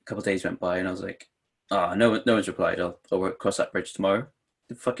like a couple of days went by and I was like, no one's replied. I'll work across that bridge tomorrow.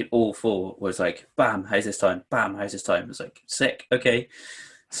 The fucking all 4 was like, bam, how's this time? Bam, how's this time? I was like, sick, okay.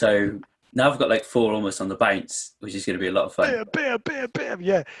 So now I've got like 4 almost on the bounce, which is going to be a lot of fun. Bam, bam, bam, bam.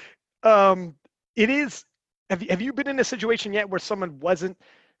 Yeah. It is. Have you been in a situation yet where someone was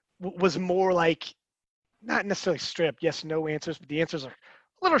more like, not necessarily stripped, yes, no answers, but the answers are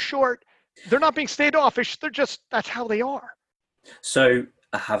a little short. They're not being standoffish. They're just, that's how they are. So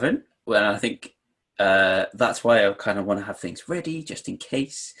I haven't. Well, I think that's why I kind of want to have things ready just in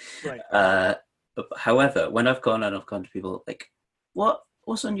case. Right. But however, when I've gone to people like,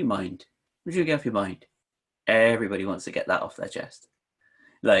 what's on your mind? What do you get off your mind? Everybody wants to get that off their chest.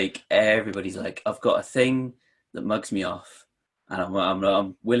 Like everybody's like, I've got a thing that mugs me off, and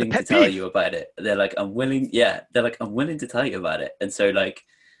I'm willing to tell you about it. They're like, I'm willing to tell you about it. And so like,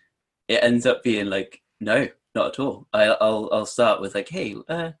 it ends up being like, no, not at all. I'll start with like, hey,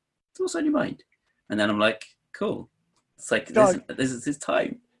 what's on your mind? And then I'm like, cool. It's like this is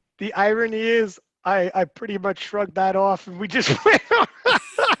time. The irony is, I pretty much shrugged that off, and we just went.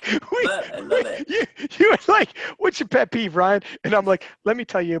 I love it. You were like, what's your pet peeve, Ryan? And I'm like, let me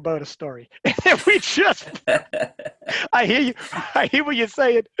tell you about a story. And then we just, I hear you. I hear what you're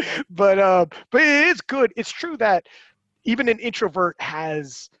saying. But it is good. It's true that even an introvert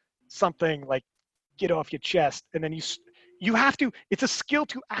has something like get off your chest, and then you have to. It's a skill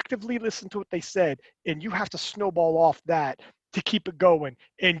to actively listen to what they said, and you have to snowball off that to keep it going.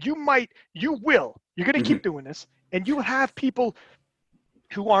 And you're going to keep Mhm. doing this, and you will have people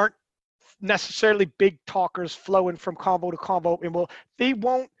who aren't necessarily big talkers flowing from convo to convo, and they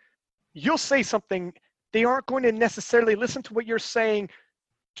won't. You'll say something, they aren't going to necessarily listen to what you're saying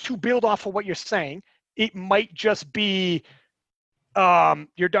to build off of what you're saying. It might just be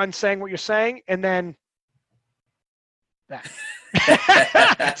you're done saying what you're saying, and then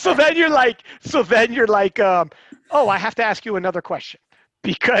that. so then you're like, oh, I have to ask you another question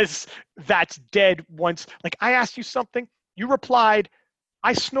because that's dead once. Like I asked you something, you replied,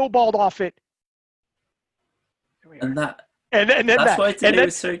 I snowballed off it. Here we are. And And then that's that. why today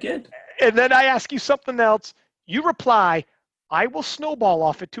was so good. And then I ask you something else. You reply, I will snowball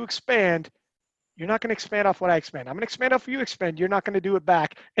off it to expand. You're not going to expand off what I expand. I'm going to expand off what you expand. You're not going to do it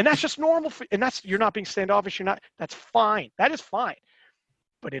back. And that's just normal. And you're not being standoffish. That's fine. That is fine.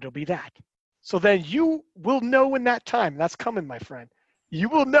 But it'll be that. So then you will know in that time, that's coming, my friend. You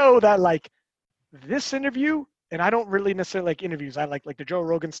will know that like this interview, and I don't really necessarily like interviews. I like the Joe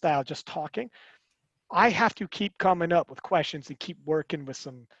Rogan style, just talking. I have to keep coming up with questions and keep working with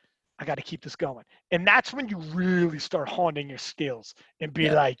I got to keep this going. And that's when you really start honing your skills and be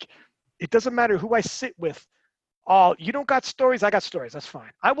Yeah. like, it doesn't matter who I sit with. Oh, you don't got stories. I got stories. That's fine.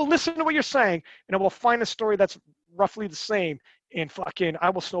 I will listen to what you're saying and I will find a story that's roughly the same and I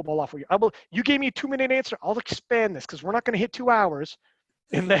will snowball off with you. You gave me a 2-minute answer. I'll expand this because we're not going to hit 2 hours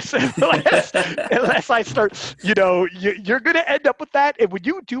unless I start, you're going to end up with that. And when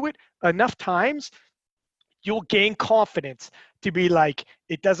you do it enough times, you'll gain confidence to be like,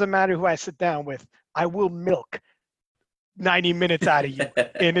 it doesn't matter who I sit down with. I will milk 90 minutes out of you.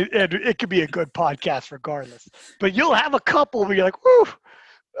 and it could be a good podcast regardless. But you'll have a couple where you're like, whoo,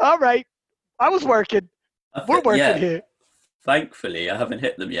 all right, I was working. We're working here. Thankfully, I haven't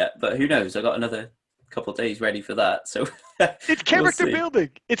hit them yet, but who knows? I got another couple of days ready for that. So it's character building.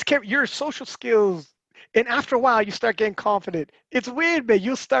 It's your social skills. And after a while, you start getting confident. It's weird, man.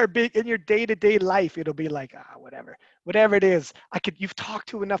 You'll start big in your day-to-day life. It'll be like, whatever it is. You've talked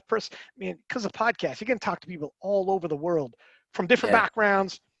to enough person. I mean, because of podcasts, you can talk to people all over the world from different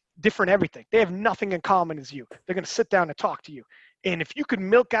backgrounds, different everything. They have nothing in common as you. They're going to sit down and talk to you. And if you could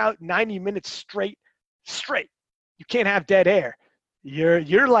milk out 90 minutes straight, you can't have dead air.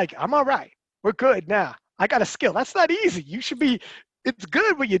 You're like, I'm all right. We're good now. I got a skill. That's not easy. You should be. It's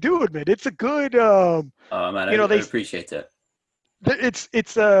good what you're doing, man. It's a good. oh man, I appreciate it. It's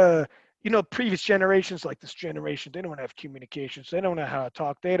previous generations like this generation, they don't have communications. They don't know how to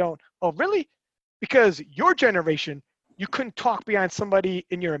talk. They don't. Oh, really? Because your generation, you couldn't talk behind somebody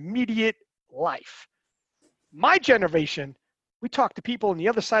in your immediate life. My generation, we talk to people on the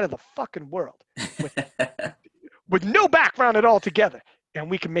other side of the fucking world with no background at all together, and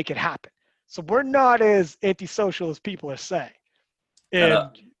we can make it happen. So we're not as antisocial as people are saying. And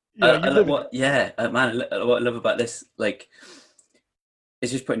what I love about this, like,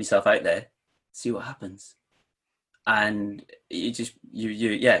 it's just putting yourself out there, see what happens, and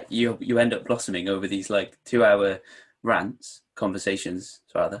you end up blossoming over these like 2-hour conversations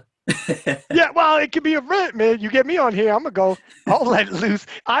rather. Yeah, well, it could be a rant, man. You get me on here, I'll let it loose.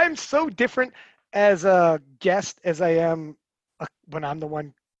 I'm so different as a guest as I am when I'm the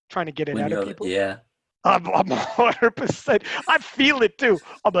one trying to get it out of people. Yeah. I'm 100%. I feel it too.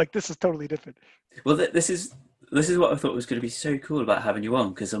 I'm like, this is totally different. Well, this is what I thought was going to be so cool about having you on,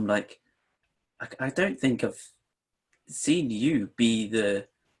 because I'm like, I don't think I've seen you be the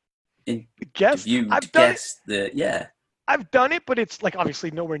interviewed guest. I've done it, but it's like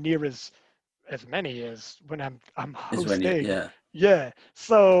obviously nowhere near as many as when I'm hosting. Yeah.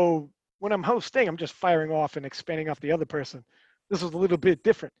 So when I'm hosting, I'm just firing off and expanding off the other person. This was a little bit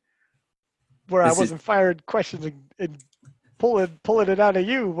different, where I wasn't firing questions and pulling it out of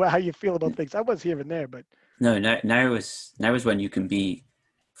you how you feel about things. I was here and there, but now is when you can be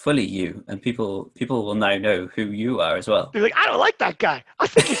fully you, and people will now know who you are as well. They're like, I don't like that guy. I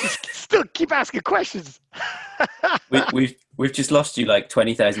think you should still keep asking questions. We've just lost you like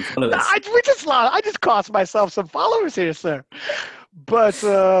 20,000 followers. I just cost myself some followers here, sir. But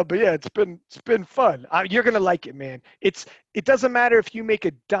yeah, it's been fun. You're gonna like it, man. It doesn't matter if you make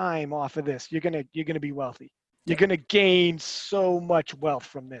a dime off of this. You're gonna be wealthy. You're gonna gain so much wealth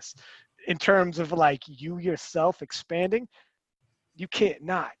from this, in terms of like you yourself expanding. You can't.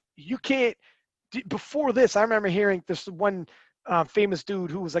 Before this, I remember hearing this one famous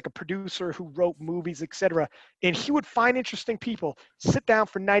dude who was like a producer who wrote movies, etc. And he would find interesting people, sit down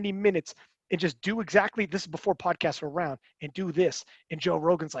for 90 minutes, and just do exactly this is before podcasts were around and do this. And Joe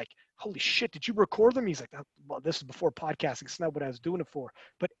Rogan's like, holy shit, did you record them? He's like, well, this is before podcasting. It's not what I was doing it for.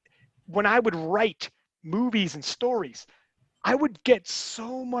 But when I would write movies and stories, I would get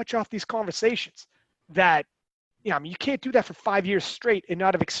so much off these conversations that, I mean, you can't do that for 5 years straight and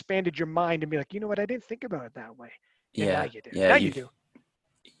not have expanded your mind and be like, you know what, I didn't think about it that way. And Yeah. now you do. Yeah. Now you do.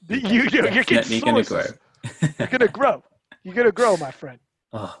 You do. You're Definitely going to grow. You're going to grow. You're going to grow, my friend.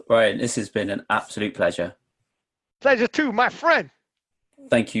 Oh, Ryan, this has been an absolute pleasure. Pleasure too, my friend.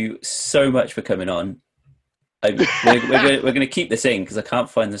 Thank you so much for coming on. We're going to keep this in because I can't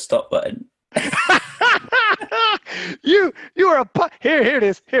find the stop button. You are here it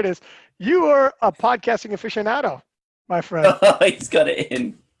is. You are a podcasting aficionado, my friend. He's got it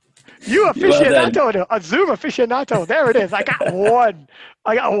in. You aficionado, a Zoom aficionado. There it is. I got one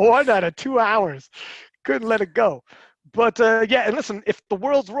out of 2 hours. Couldn't let it go. But yeah, and listen, if the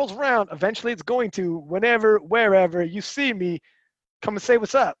world rolls around, eventually it's going to. Whenever, wherever you see me, come and say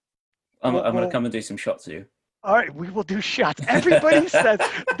what's up. I'm going to come and do some shots of you. All right, we will do shots. Everybody says,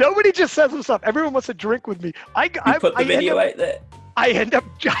 nobody just says what's up. Everyone wants to drink with me. I put the video out there.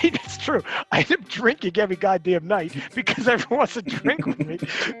 It's true. I end up drinking every goddamn night because everyone wants to drink with me.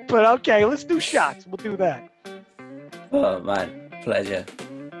 But okay, let's do shots. We'll do that. Oh, man. Pleasure.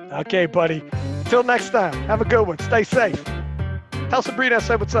 Okay, buddy. Till next time. Have a good one. Stay safe. Tell Sabrina I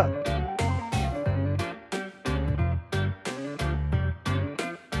said what's up.